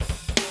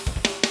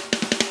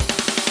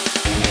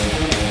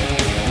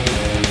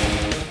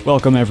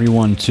Welcome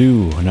everyone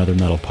to another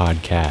metal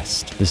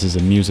podcast. This is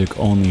a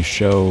music-only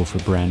show for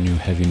brand new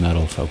heavy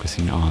metal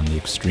focusing on the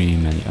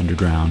extreme and the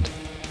underground.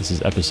 This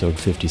is episode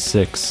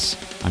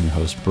 56. I'm your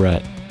host,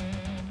 Brett.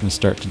 I'm going to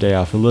start today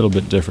off a little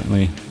bit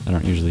differently. I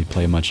don't usually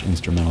play much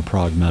instrumental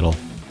prog metal.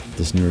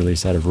 This new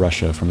release out of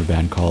Russia from a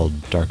band called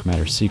Dark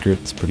Matter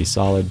Secret is pretty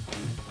solid.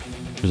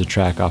 There's a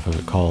track off of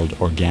it called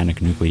Organic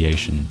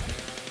Nucleation.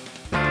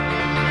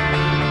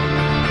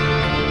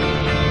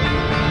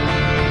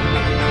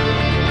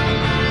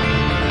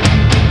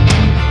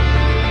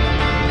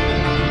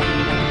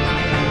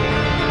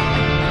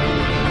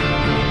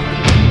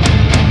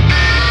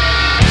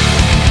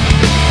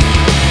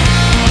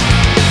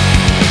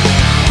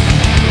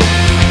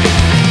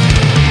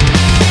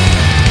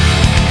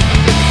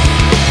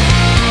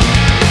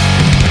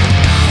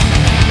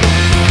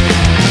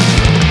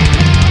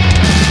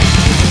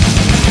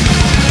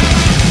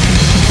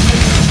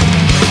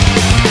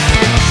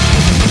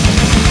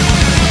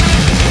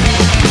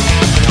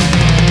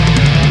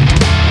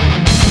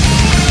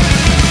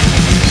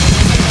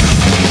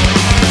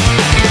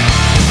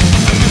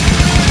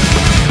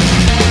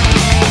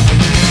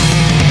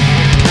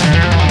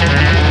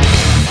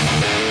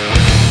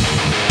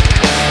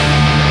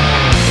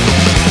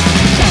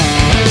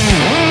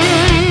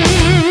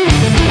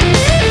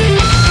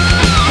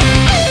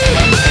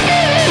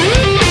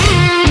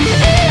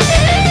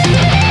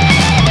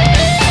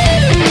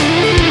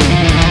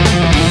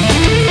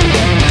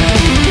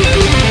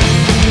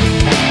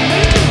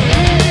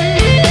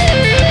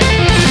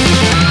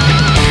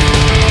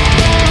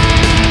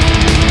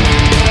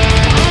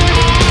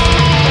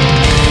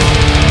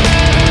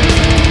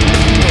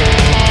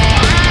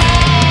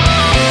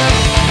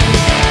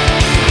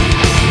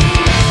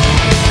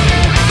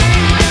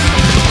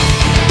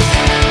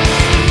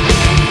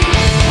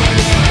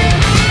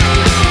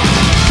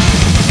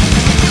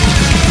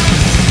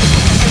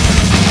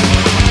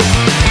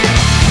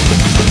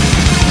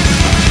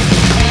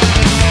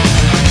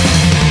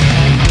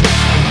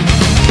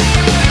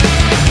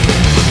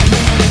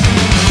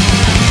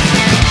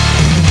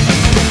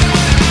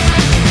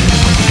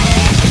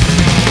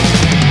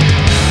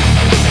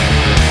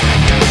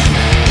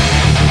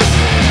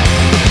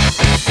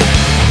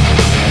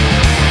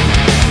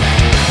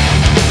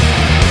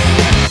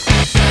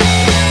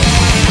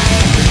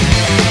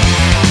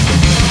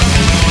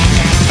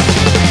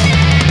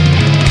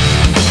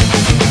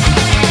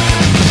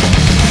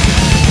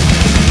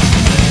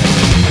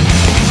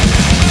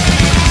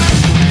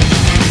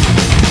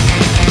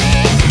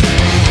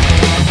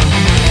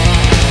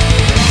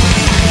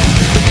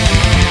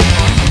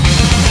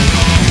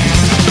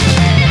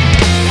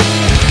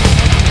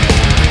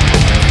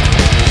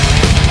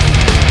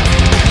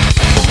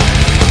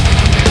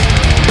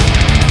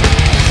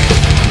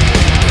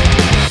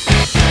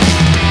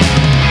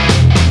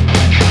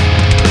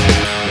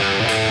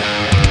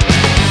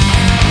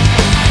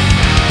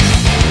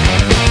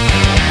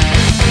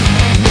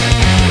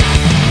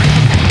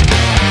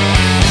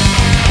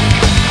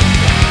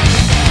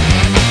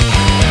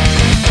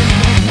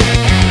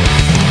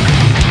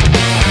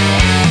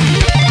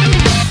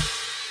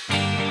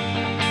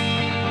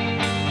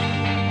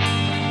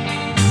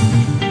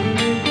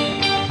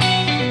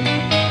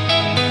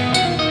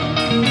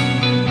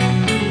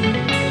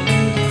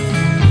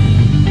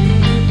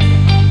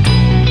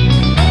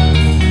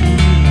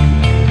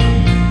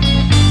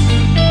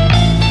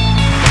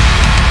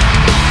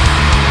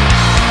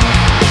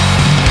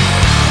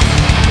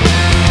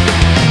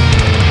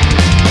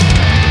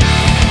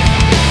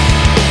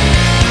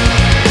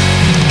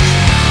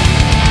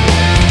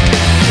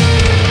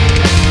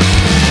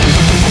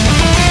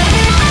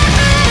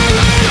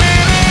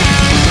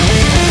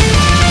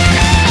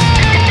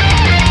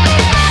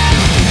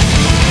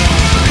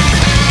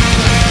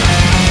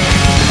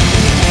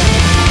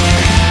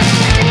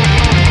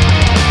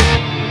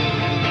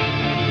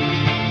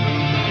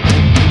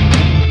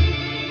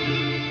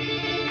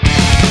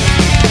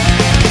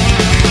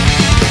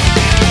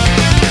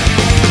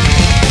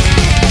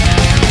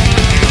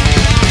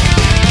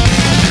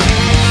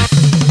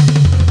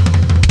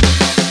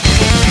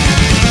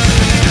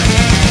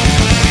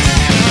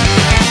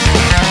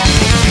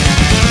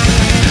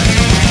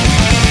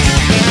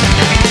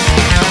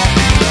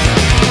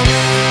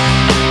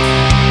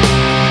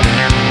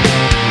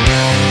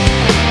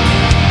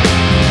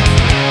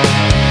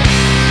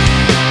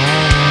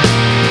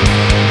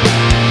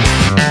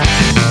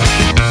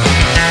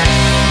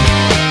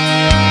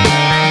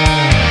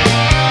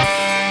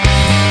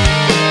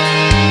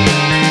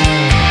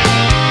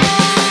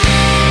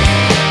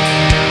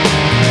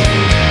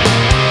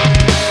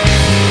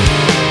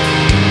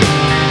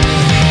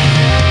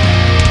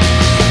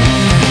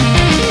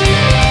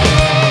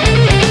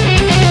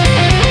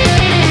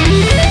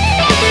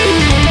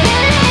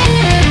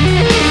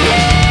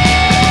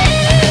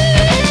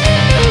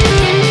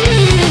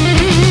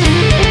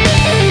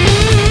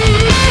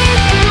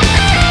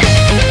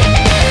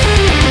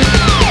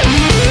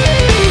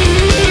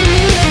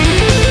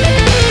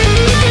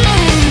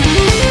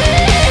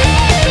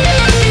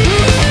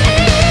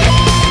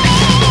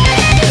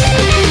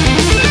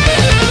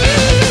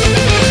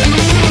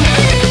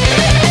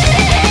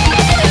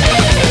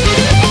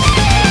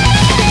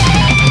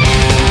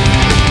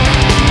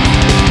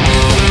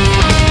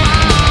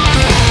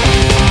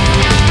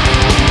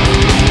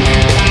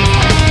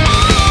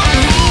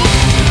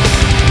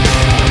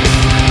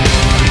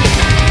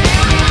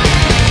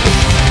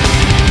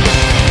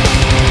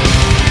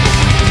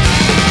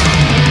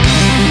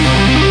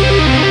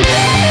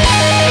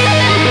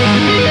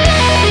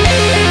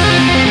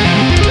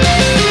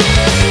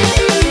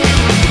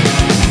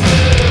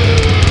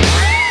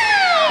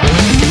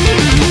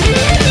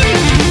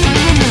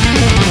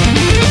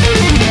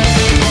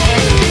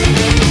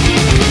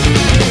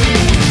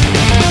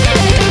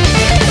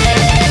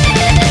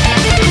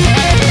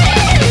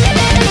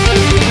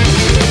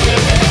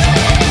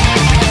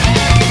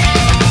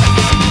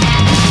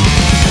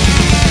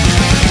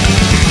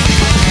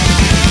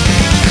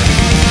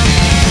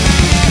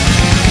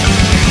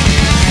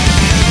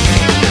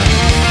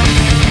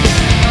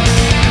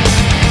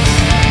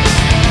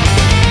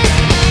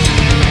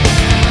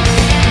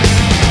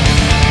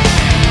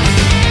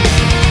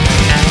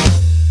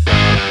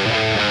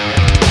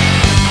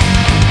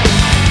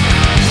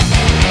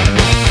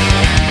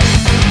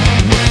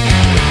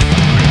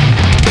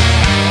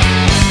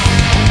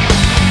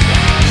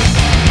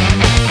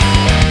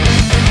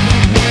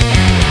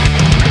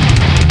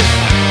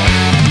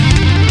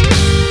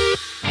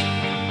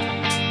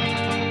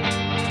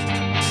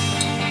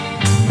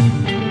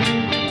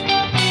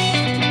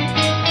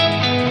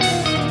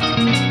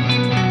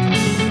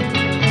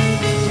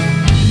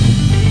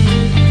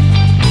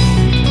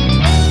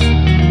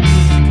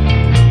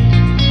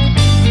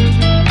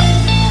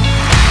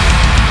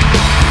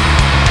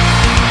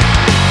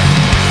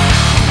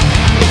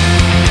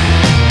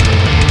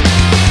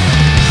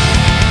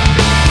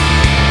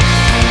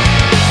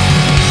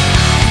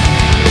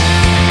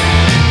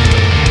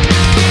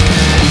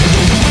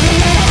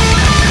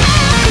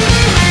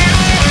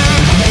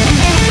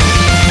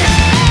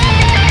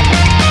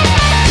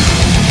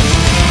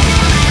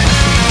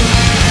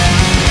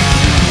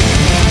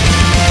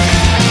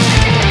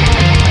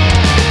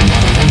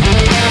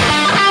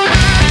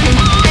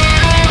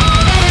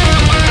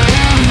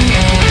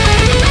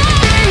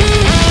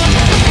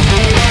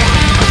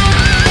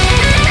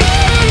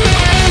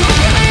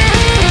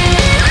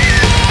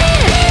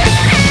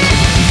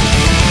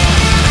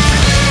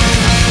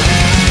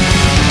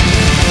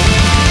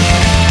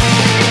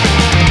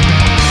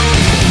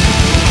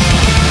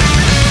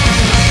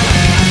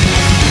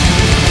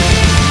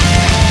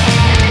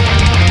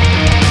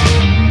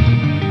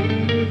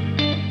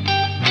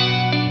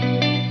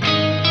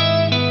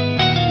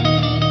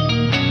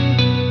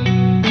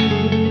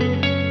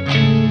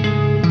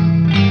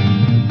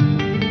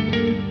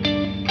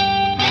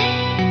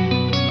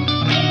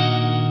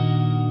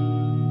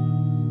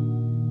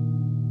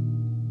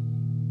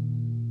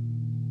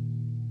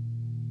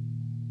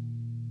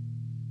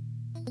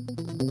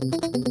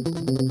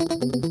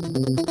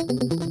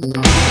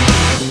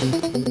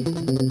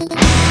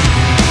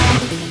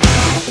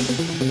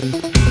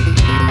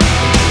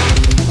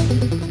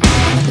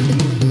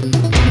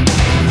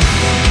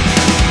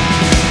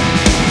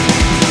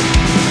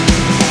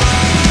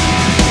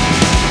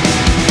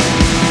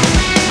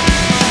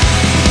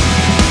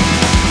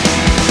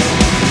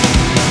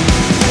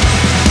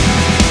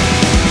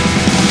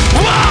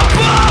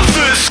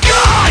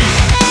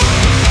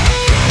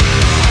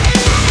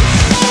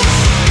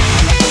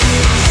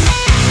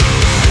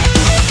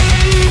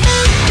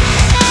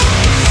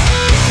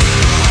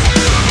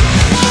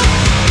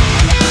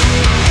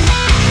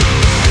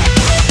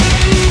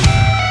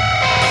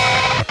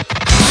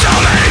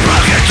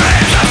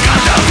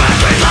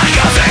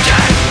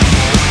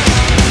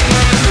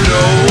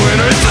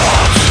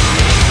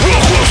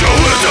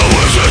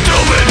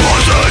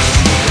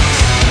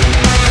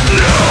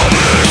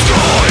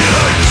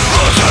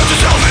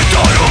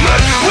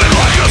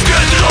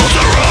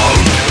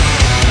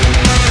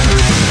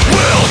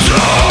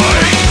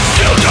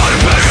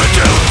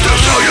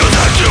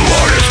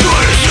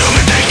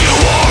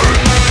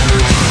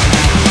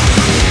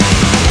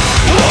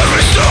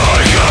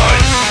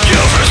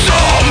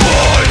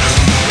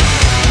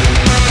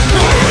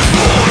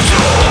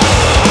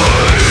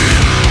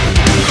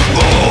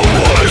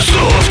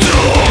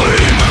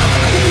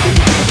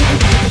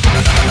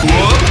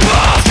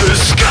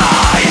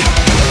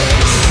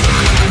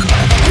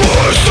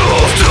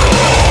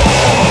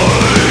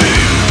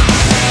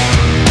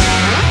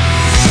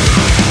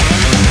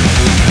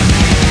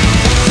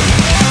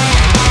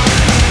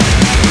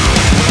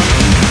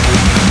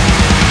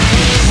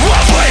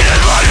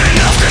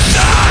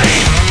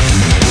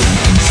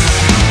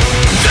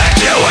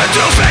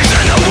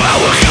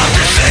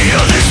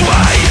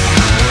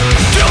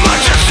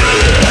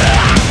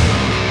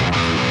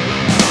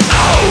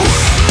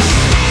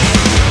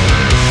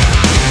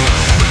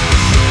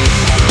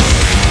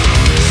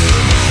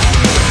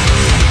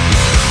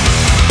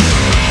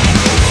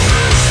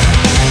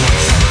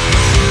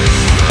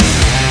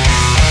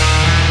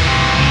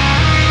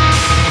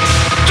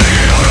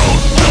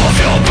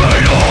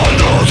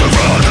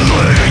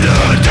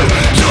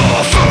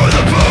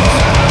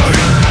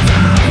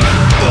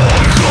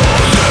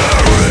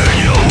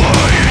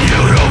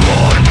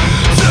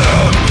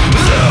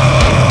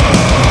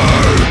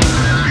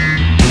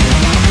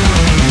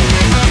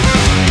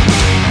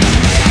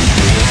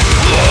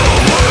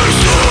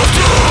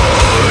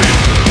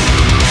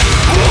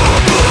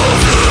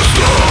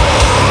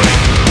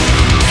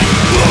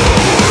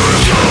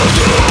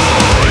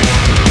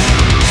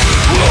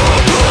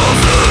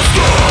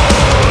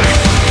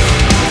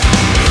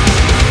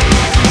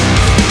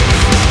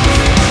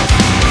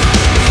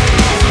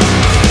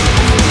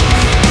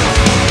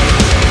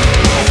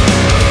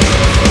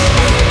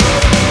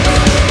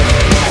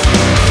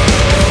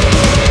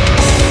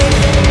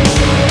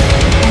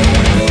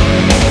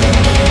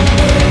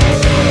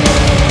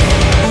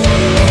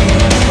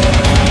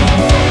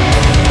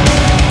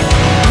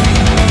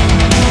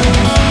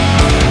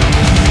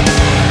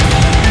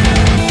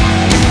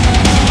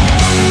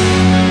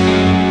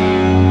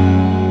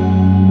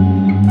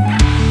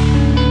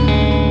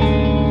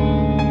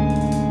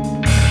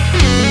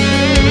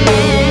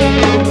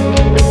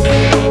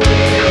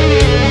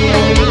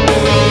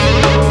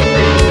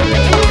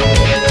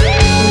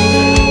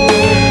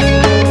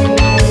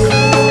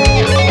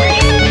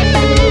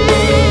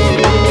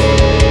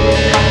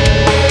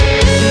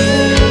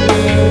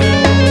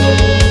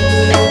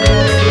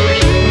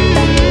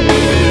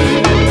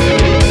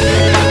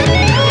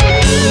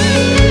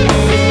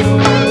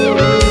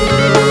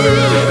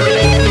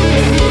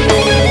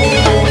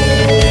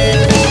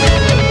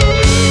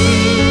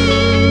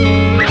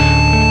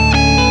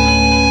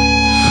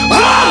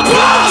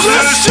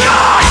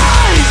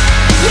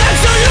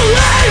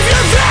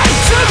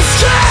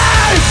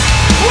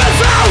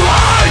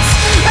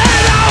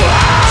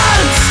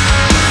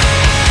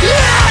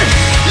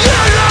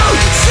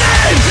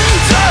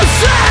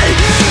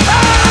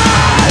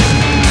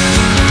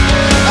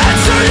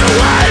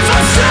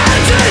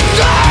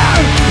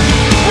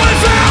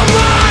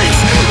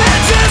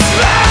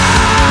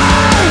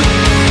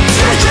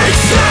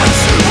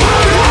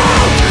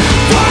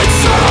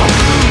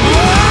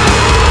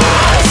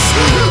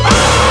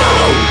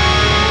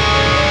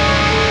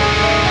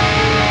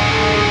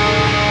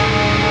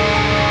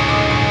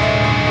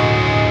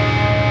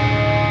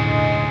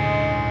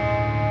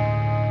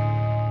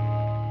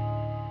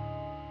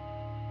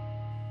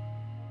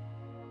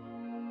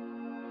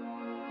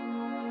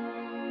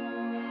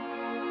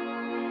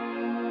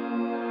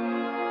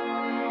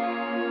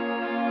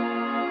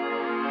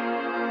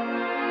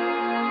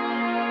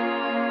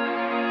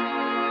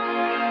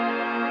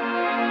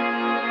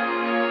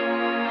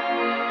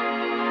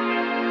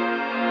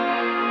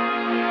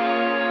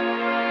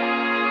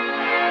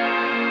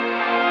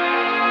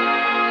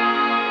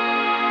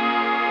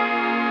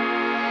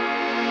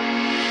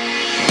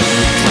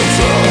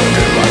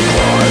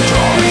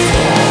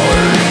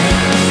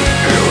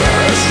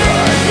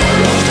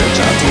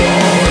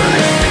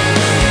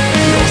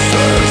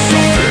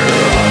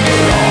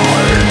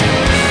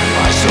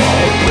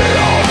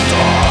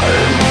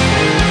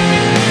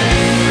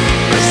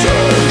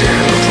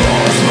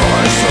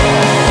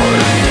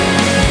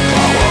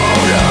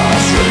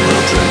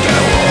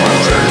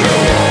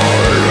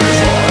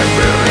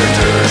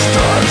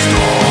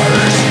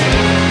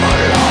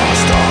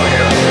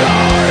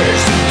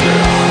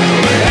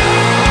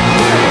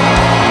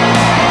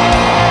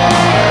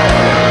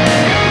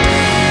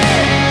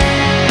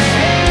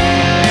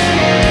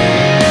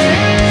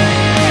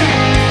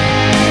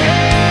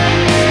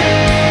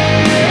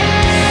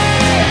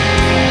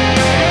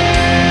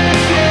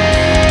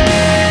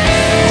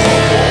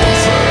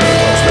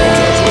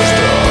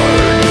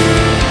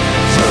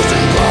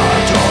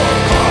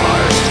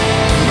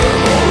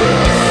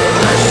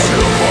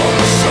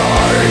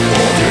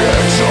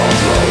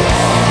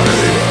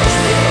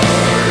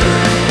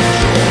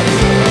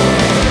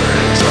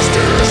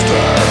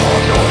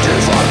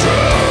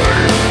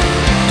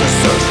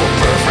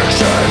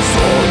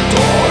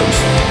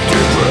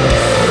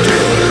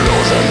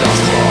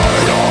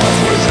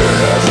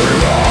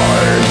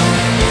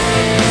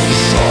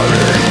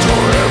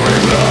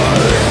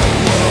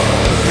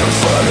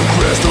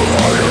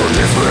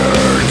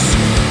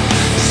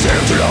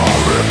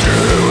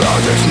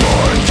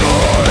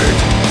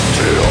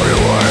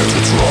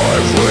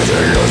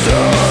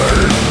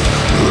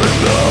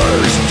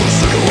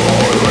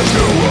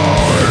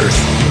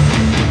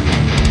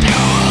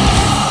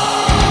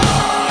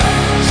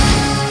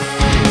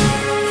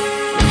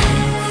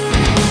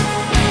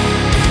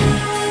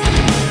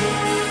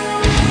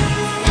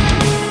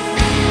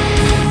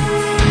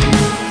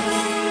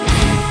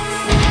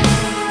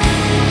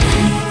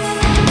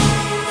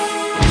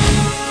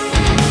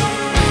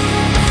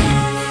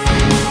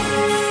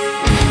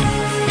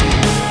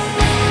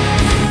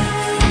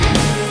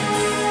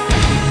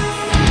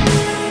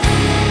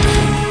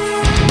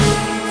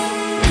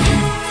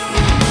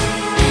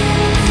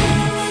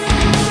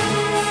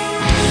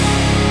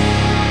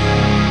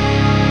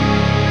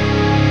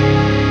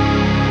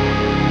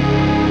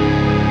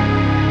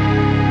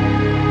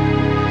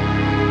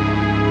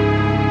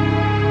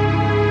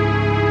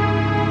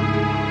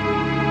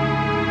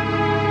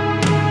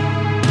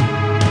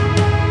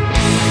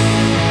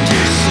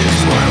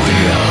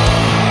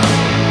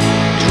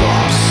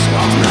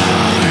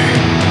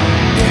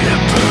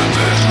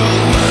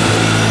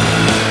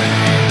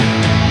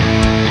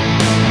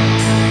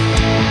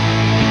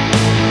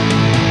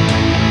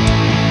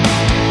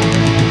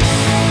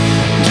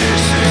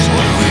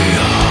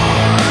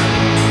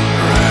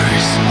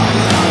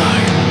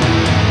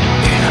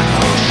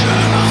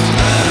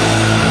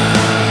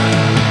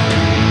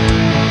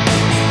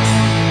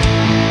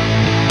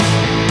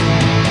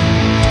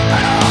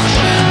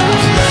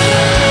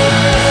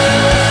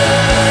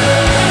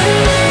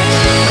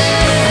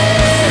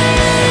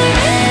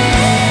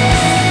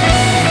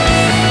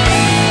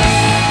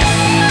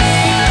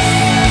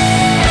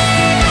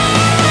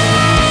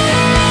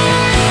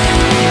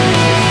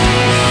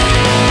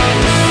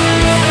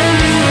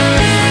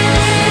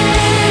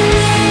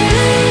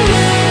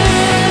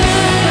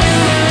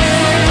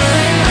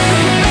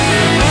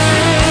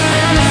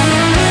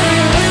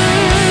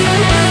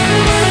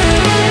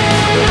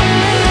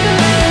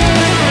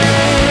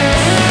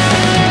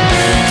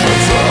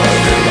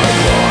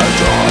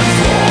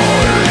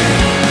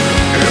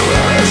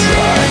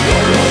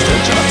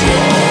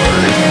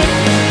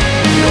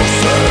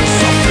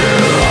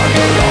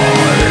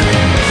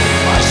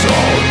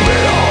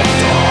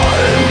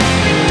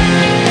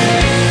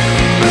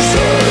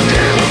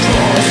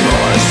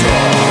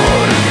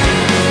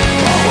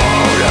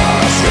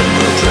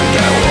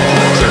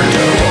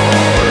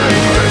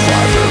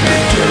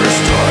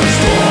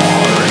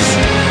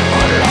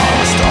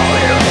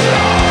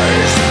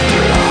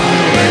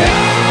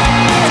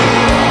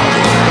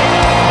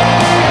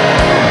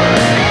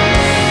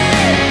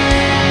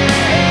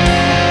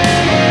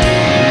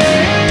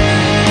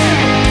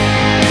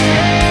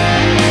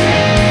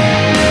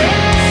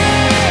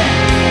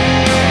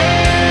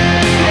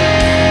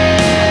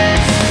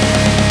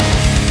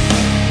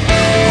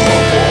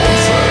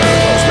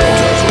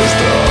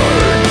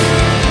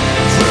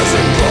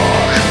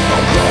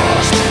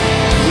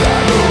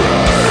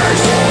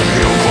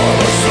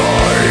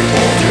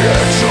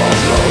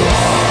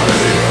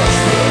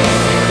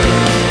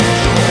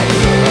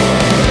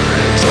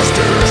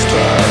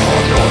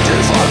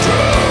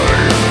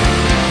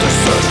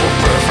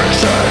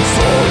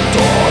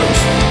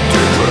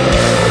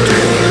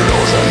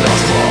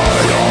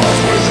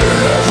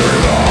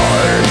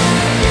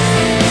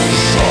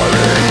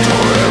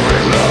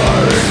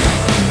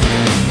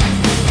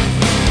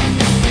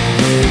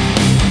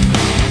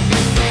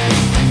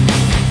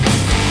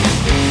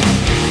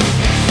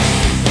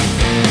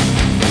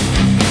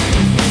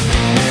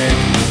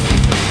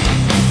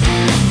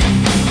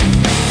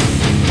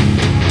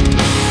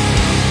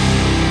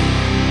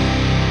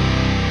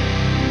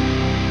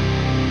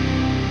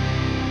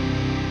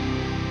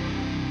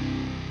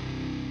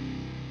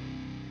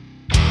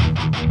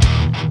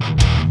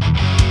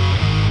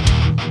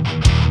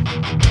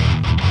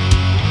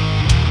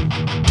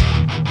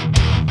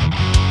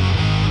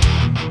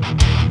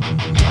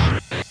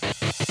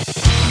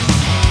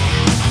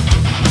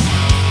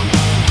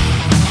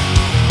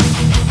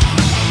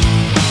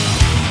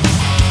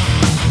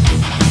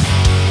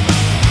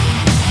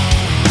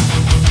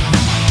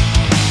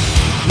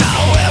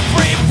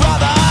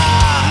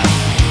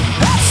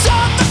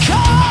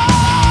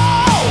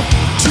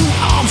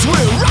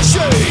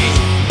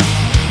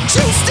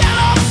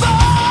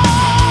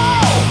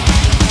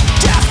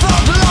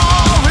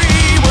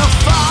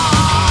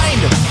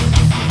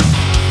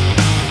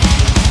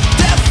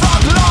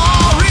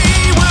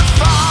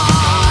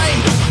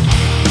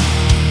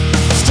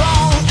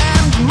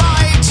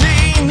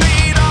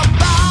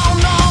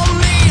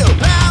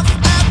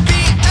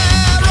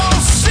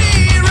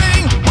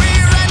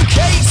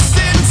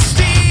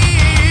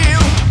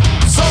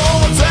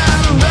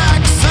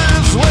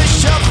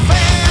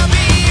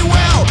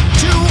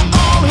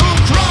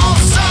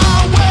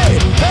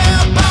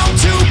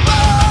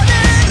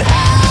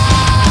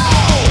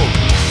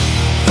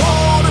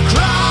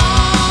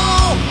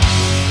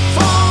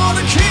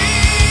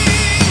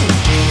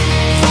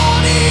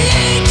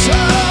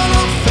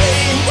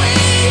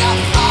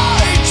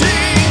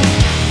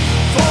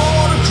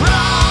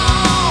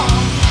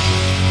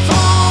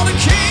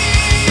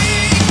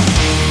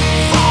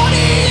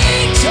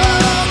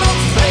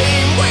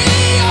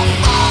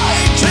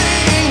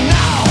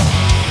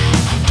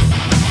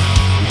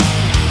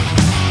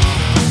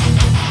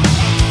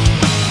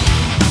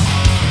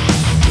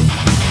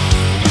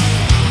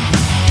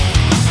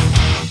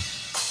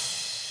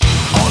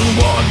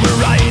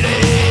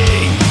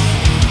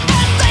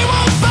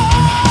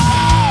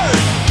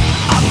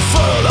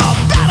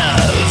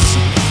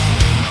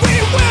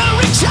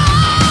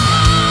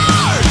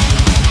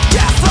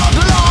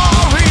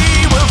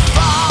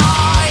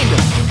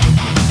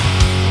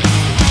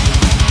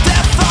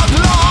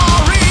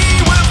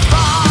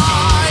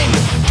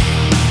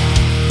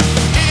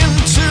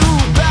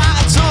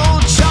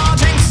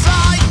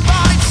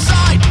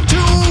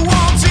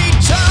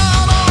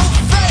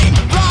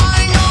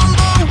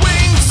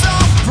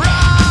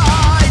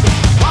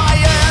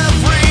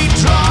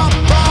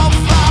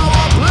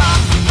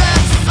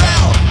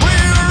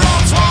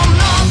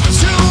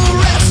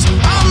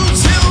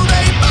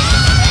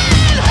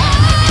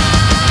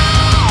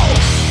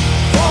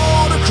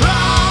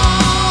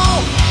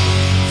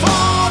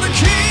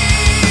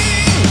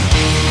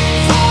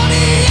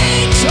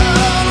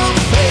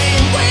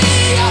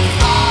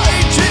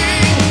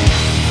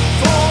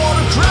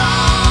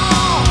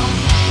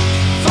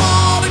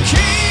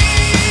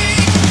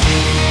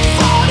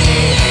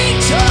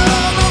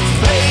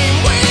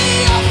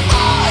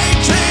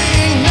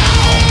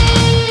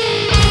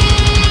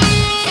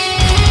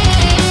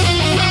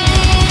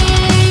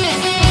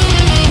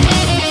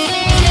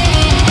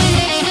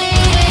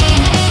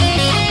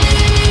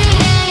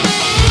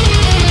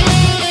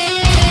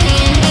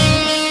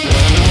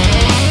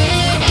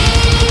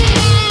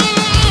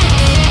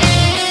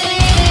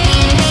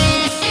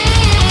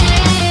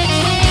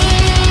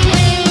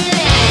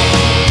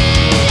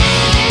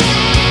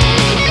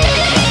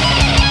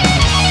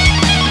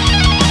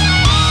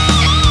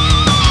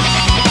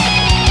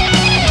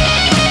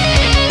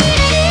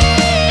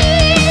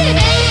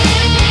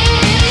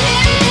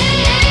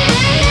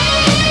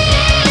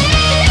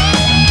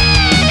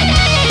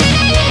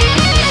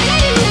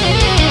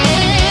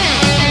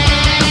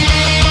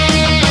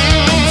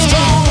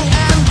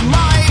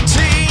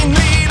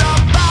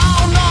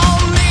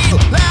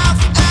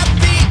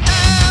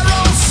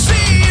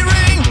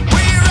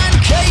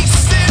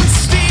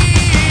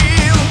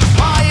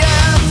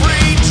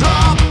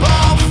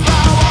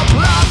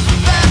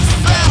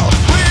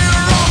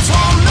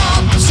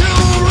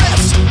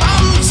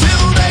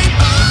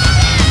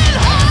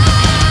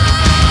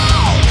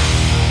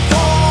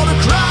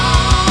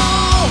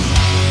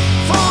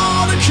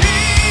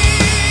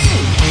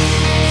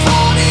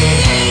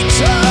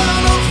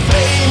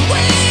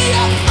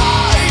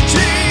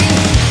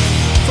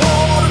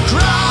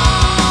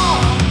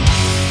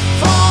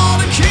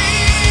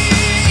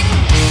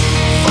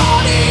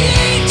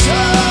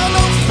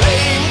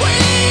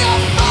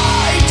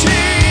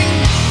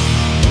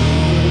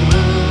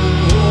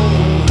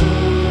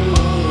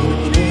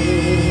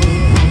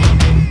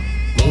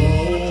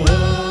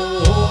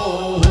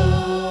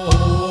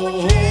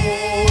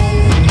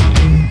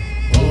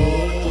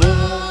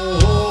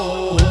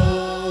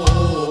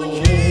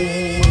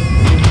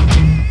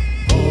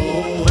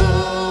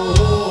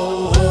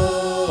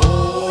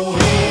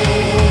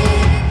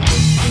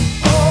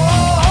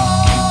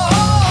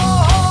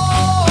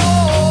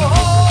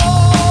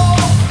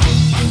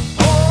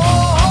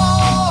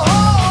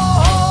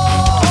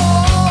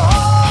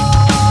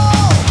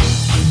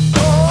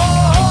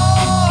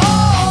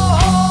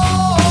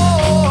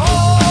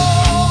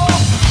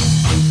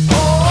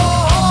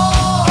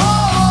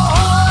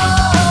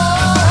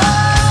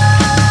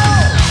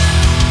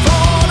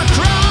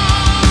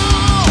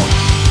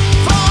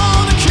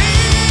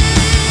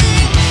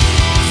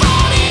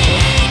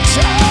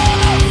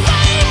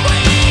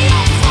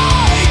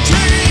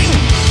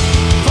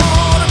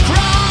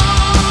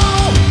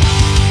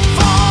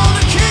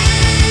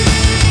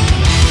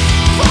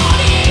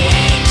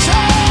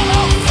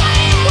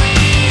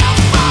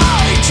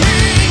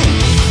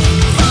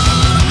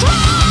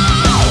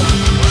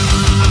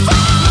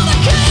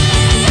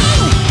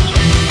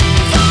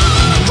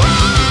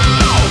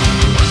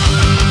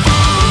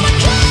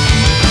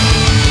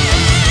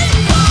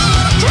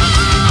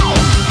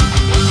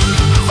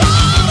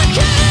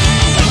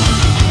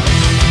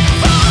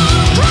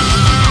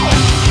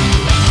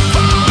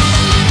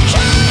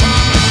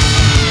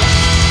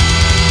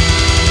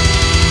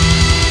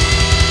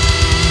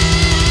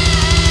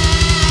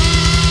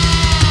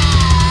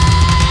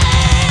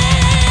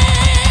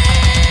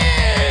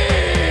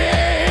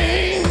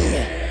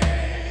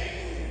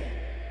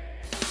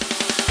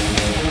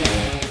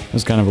 It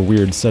was kind of a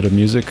weird set of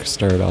music.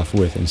 Started off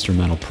with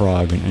instrumental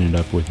prog and ended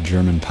up with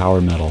German power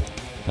metal.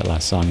 That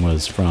last song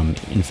was from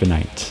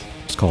Infinite.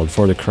 It's called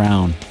For the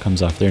Crown.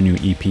 Comes off their new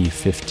EP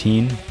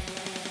 15.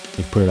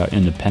 They put it out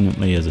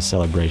independently as a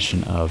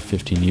celebration of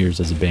 15 years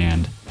as a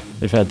band.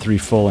 They've had 3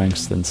 full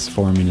lengths since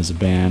forming as a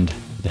band.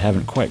 They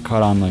haven't quite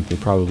caught on like they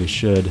probably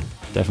should.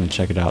 Definitely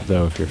check it out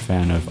though if you're a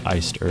fan of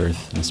Iced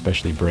Earth and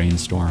especially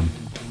Brainstorm.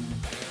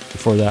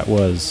 Before that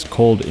was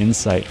Cold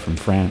Insight from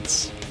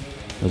France.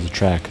 There's a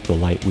track, The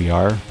Light We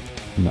Are,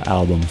 from the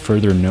album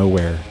Further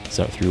Nowhere. It's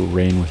out through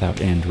Rain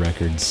Without End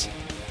Records.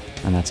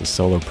 And that's a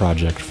solo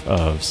project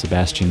of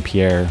Sebastian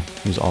Pierre,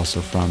 who's also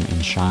from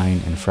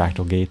Enshine and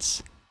Fractal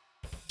Gates.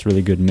 It's a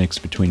really good mix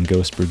between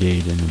Ghost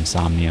Brigade and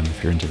Insomnium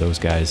if you're into those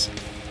guys.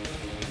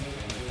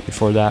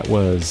 Before that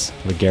was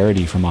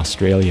Vagarity from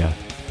Australia.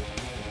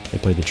 They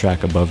played the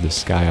track Above the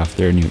Sky off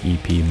their new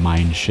EP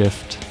Mind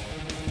Shift,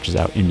 which is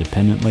out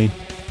independently.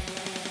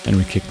 And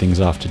we kick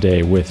things off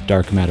today with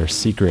Dark Matter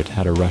Secret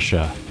out of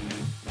Russia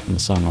and the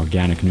song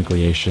Organic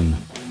Nucleation.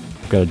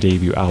 We've got a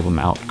debut album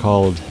out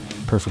called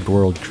Perfect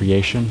World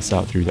Creation. It's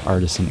out through the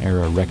Artisan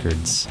Era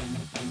Records.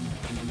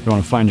 If you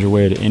want to find your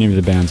way to any of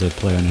the bands I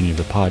play on any of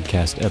the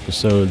podcast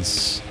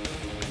episodes,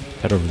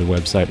 head over to the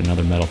website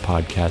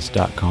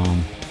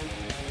anothermetalpodcast.com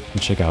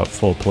and check out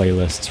full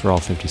playlists for all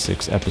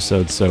 56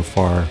 episodes so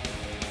far,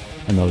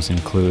 and those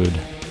include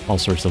all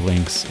sorts of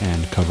links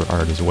and cover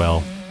art as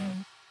well.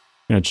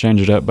 I'm going to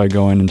change it up by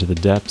going into the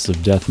depths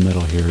of death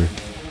metal here.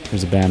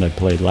 Here's a band I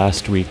played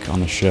last week on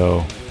the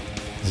show.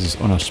 This is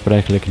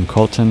Unaussprechlichen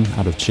Kulten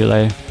out of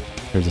Chile.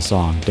 Here's the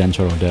song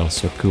Dentro del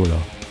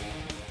Circulo.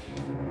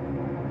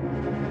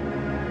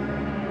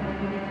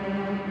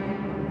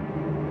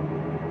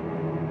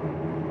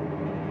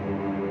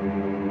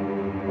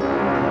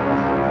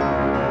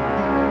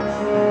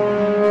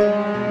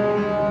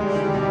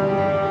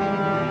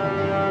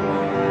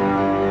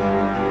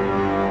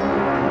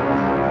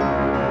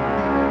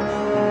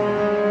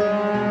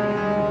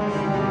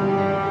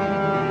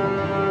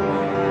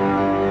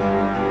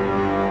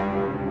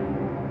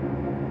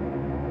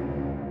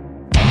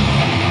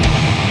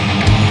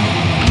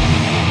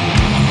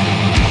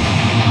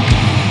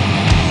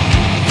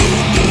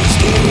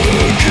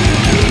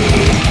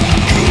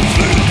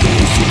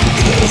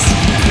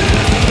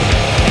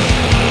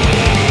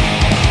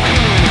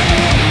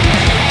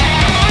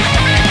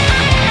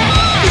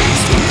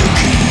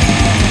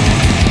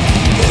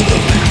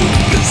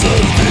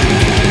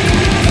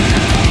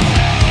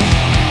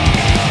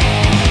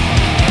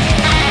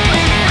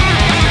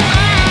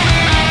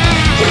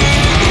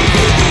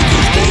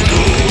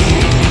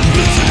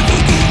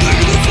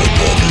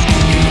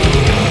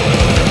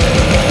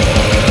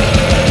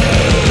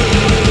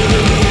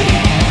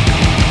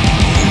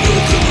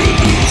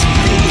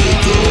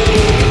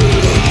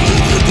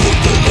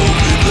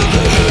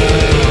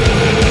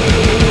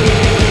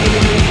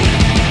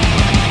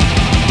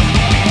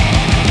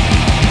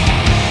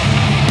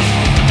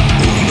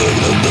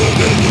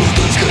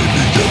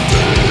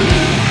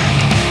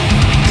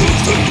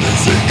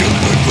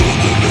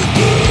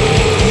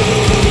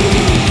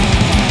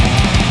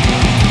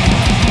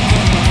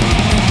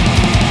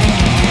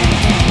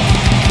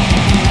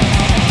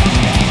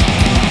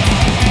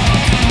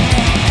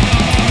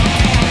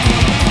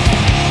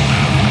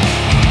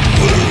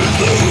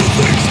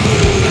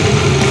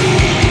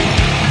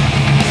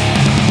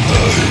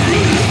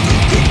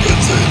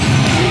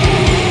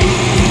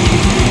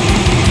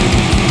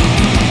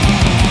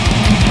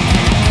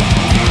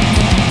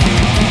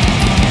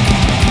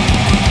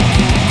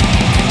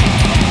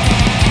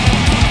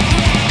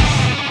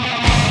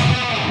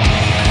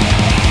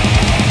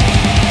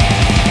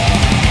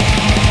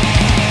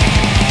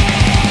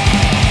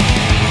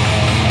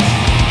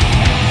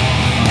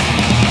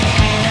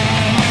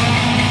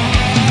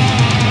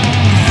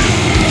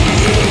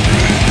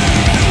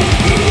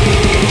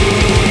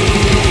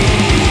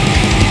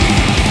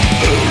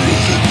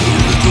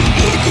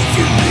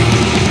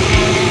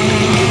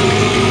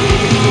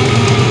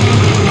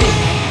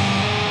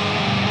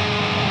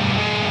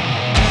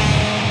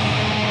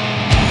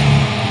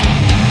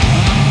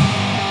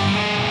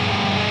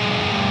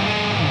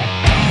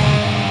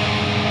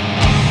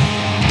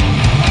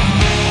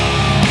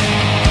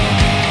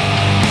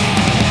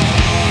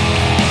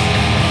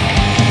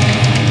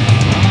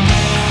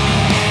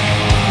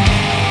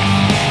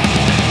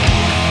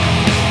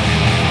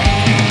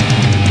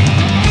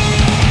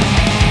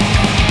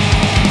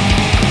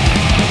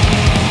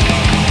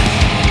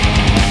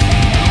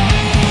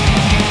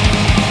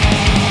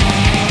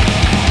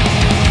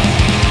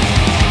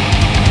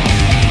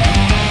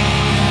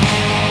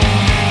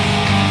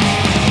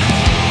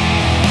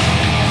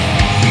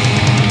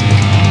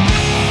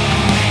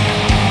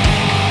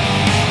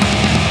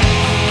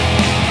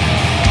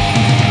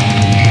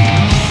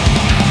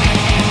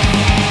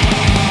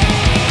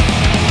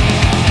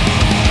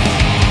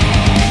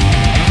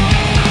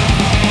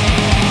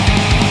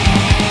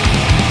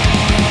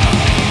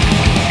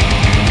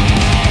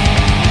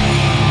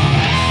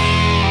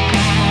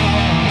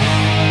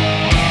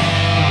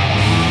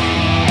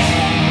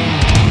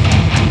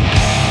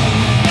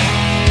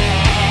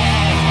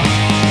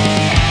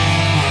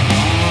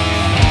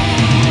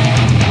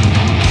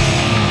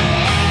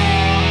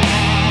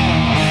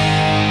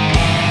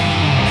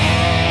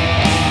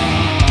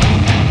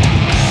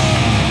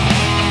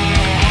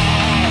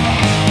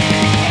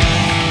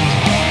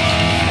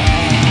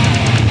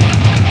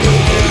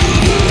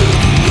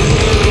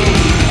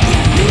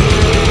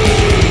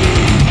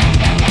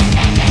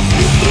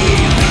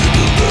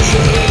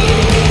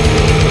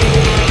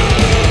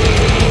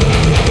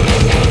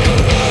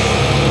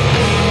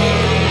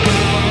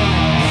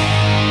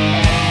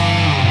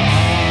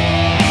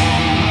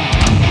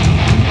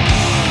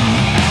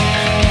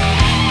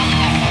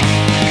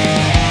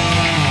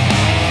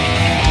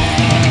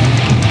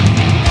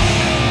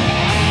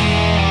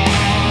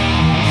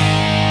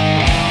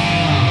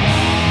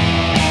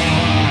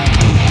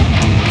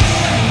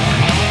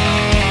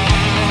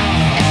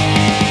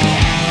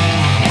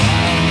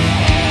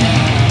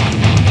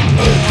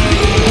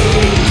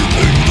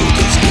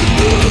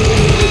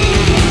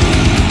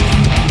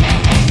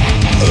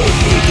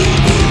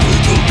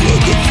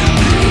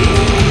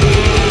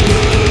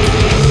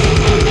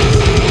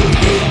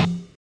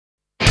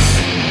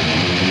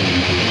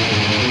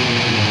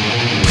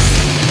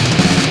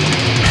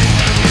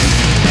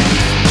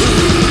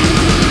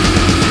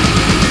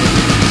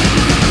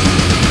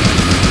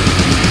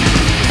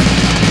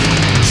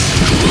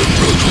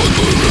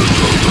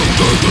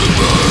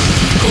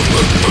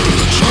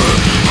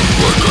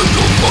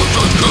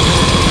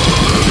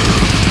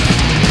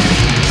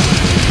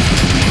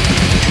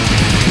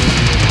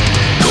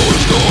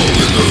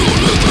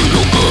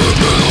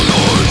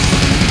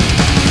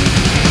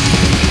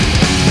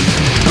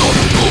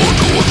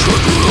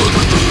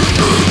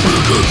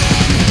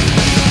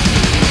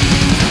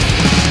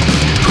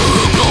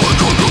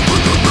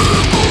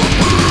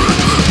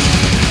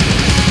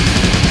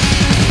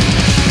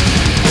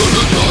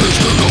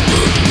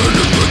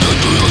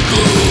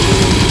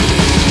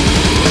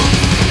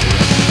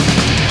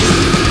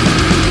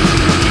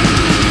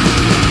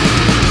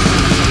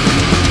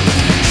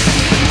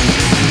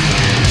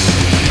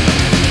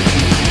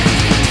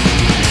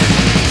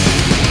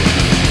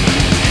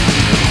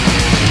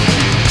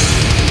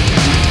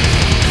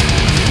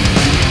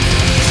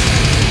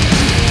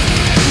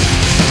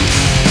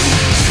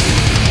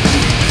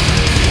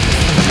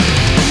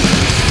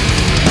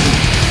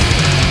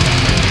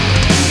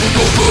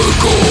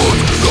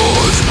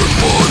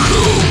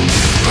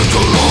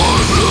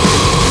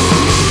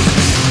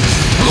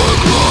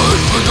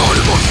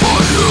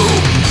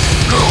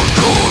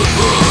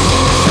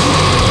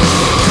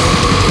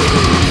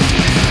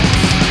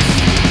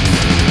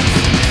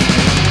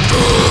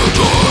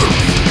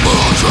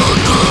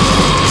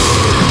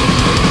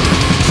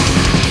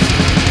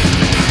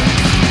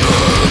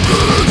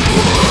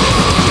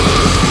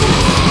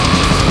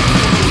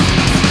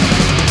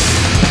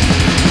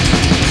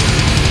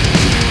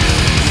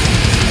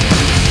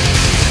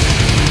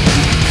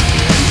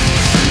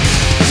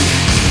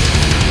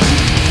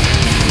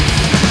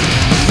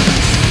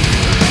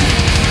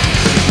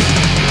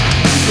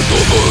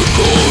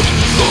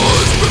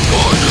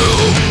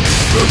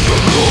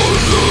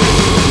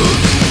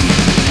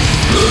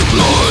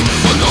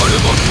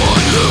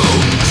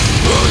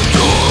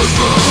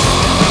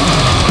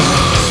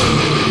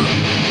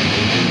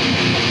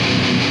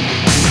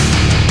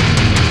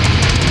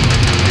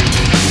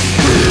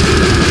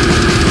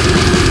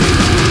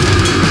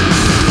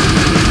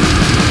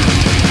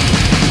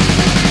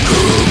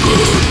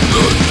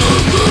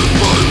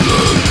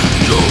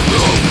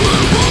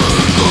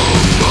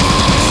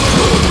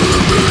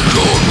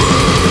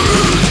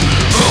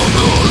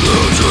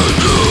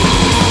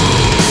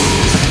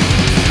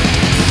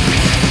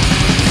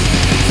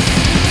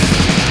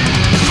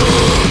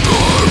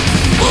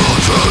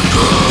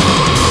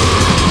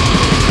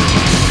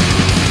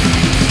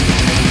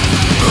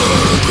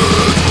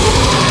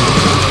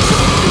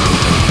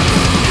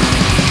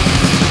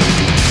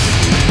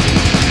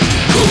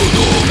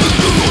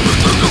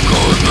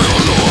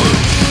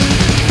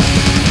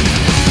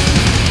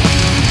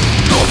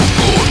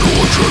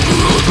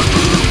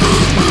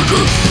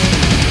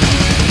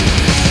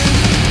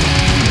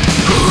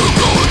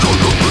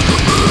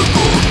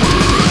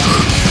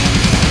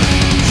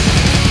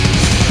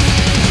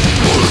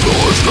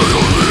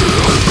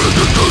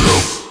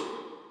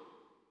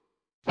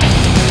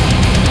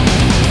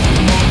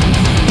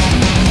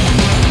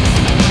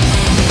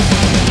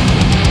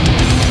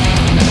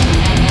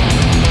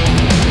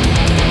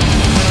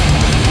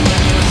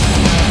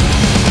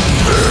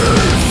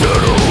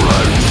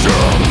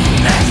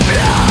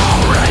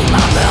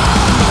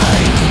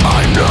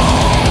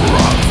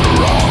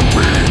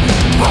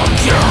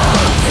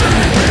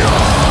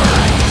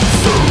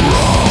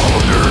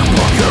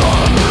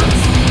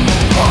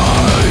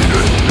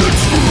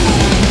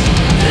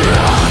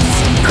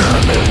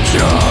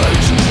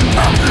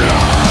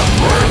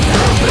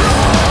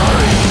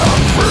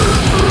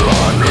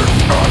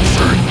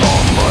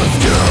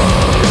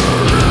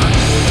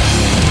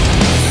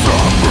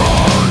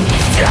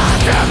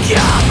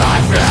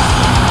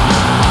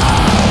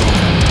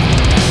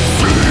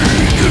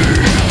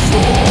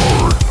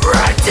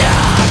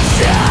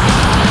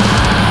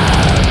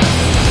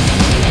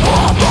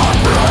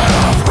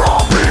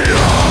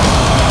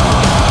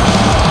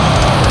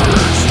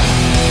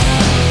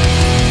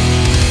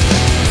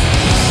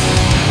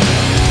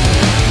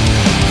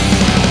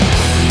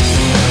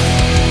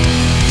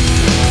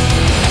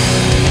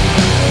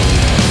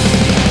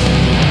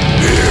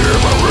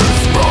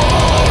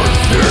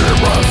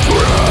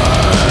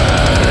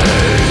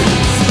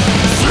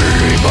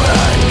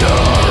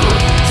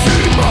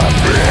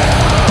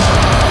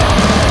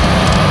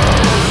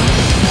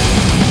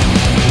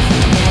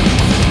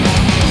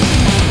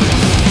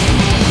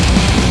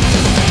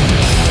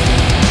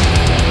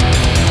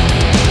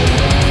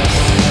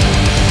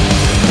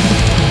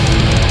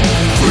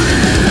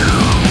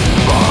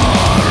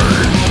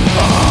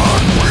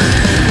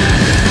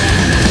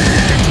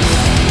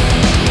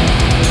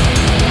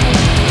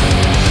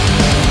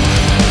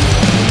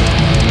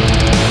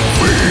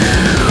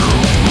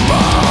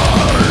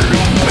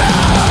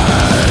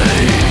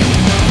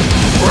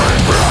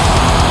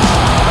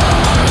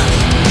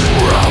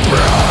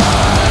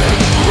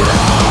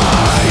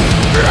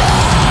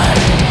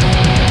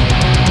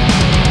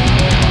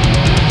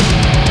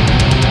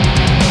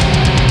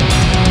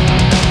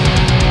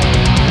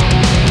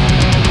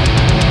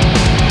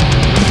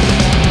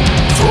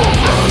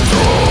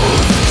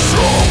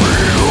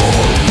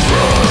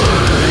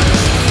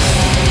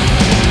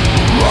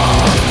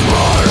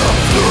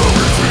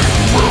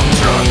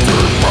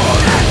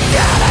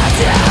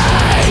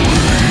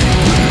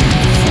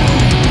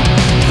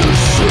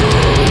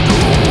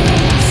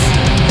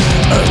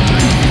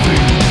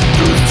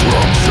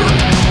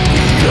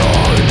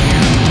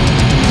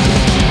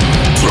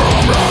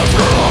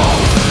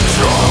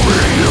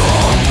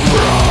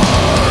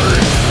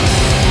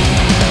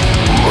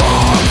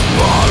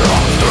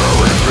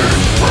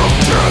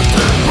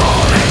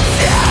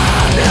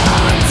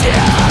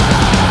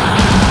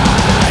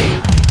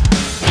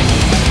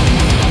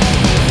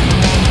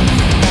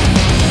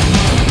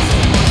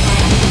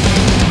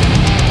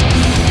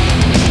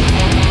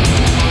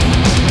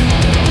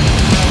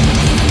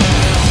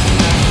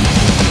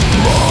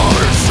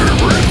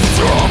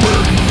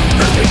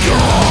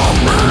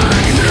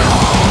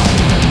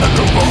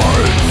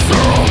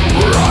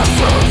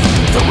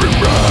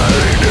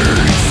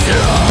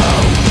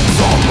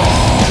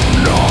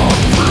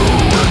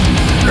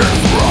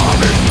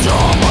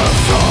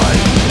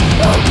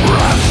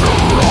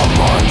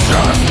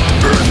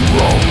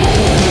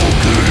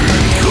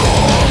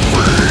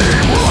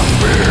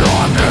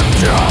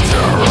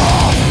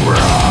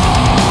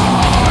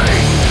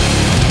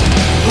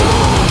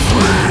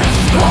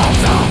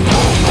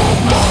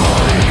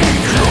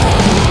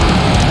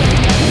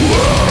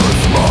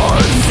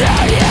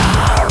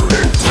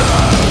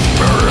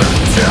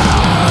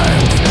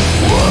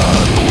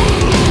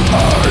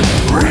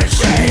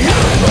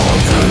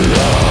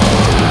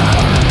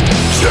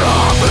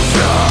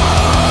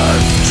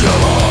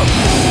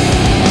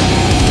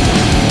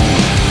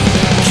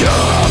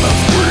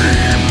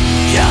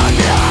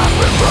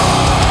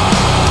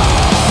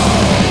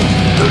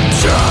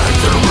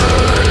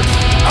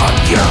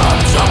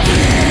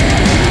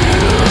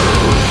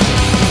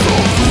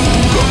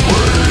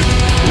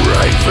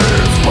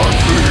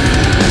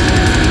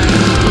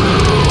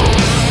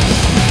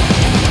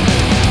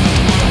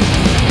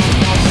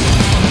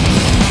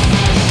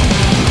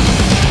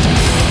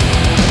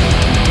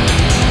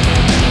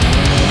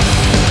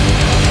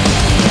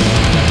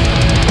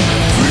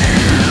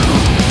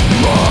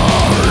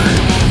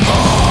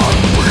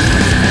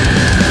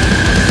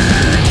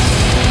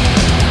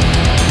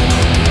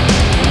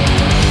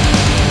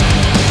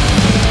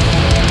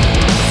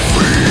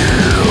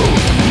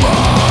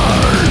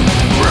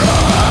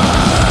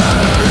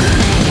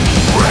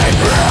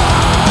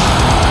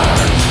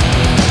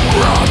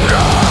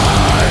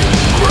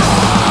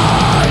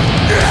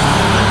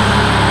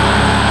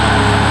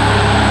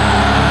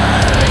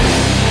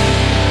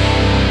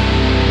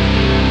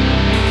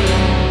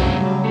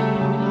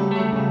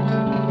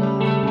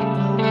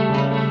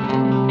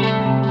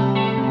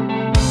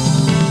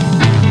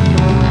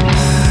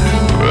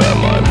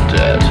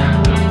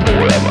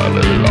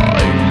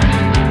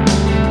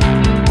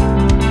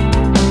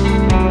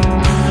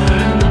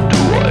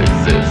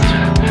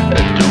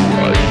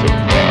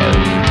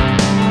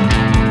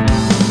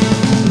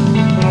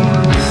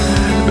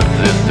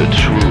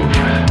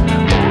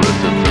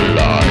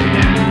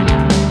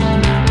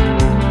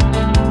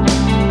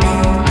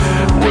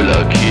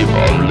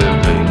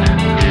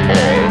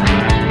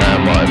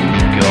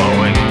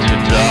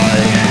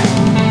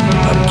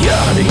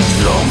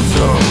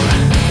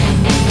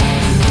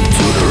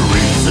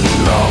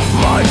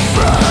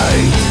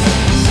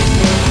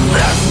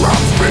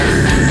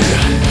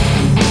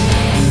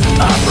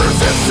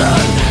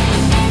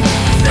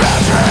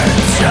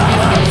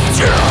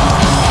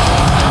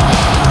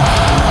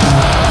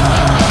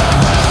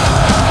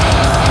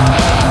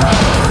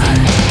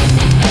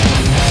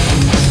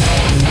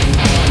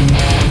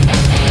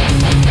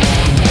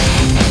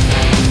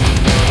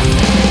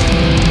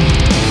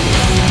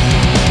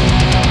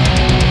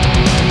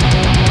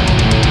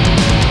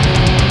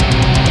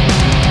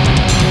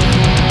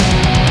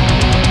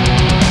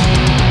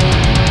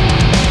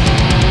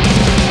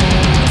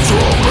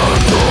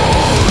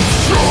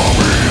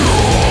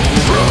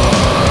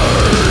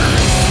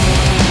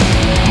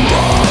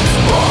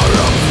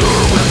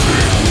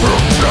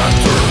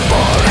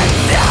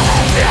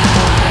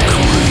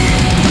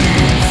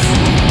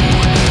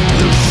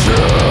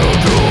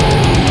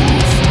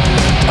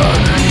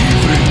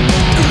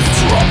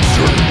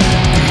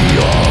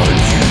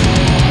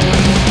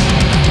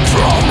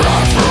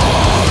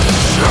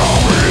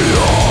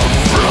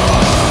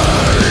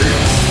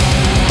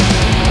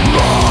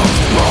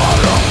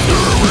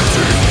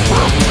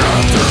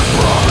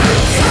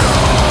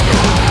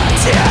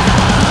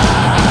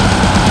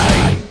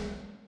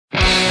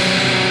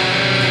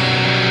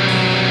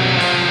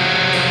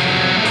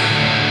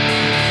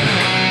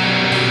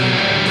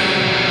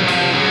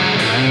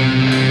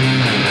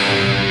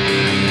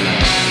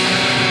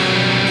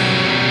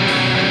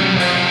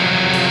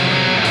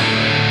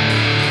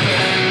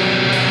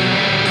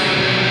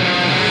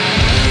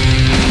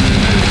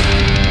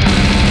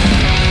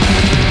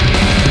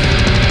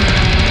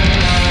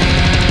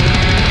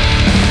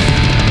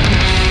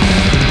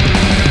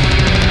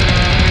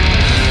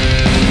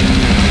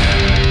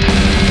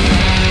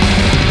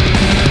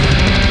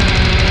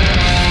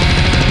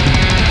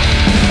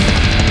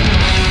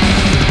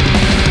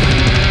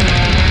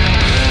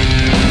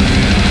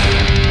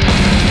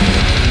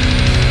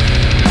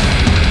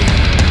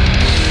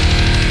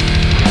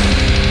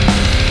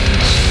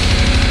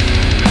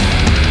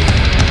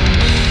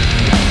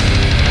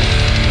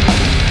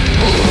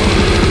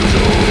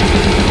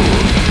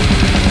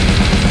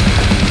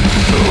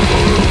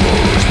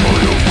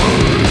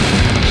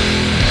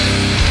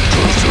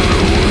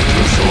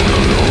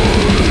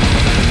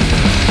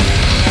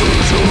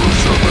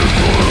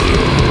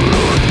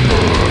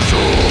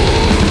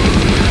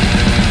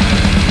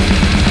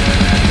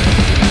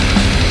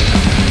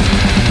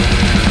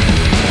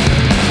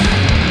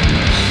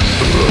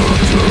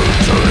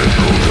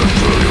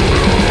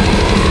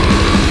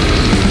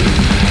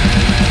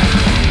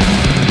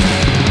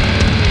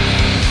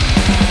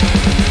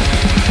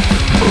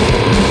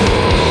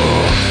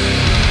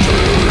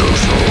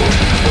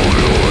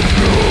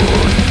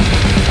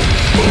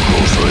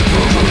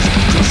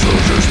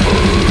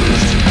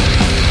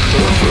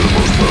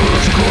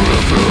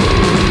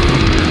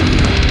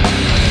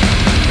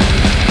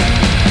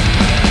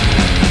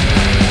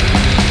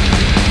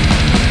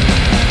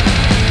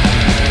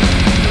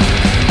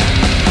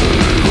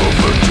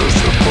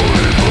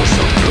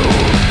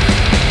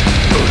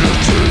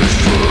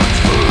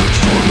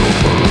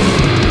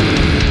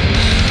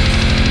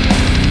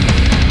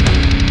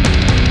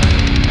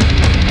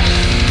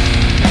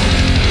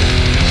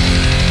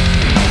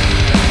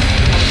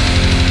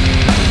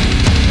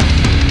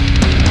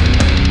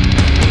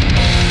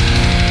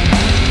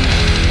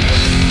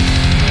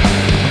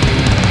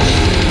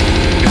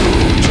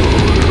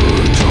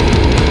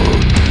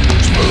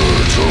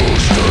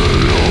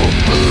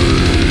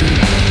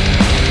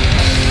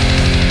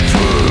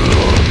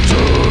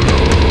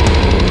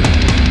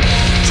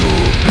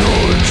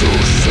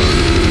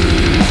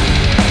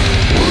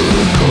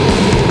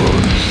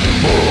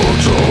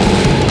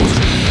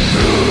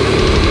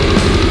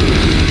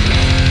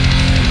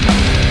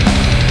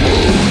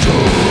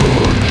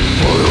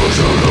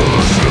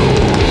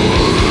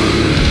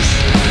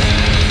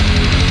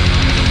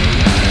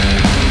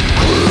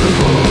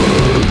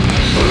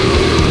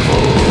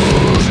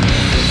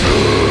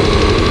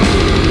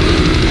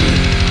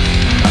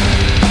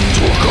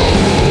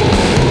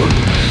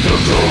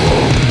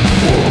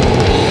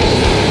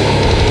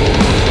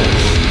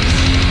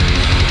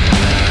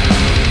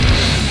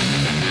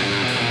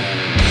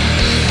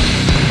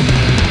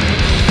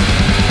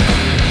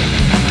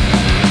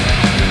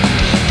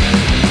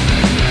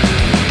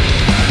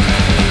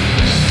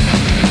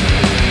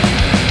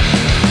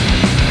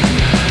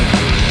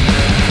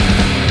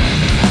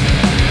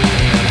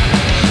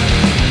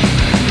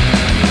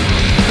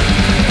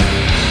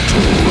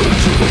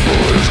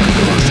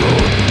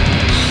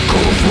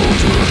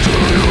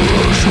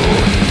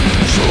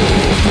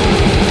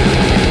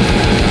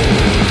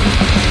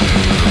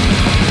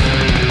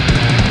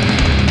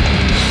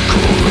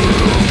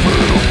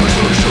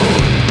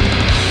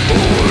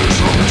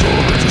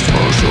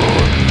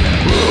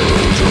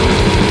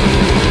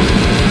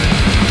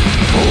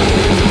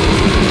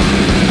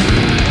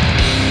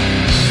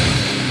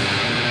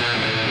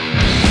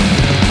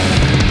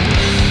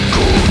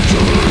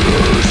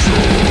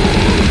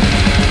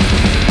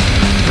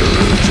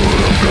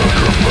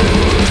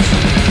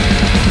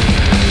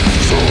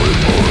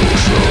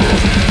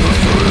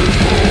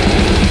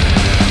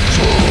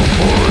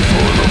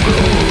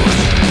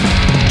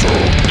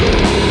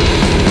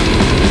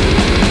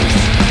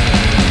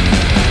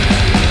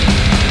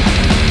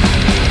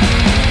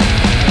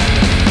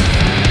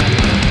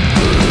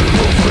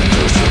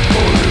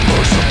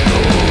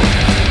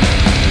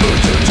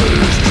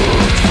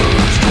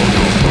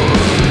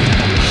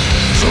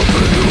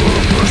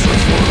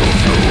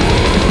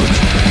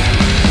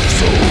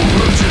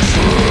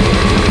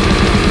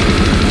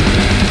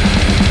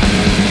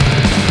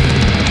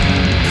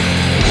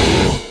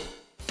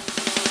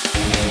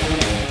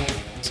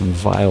 Some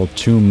vile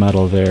tomb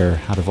metal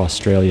there out of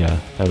Australia.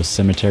 That was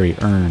Cemetery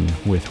Urn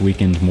with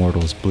Weakened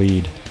Mortals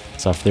Bleed.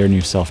 It's off their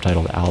new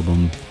self-titled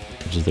album,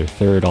 which is their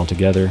third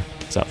altogether.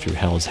 It's out through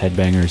Hell's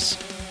Headbangers.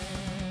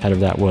 Ahead of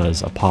that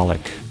was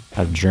Apollic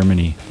out of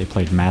Germany. They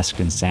played Masked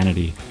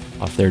Insanity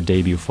off their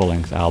debut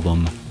full-length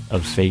album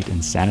Of Fate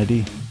and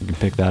Sanity. You can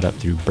pick that up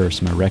through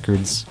Bursma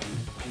Records.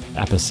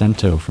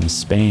 Apacento from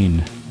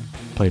Spain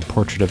played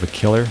Portrait of a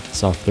Killer.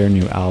 It's off their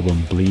new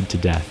album Bleed to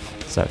Death.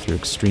 It's out through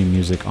Extreme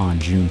Music on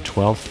June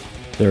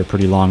 12th. They're a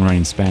pretty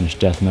long-running Spanish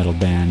death metal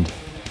band.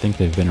 I think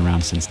they've been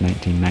around since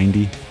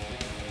 1990.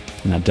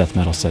 And that death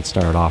metal set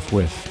started off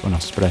with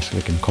Unos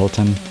Preslik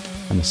Colton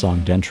and the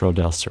song Dentro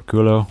del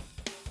Circulo.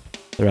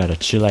 They're out of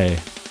Chile.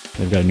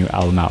 They've got a new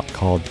album out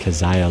called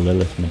Kazaya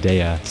Lilith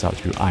Medea. It's out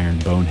through Iron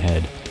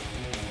Bonehead.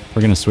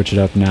 We're going to switch it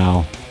up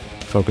now,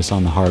 focus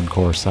on the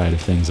hardcore side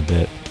of things a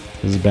bit.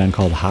 This is a band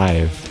called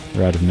Hive.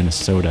 They're out of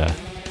Minnesota.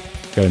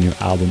 Got a new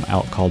album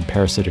out called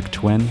Parasitic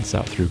Twin. It's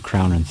out through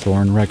Crown and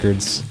Thorn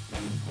Records.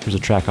 There's a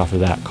track off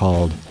of that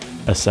called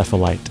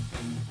Acephalite.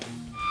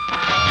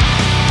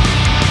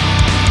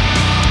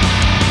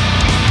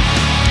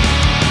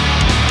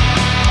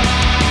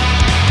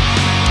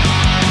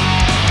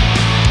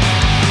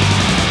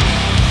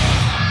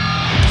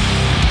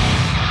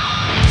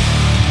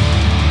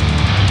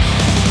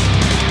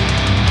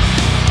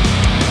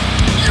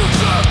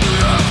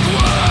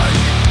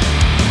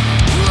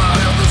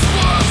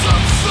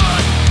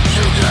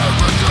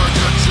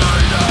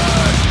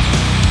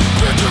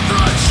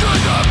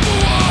 China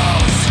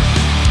walls,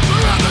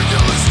 and the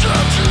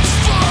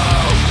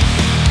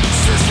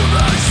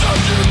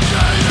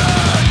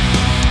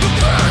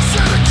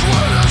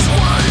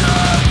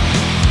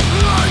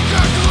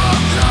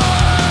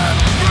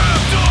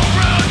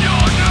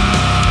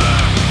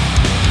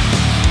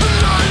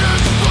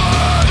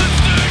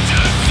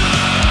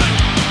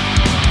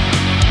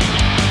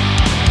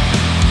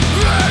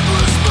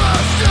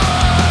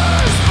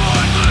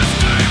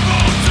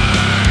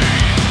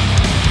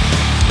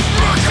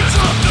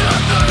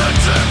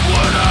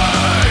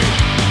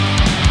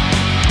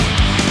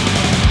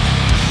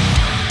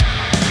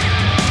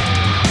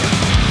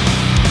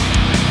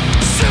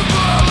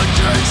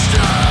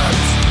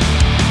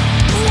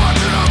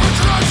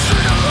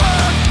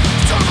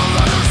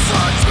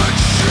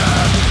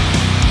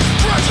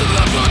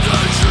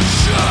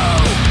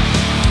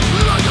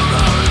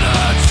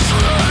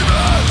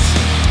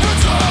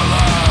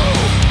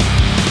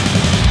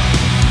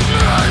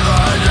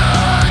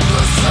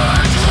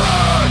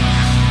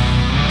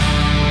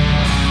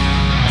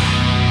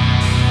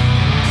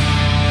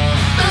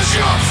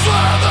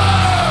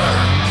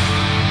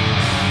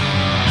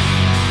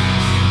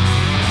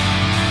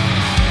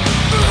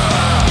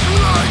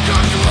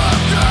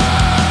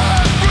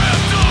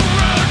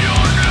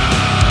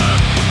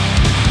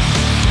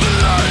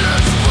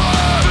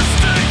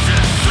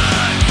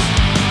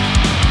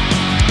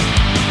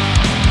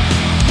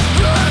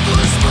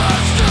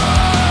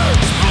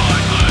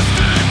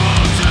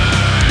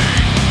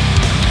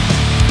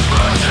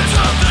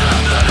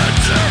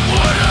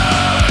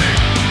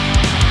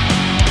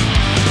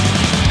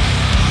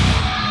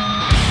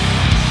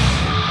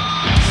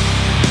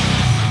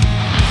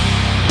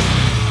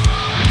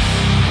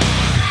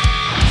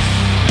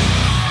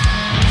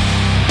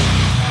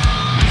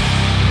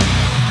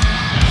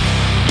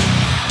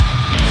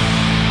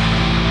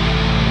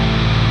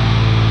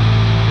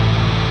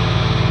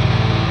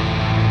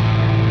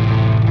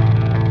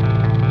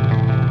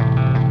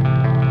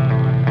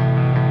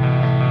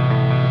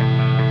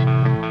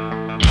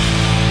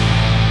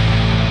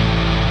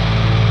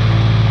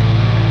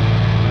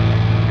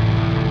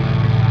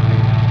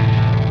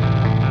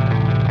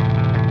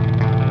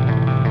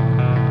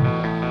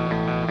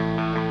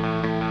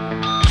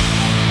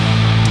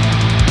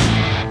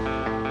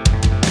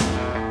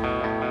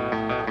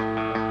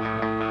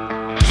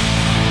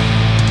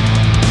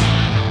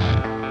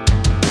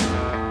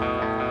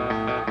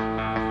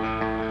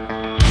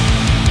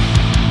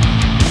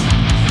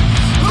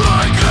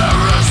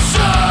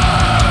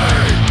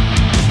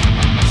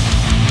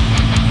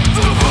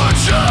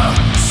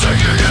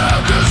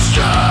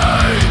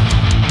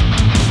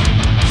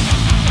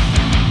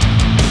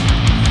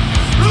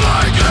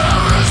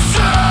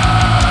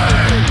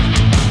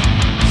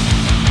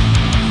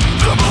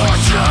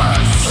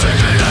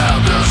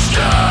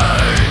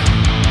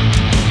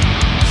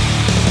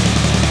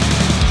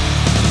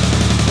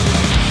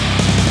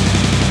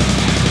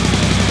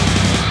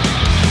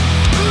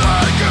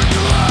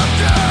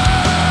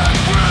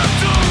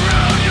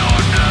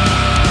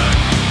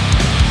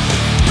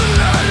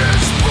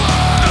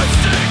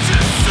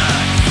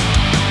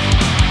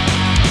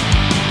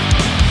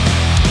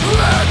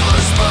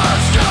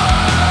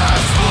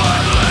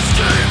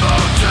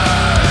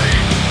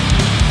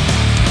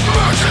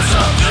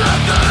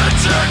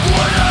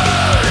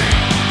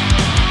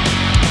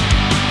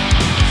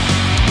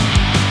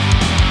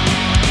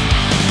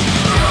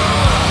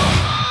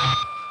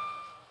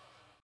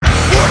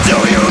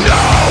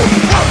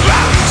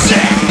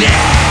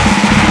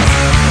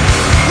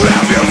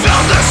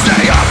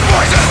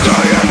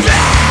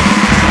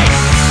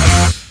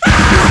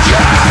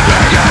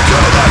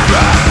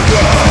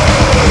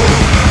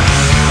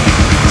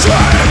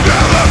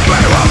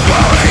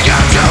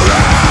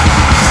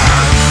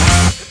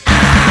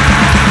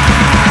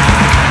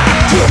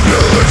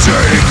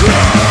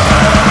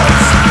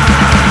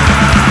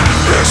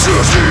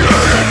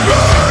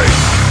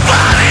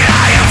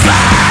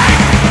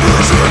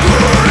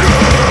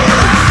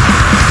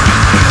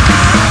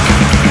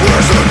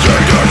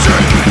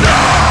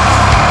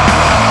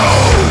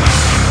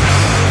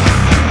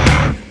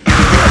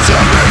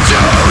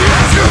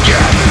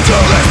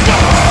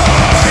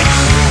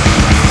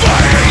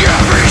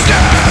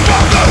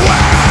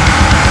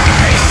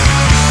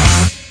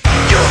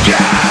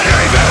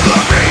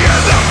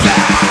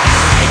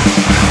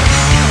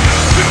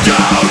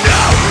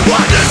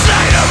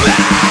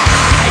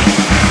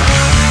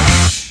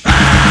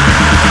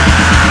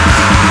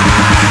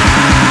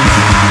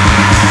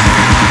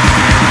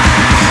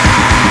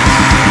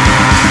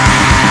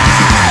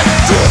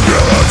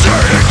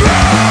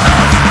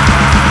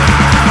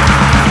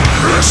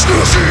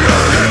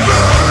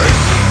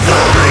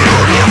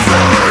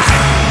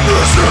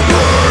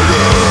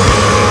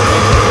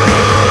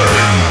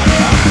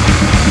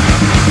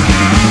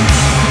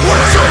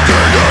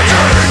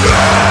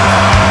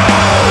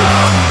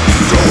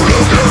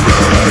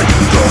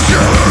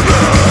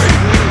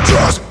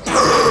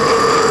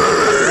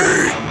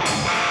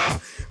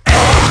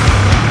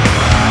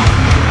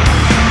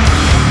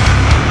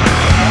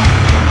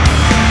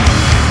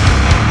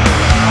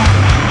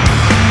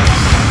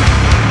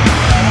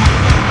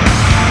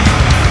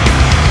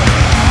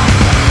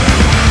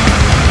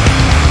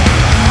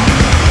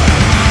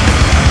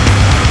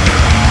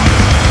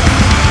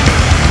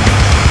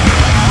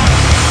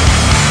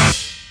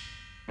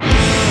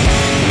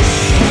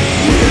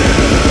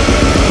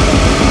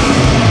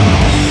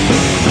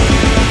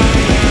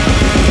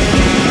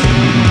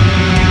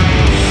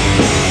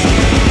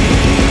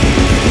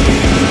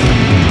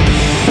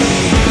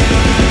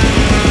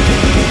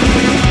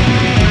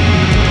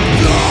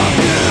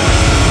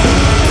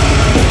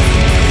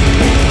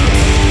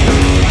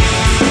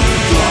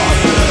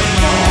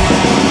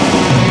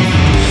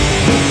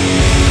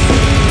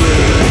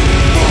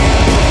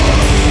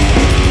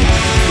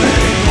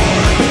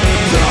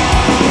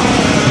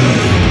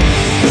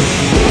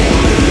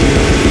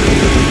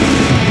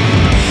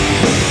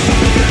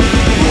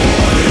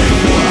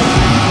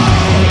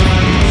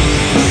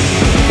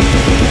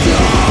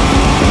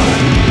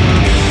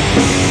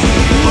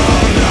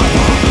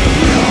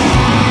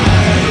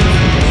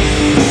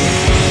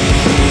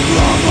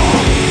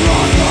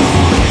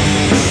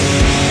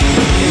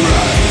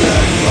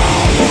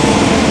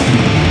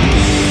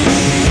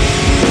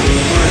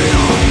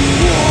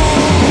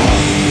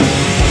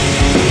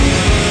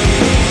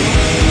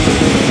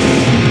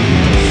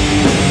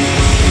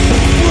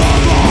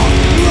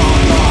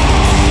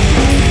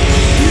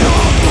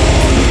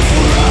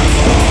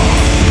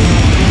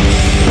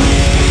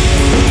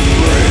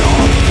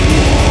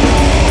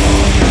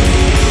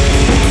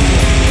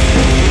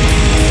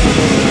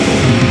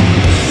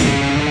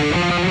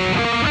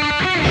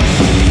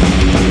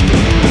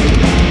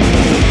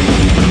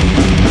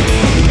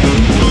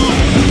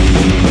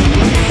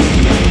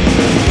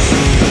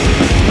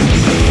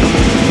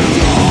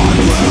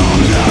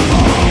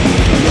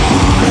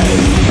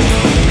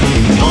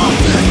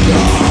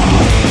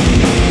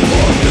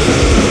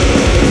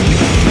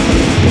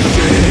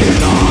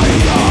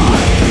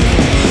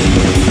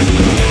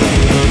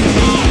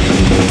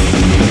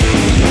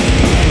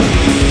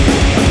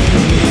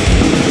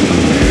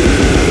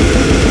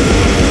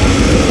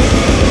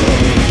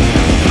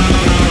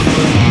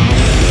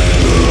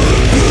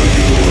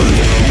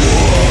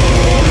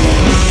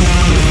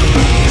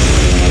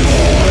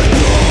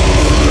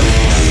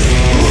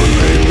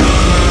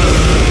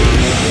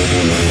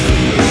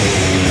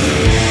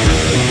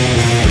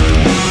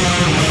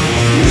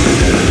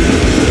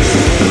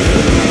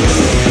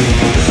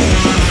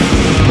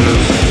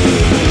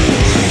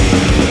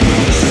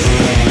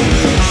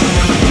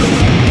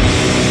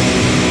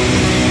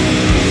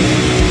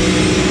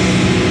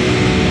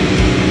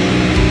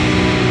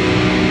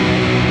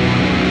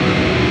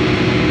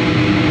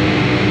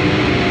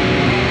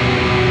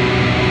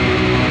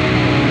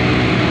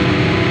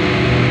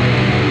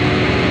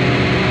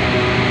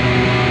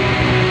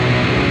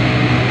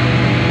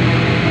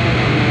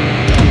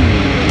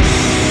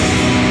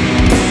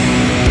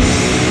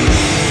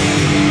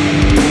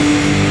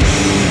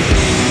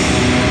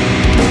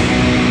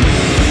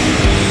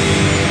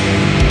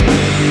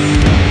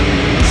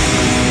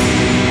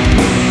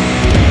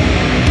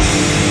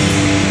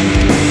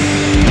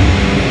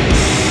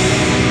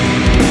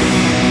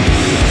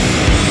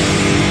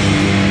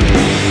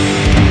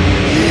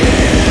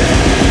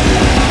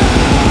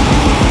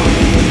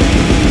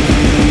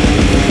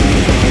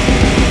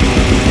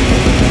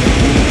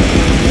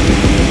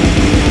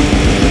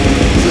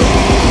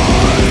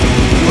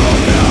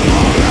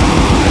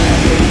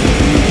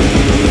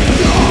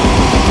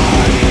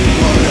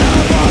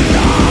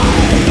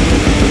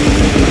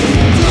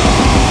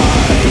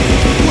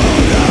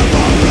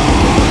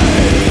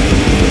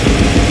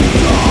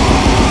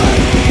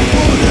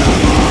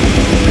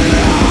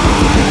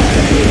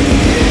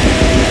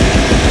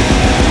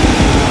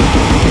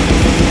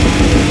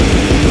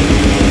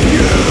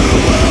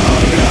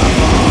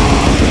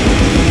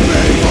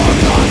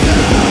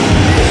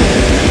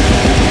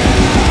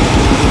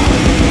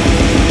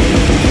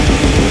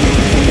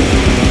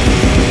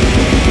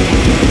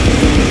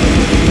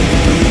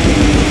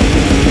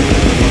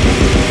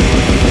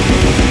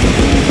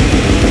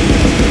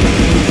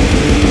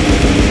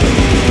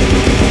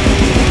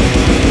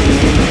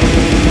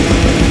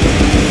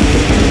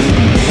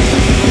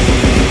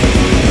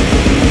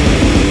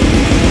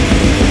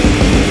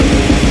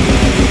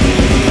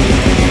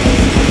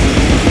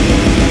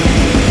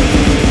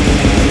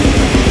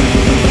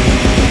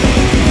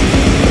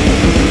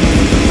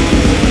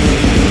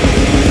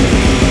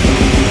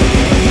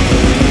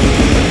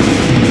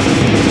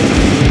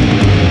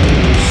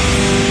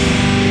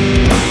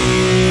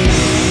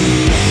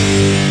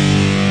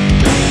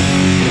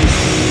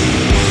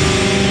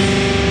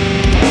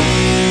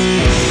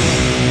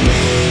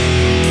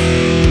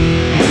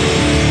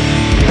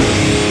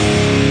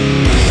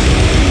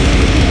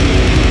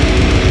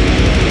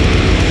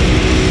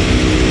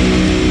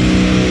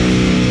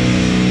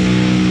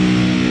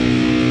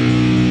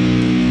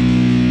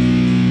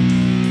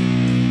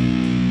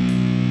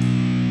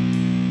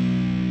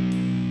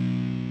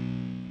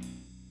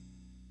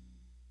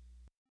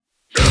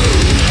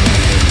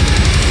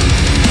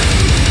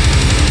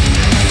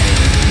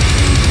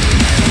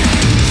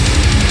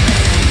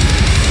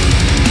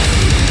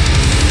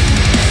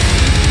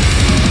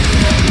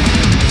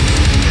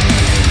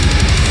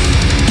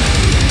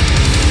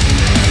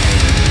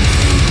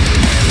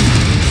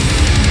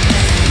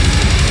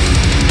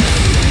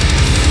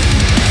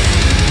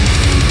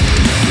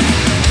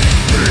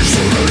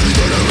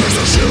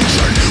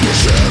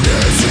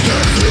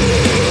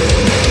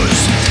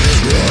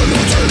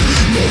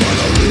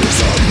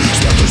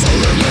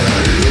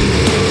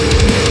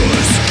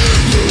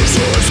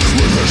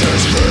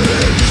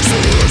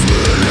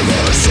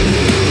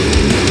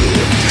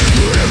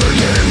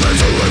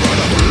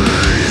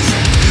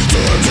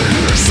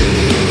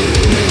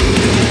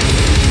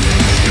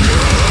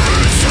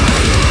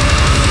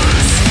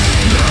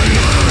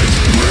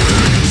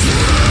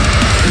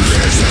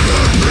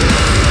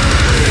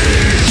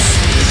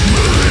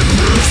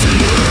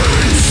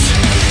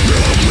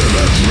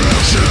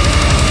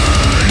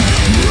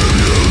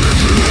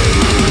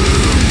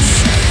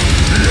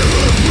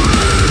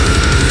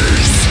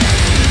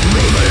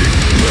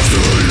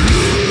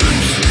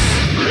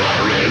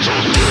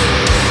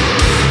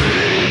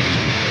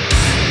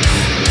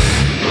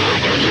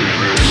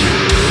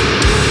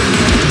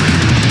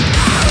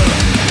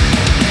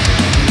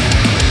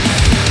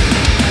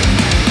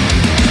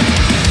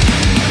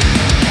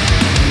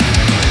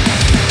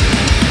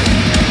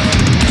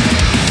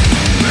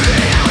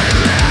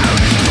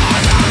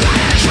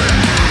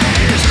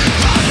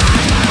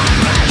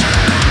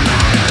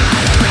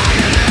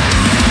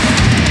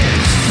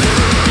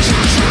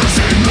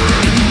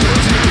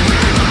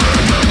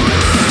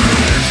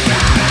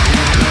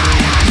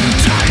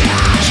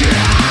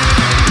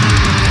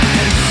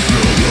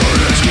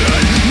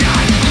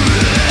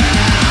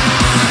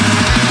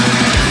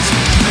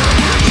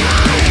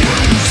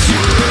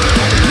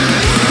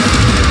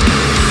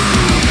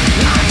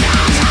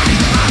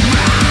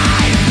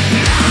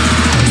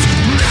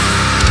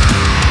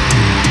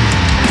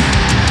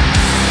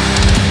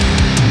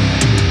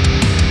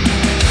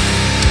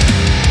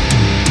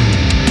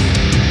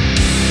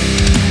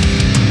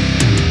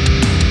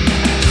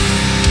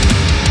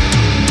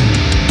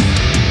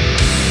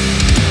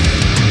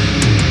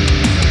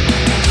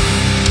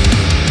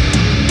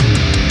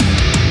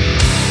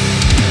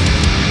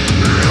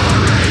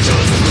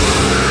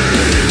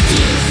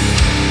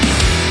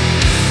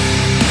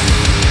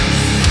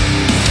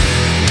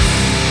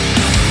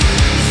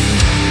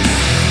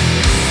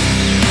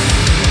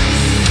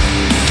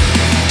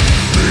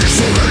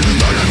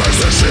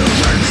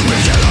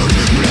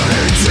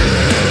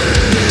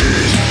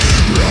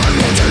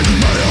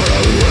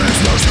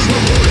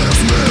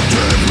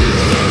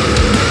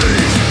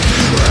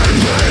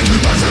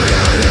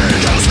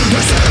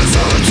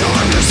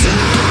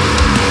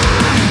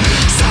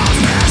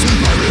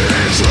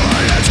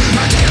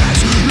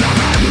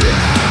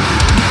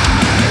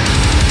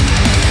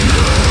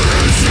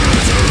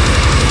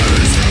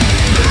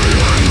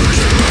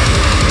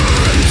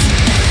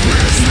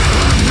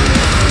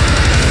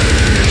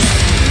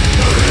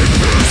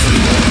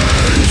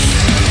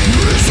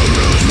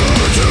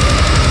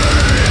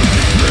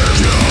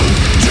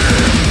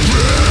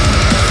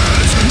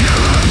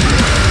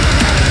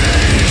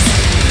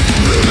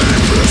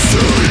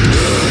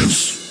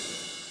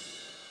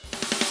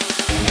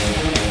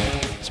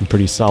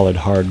pretty solid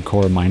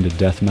hardcore-minded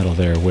death metal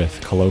there with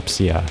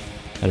Colopsia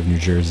out of New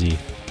Jersey.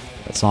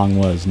 That song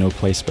was No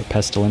Place But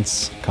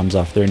Pestilence, comes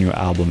off their new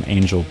album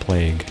Angel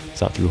Plague.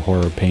 It's out through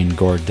Horror, Pain,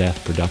 Gore,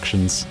 Death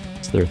Productions.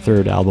 It's their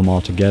third album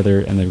altogether,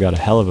 and they've got a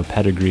hell of a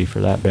pedigree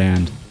for that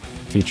band.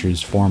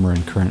 Features former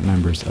and current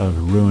members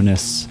of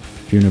Ruinous,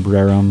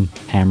 Funebrarum,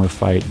 Hammer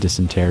Fight,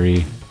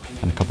 Dysentery,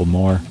 and a couple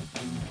more.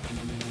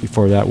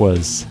 Before that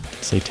was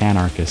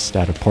Satanarchist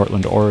out of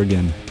Portland,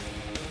 Oregon.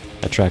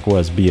 That track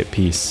was Be at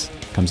Peace.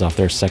 Comes off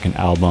their second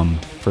album,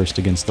 First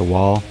Against the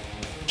Wall.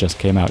 Just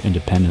came out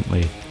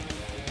independently.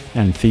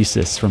 And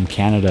Thesis from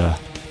Canada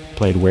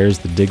played Where's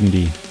the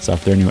Dignity. It's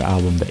off their new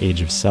album, The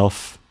Age of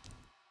Self,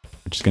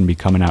 which is going to be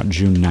coming out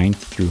June 9th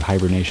through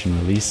Hibernation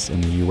Release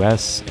in the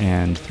US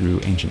and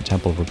through Ancient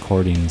Temple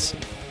Recordings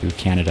through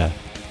Canada.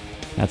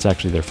 That's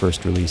actually their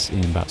first release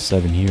in about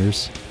 7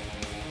 years.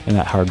 And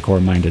that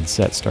hardcore-minded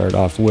set started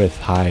off with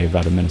Hive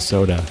out of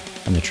Minnesota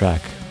and the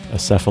track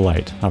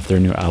Acephalite off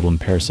their new album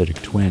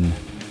Parasitic Twin,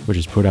 which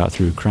is put out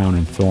through Crown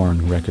and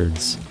Thorn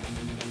Records.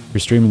 If you're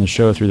streaming the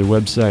show through the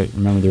website,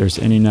 remember there's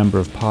any number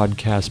of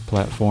podcast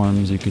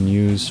platforms you can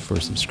use for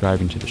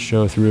subscribing to the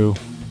show through.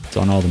 It's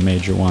on all the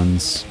major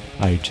ones: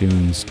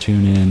 iTunes,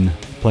 TuneIn,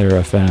 Player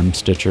FM,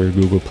 Stitcher,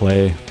 Google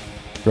Play.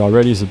 If you're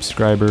already a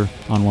subscriber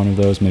on one of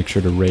those, make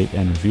sure to rate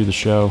and review the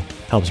show.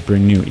 Helps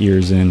bring new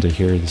ears in to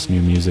hear this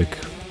new music.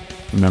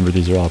 Remember,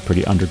 these are all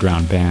pretty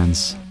underground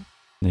bands.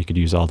 They could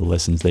use all the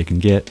listens they can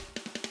get.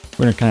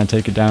 We're going to kind of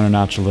take it down a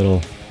notch a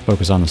little,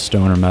 focus on the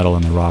stoner metal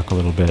and the rock a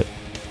little bit.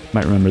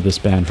 Might remember this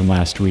band from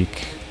last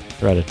week.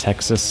 They're out of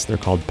Texas. They're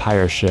called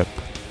Pyre Ship.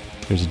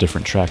 There's a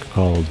different track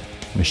called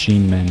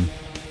Machine Men.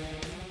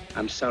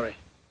 I'm sorry,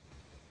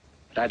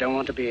 but I don't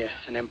want to be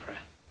an emperor.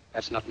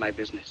 That's not my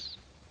business.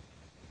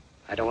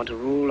 I don't want to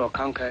rule or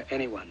conquer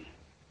anyone.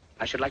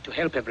 I should like to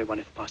help everyone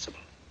if possible.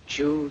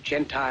 Jew,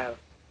 Gentile,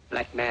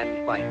 black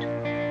man, white.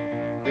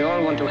 We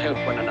all want to help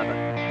one another.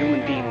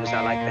 Human beings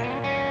are like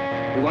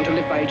that. We want to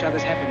live by each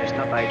other's happiness,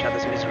 not by each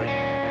other's misery.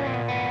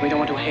 We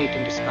don't want to hate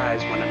and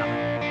despise one another.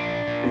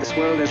 In this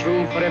world, there's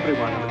room for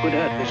everyone, and the good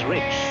earth is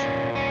rich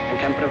and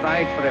can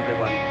provide for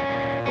everyone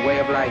a way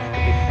of life to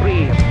be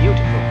free and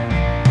beautiful.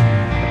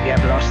 But we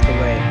have lost the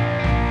way.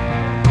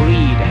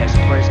 Greed has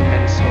poisoned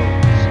men's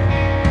souls,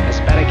 has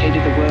barricaded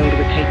the world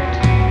with hate,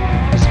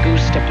 has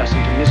goose-stepped us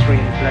into misery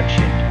and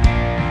bloodshed.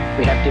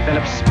 We have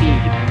developed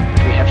speed,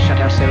 but we have shut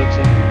ourselves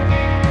in.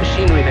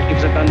 Machinery that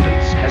gives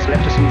abundance has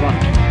left us in want.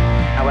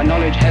 Our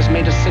knowledge has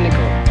made us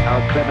cynical,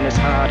 our cleverness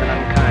hard and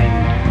unkind.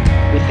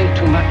 We think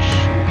too much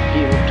and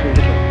feel too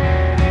little.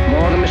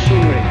 More than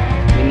machinery,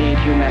 we need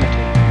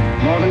humanity.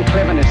 More than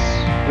cleverness,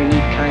 we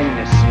need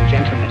kindness and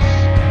gentleness.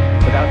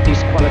 Without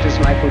these qualities,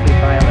 life will be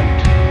violent,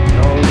 and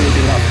all will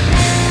be lost.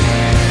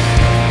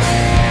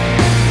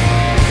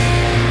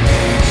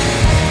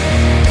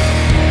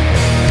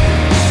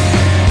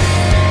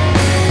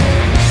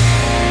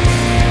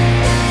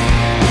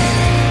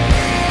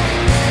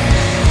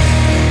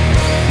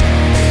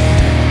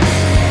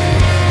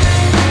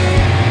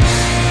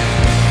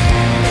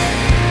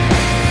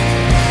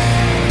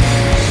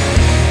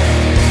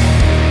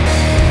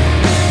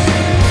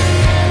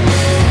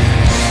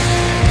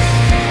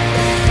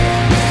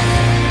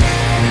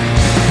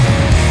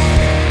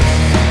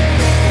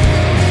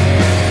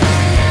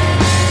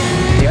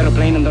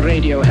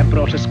 Have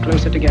brought us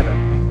closer together.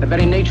 The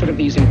very nature of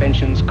these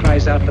inventions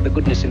cries out for the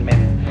goodness in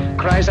men,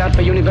 cries out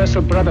for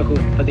universal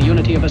brotherhood, for the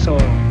unity of us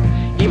all.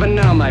 Even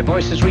now, my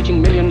voice is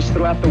reaching millions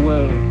throughout the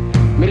world,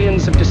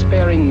 millions of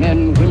despairing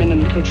men, women,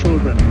 and little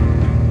children,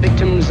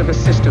 victims of a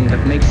system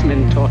that makes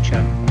men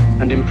torture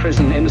and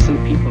imprison innocent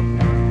people.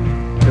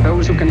 To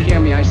those who can hear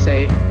me, I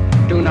say,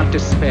 do not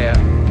despair.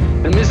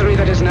 The misery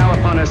that is now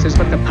upon us is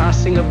but the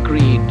passing of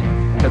greed,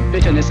 the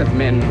bitterness of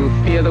men who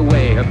fear the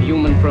way of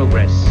human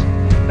progress.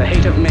 The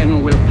hate of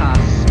men will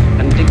pass,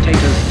 and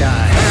dictators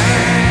die.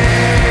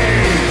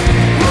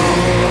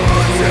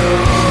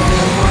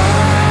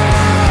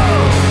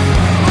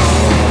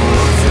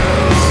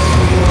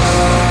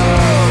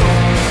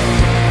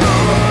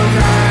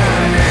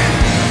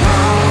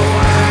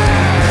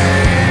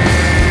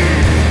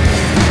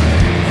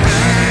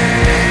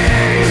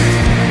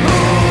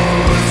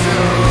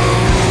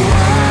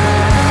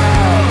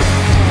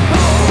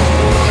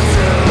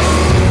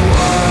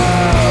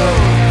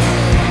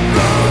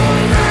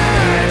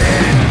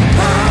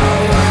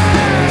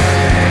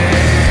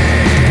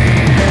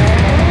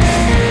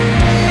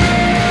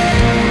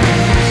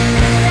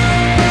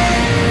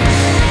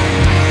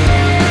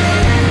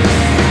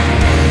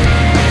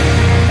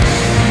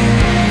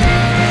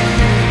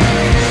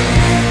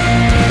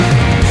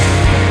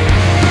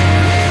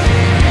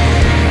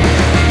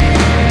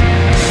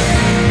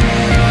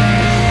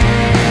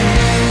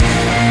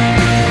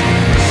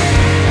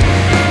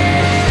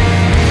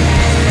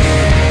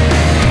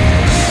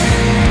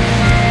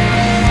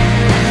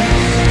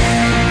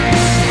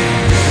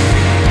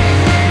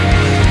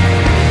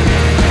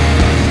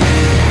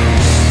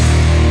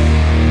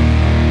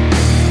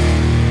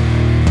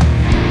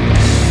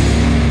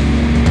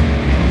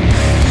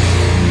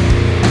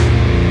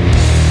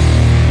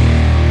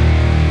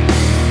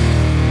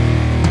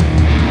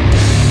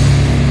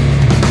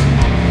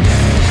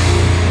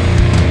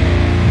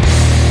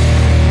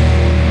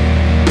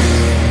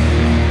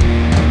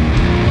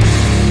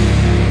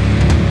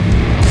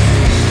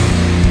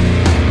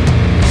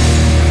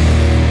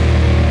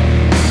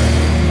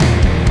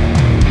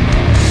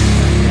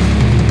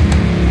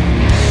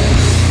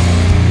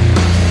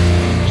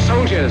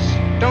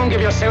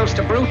 yourselves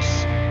to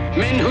brutes.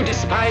 Men who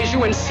despise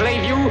you,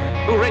 enslave you,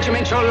 who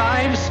regiment your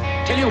lives,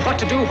 tell you what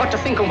to do, what to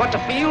think, and what to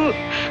feel,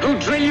 who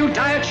drill you,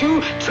 diet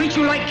you, treat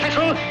you like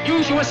cattle,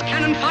 use you as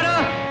cannon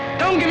fodder.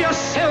 Don't give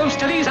yourselves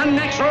to these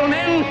unnatural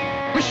men,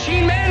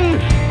 machine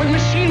men with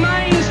machine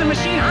minds and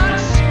machine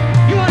hearts.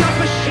 You are not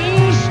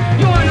machines,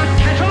 you are not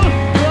cattle,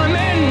 you are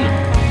men.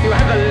 You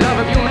have the love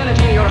of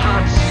humanity in your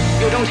hearts.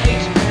 You don't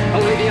hate,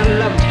 only the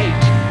unloved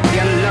hate, the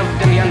unloved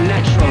and the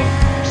unnatural.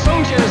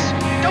 Soldiers,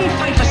 don't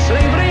fight for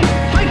slavery,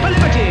 fight for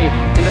liberty.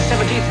 In the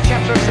 17th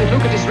chapter of St.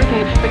 Luke it is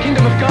written, the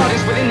kingdom of God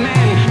is within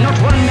man, not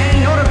one man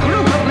nor a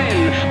group of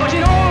men, but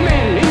in all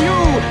men, in you.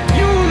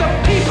 You, the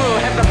people,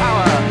 have the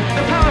power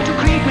to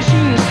create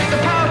machines, the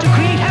power to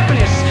create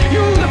happiness.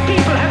 You, the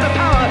people, have the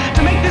power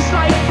to make this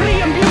life free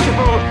and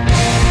beautiful.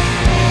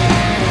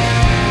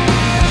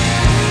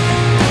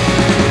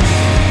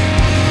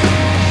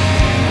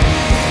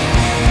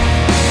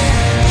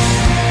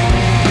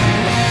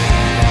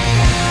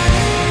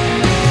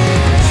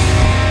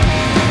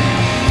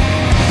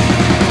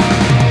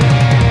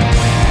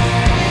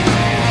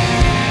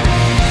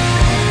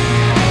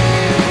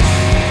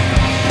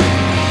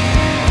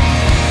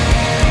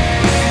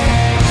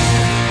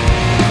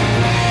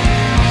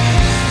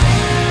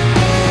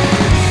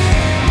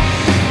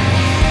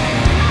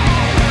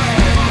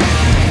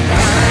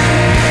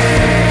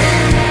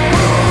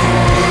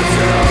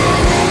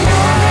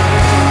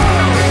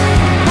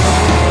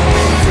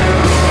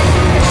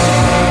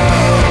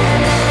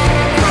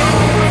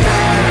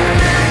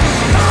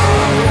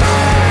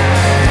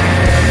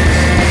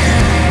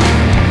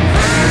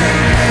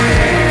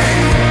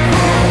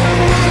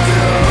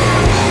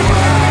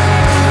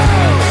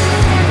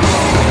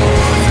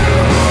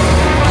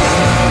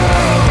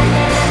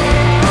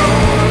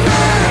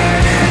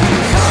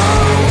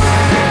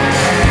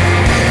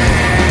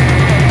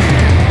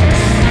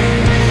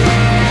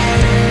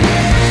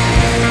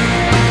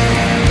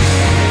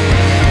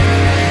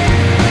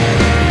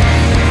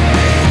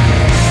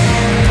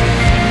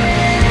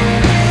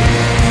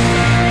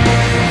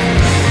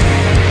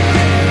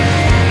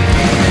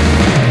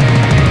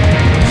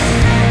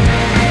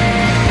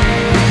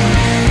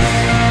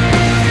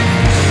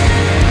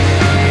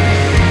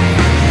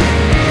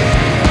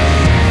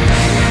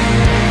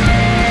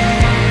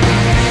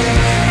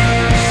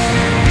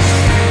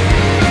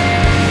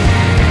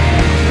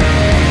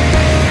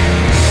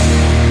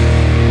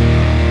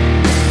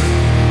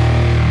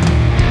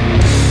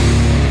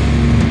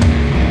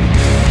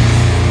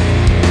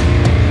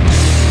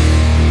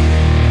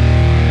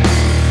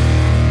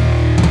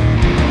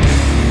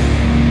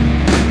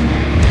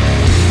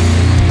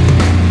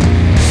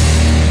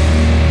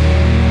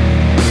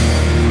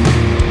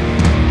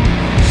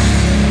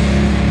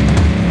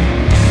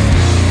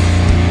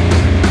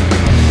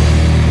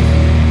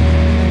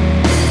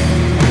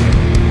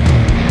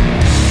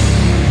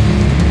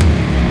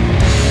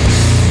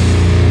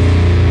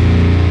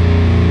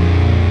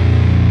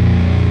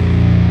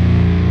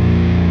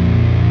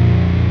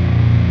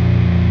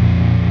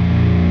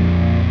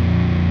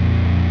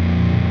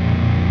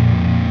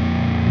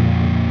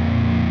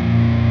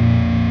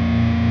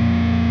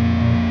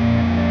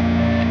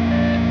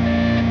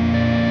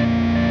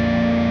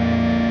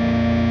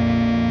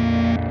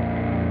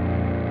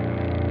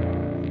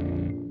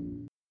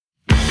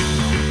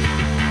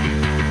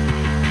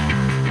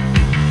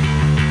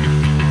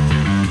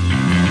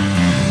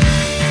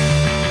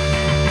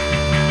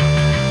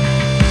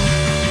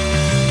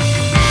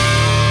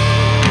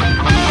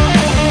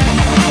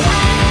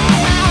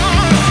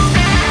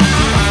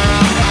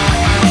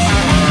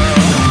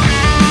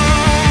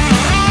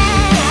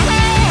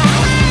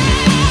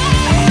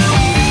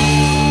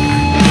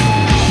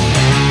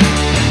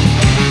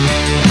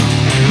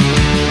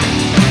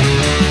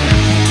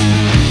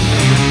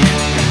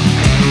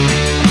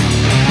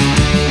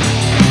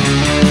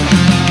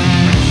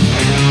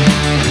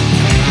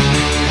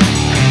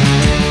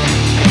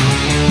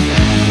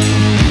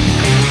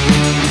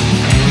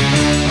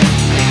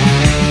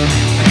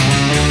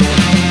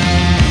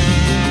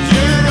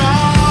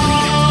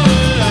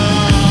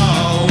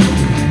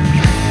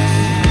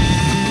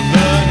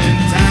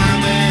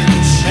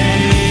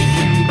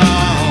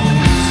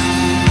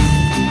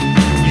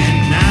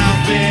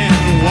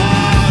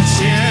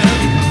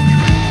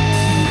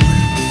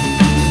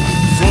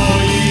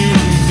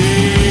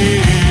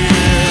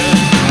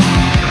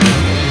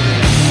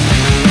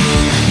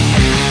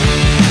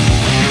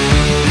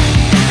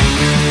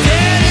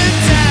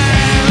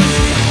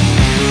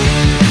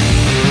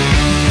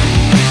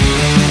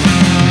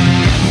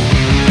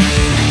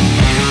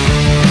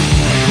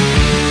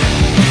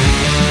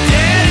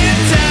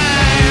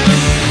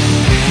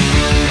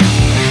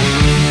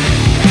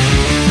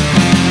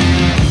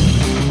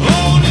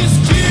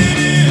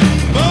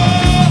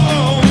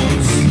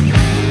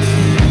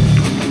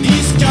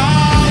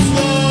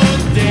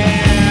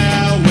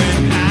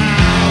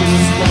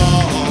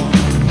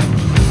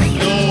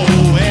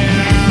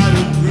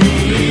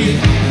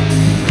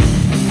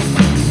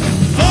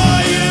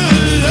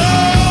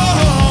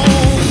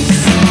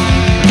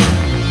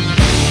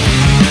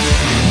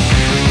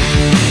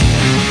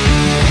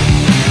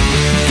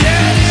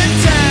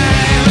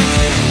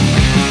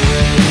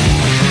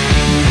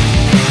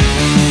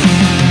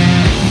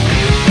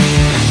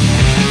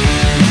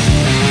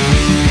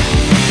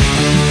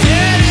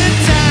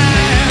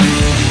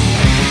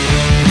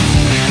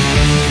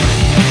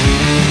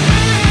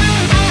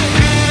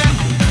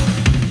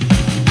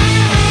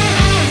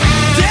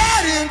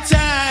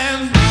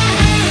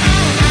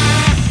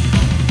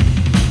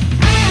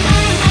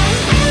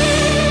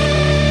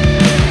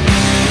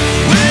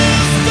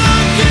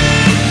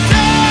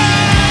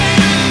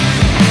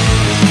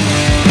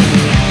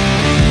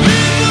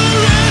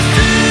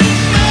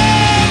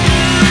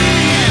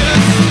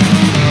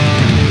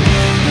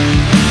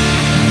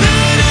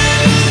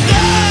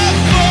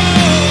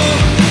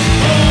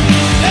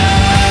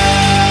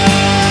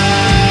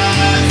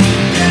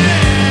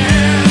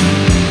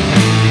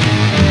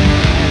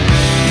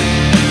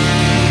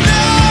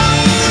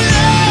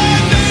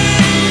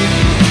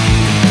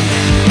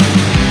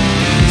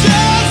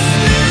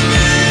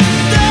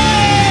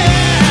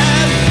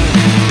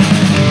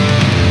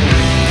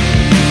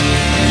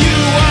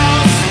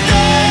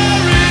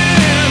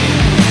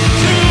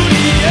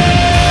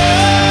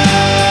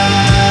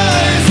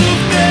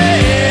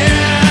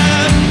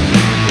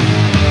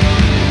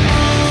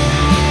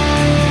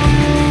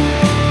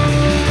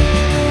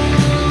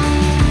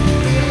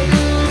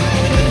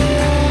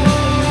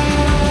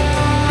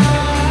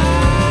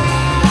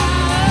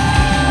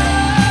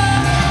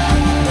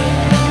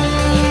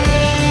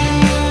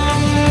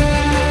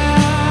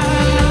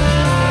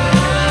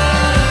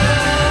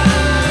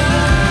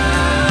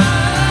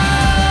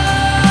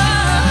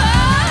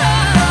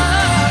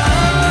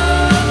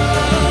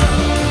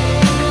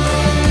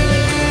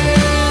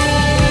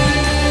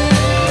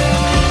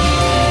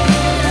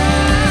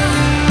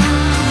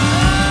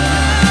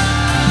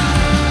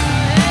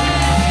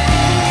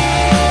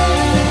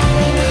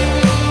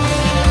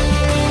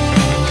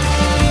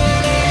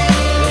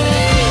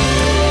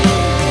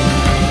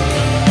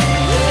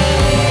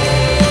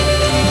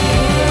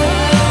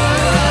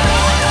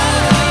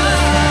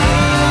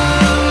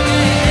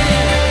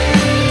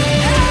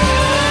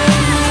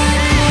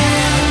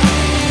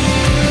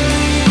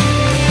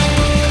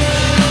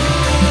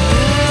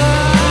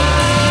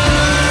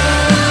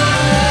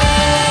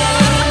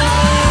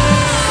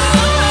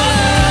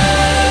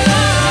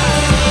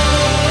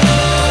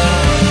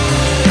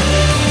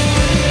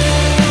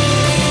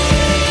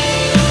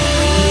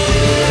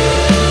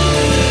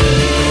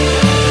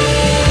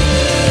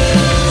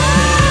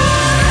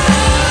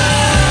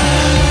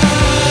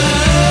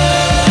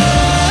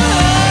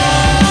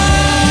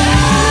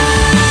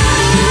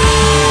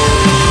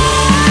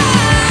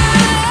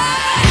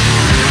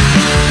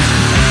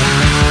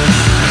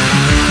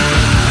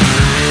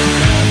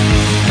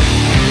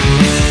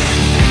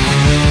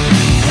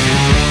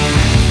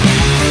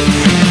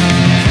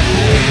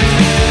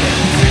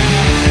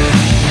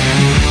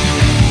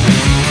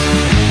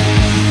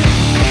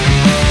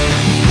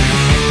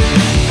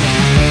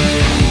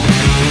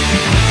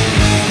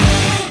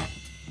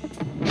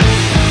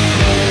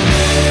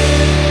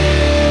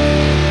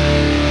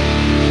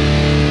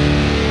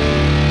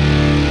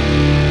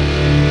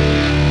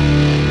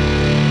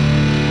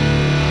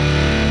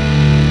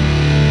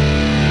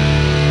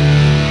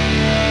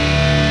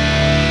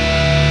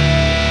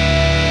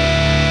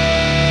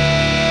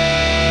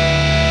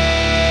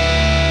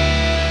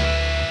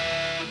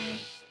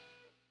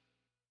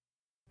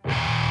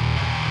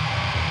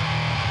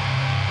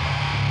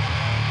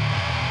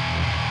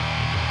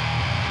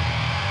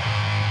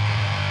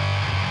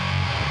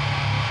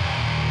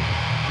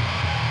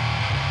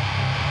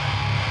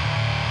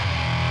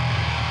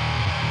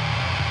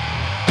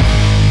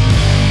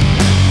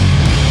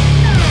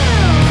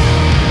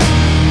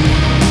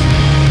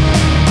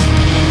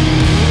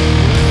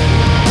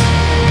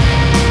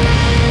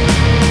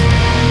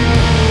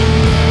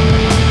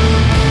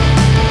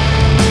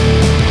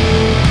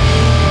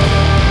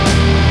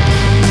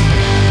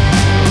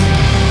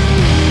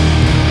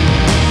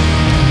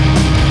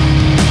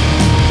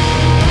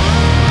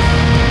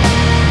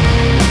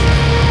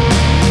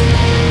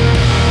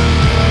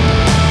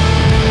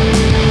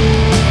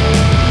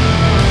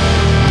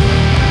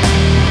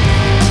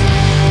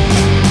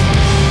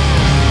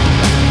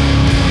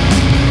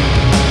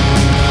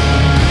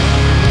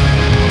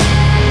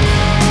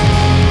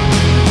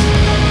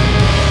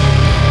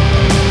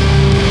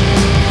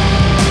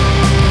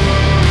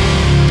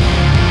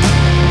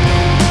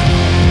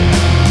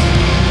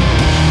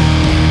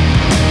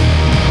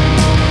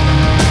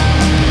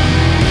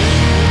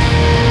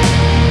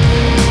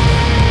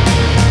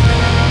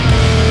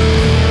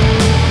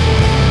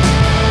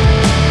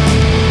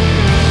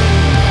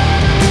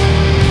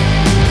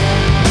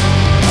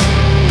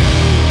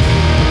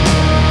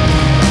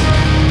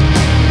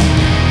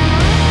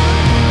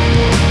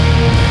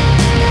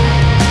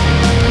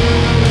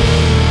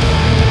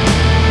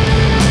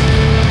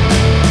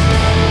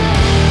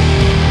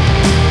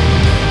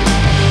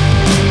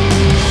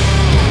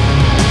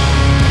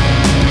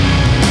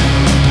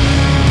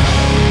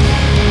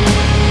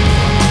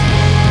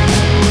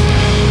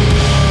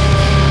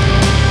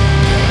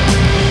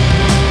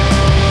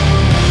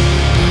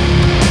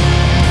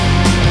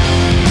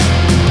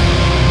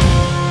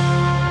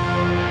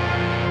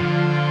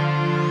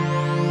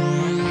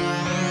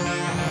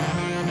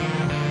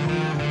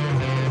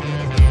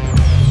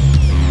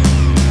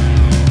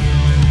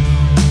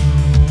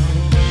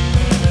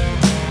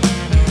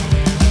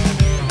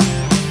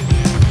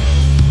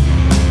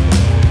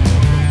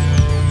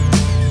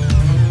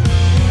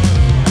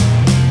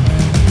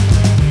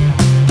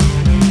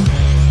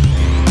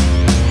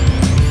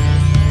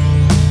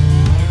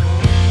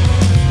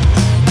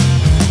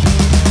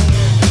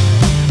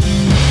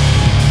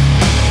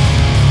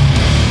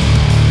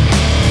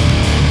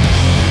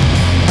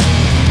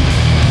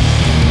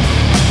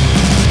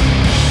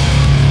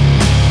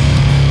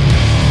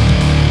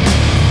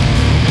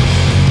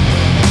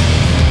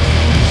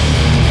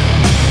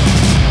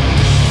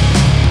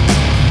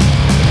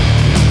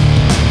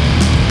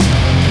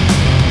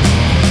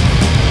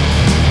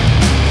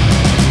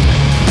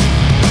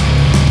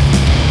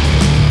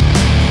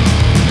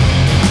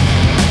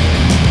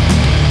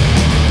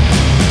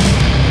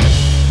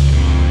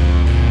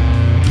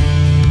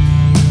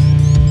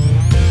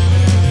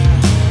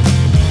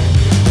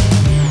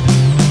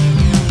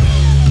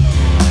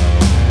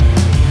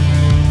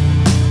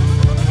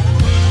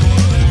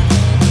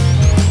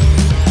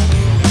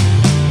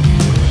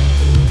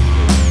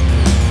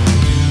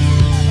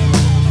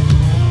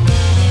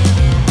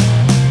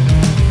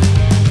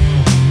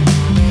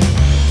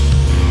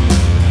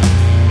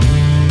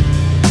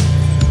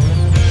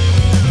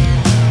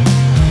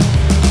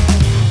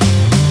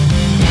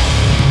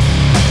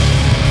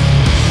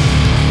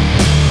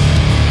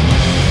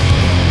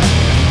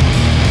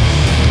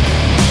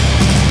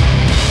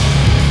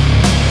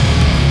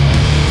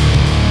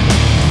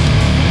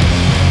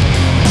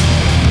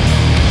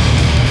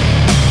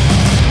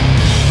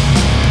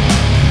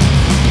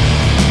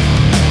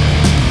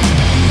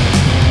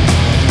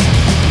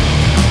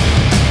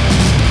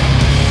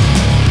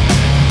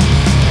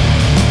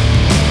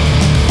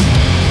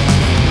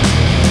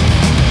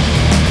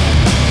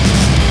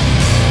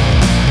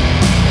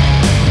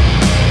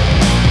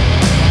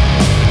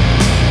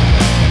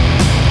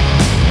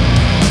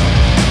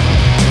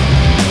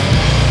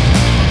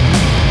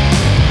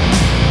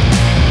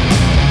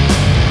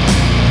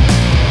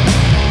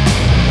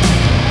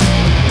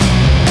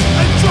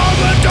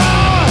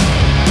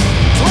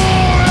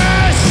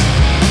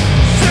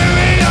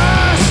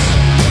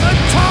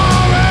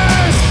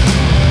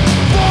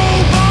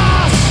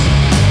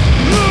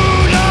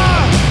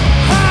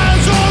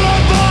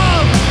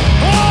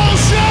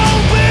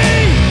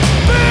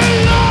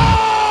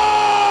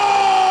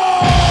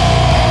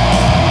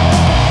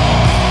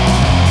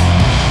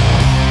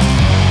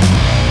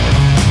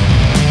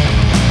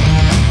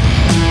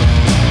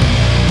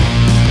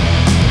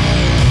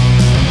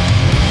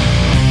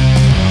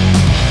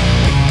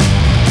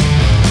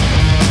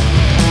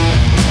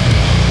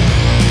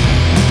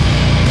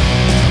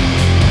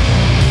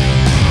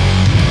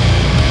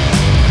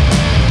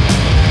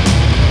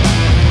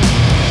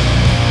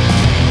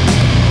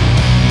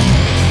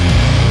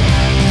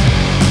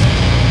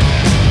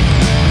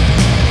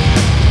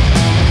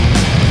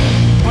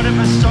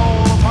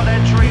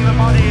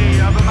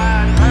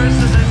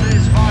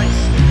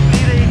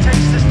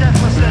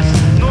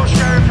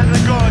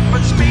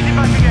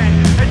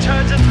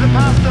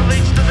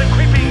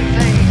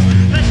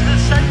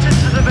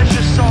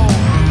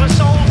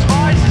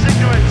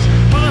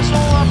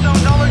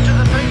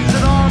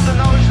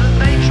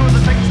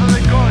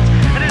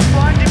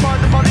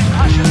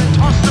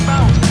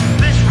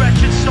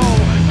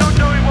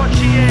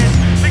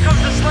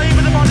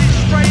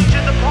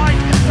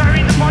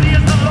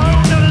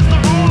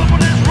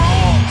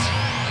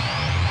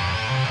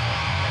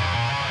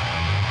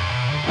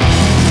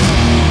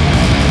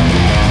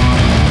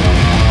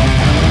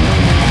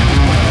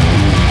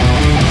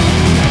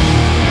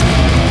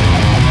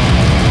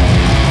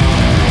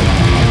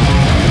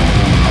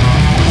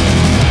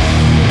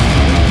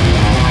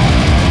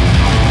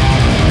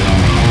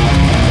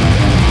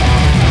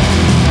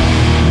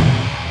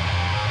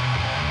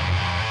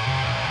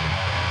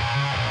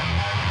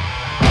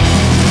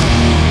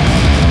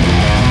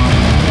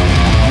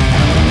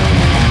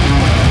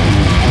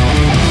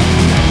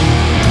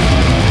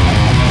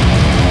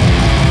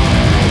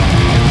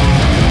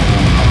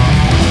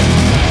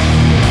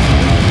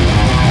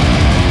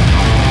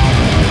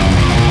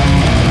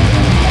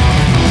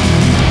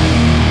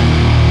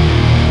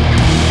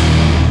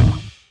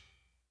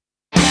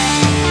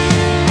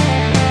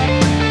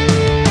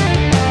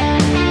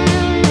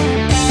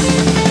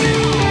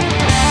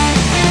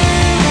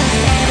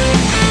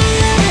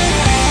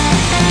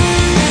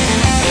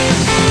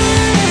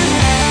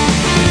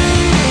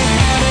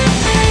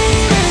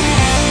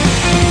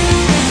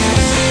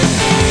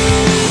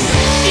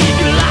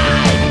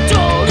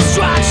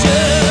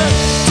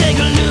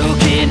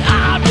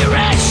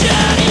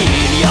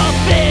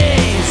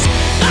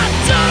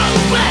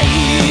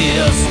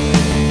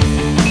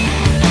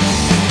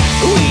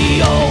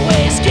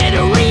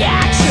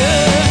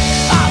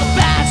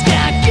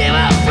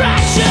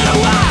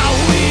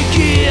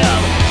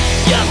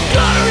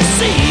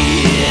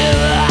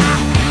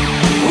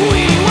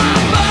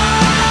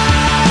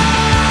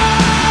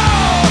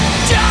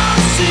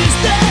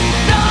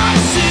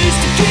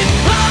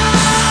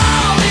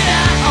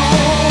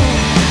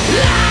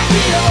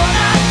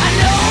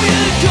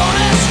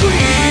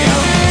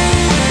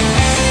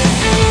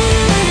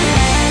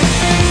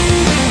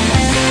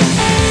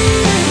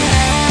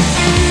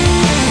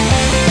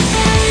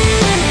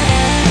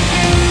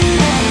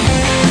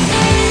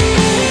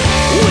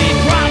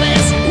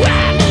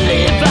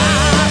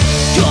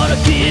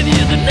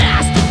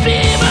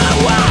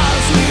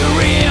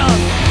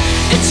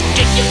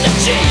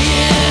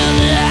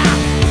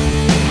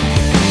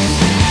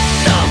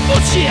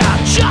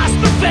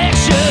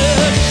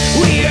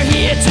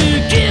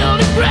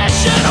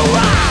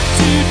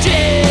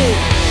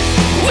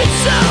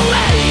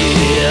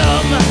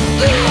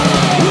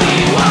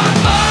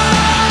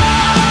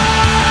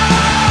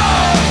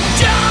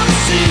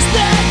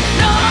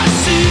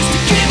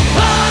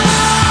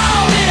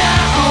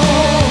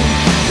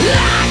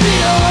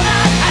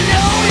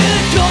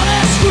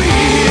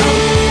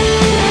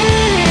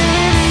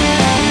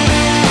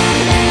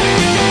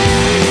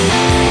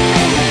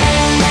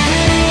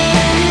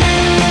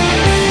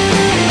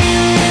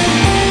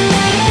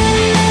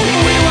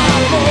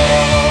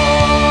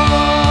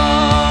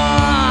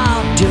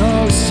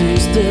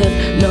 that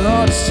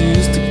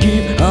notices to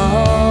keep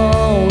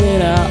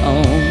holding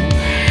on.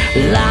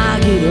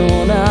 Like it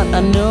or not,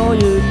 I know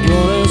you're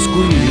gonna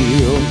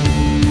squeal.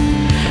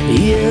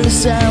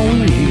 Yes, I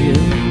will.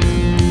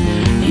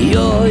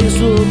 Your ears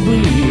will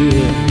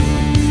breathe.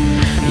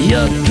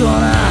 You're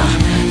gonna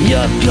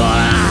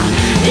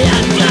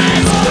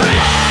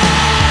scream.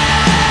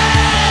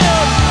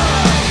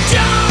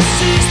 Don't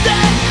cease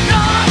that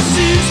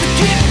notices to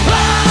keep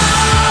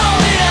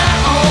holding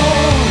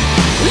on.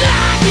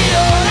 Like it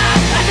or not,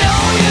 I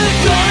know you're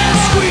gonna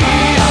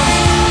squeal.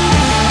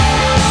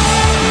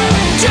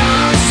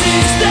 Don't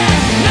cease that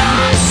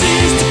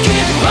notices to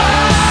keep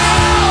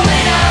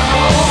holding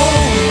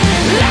on.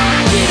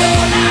 Like it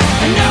or not,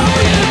 I know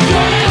you're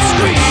gonna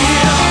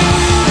squeal.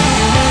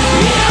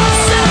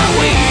 Yes, I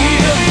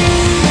will.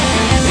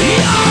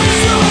 You're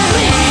so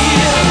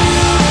real.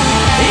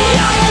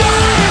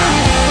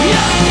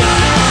 You're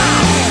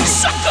gonna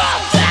suck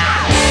up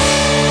that.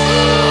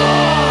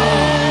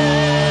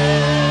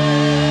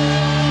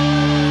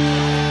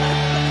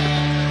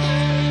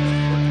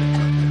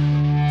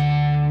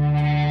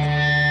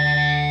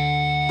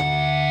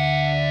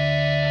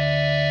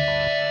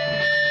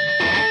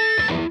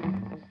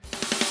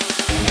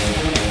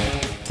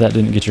 If that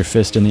didn't get your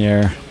fist in the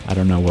air, I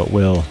don't know what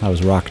will. That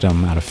was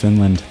Rockdom out of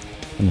Finland,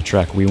 and the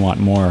track We Want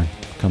More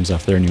comes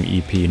off their new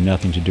EP,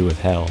 Nothing to Do with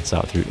Hell. It's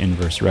out through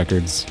Inverse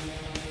Records.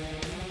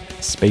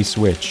 Space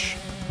Witch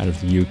out of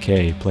the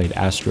UK played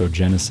Astro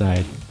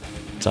Genocide.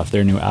 It's off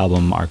their new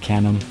album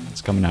Arcanum.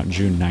 It's coming out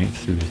June 9th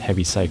through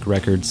Heavy Psych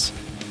Records.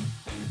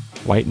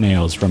 White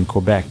Nails from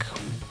Quebec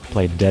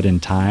played Dead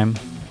in Time.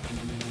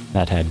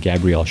 That had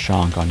Gabrielle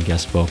Shank on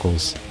guest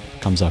vocals.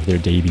 Comes off their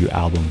debut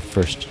album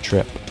First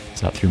Trip.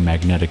 It's out through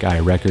Magnetic Eye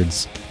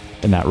Records.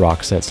 And that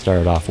rock set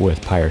started off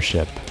with Pyre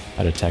Ship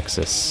out of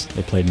Texas.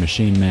 They played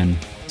Machine Men.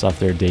 It's off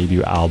their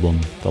debut album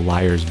The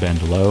Liars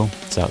Bend Low.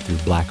 It's out through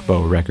Black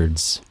Bow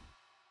Records.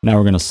 Now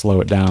we're going to slow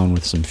it down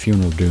with some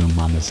Funeral Doom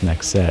on this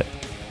next set.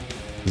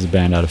 This is a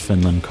band out of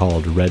Finland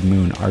called Red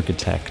Moon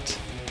Architect.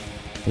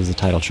 This is the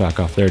title track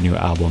off their new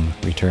album,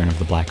 Return of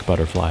the Black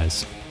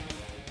Butterflies.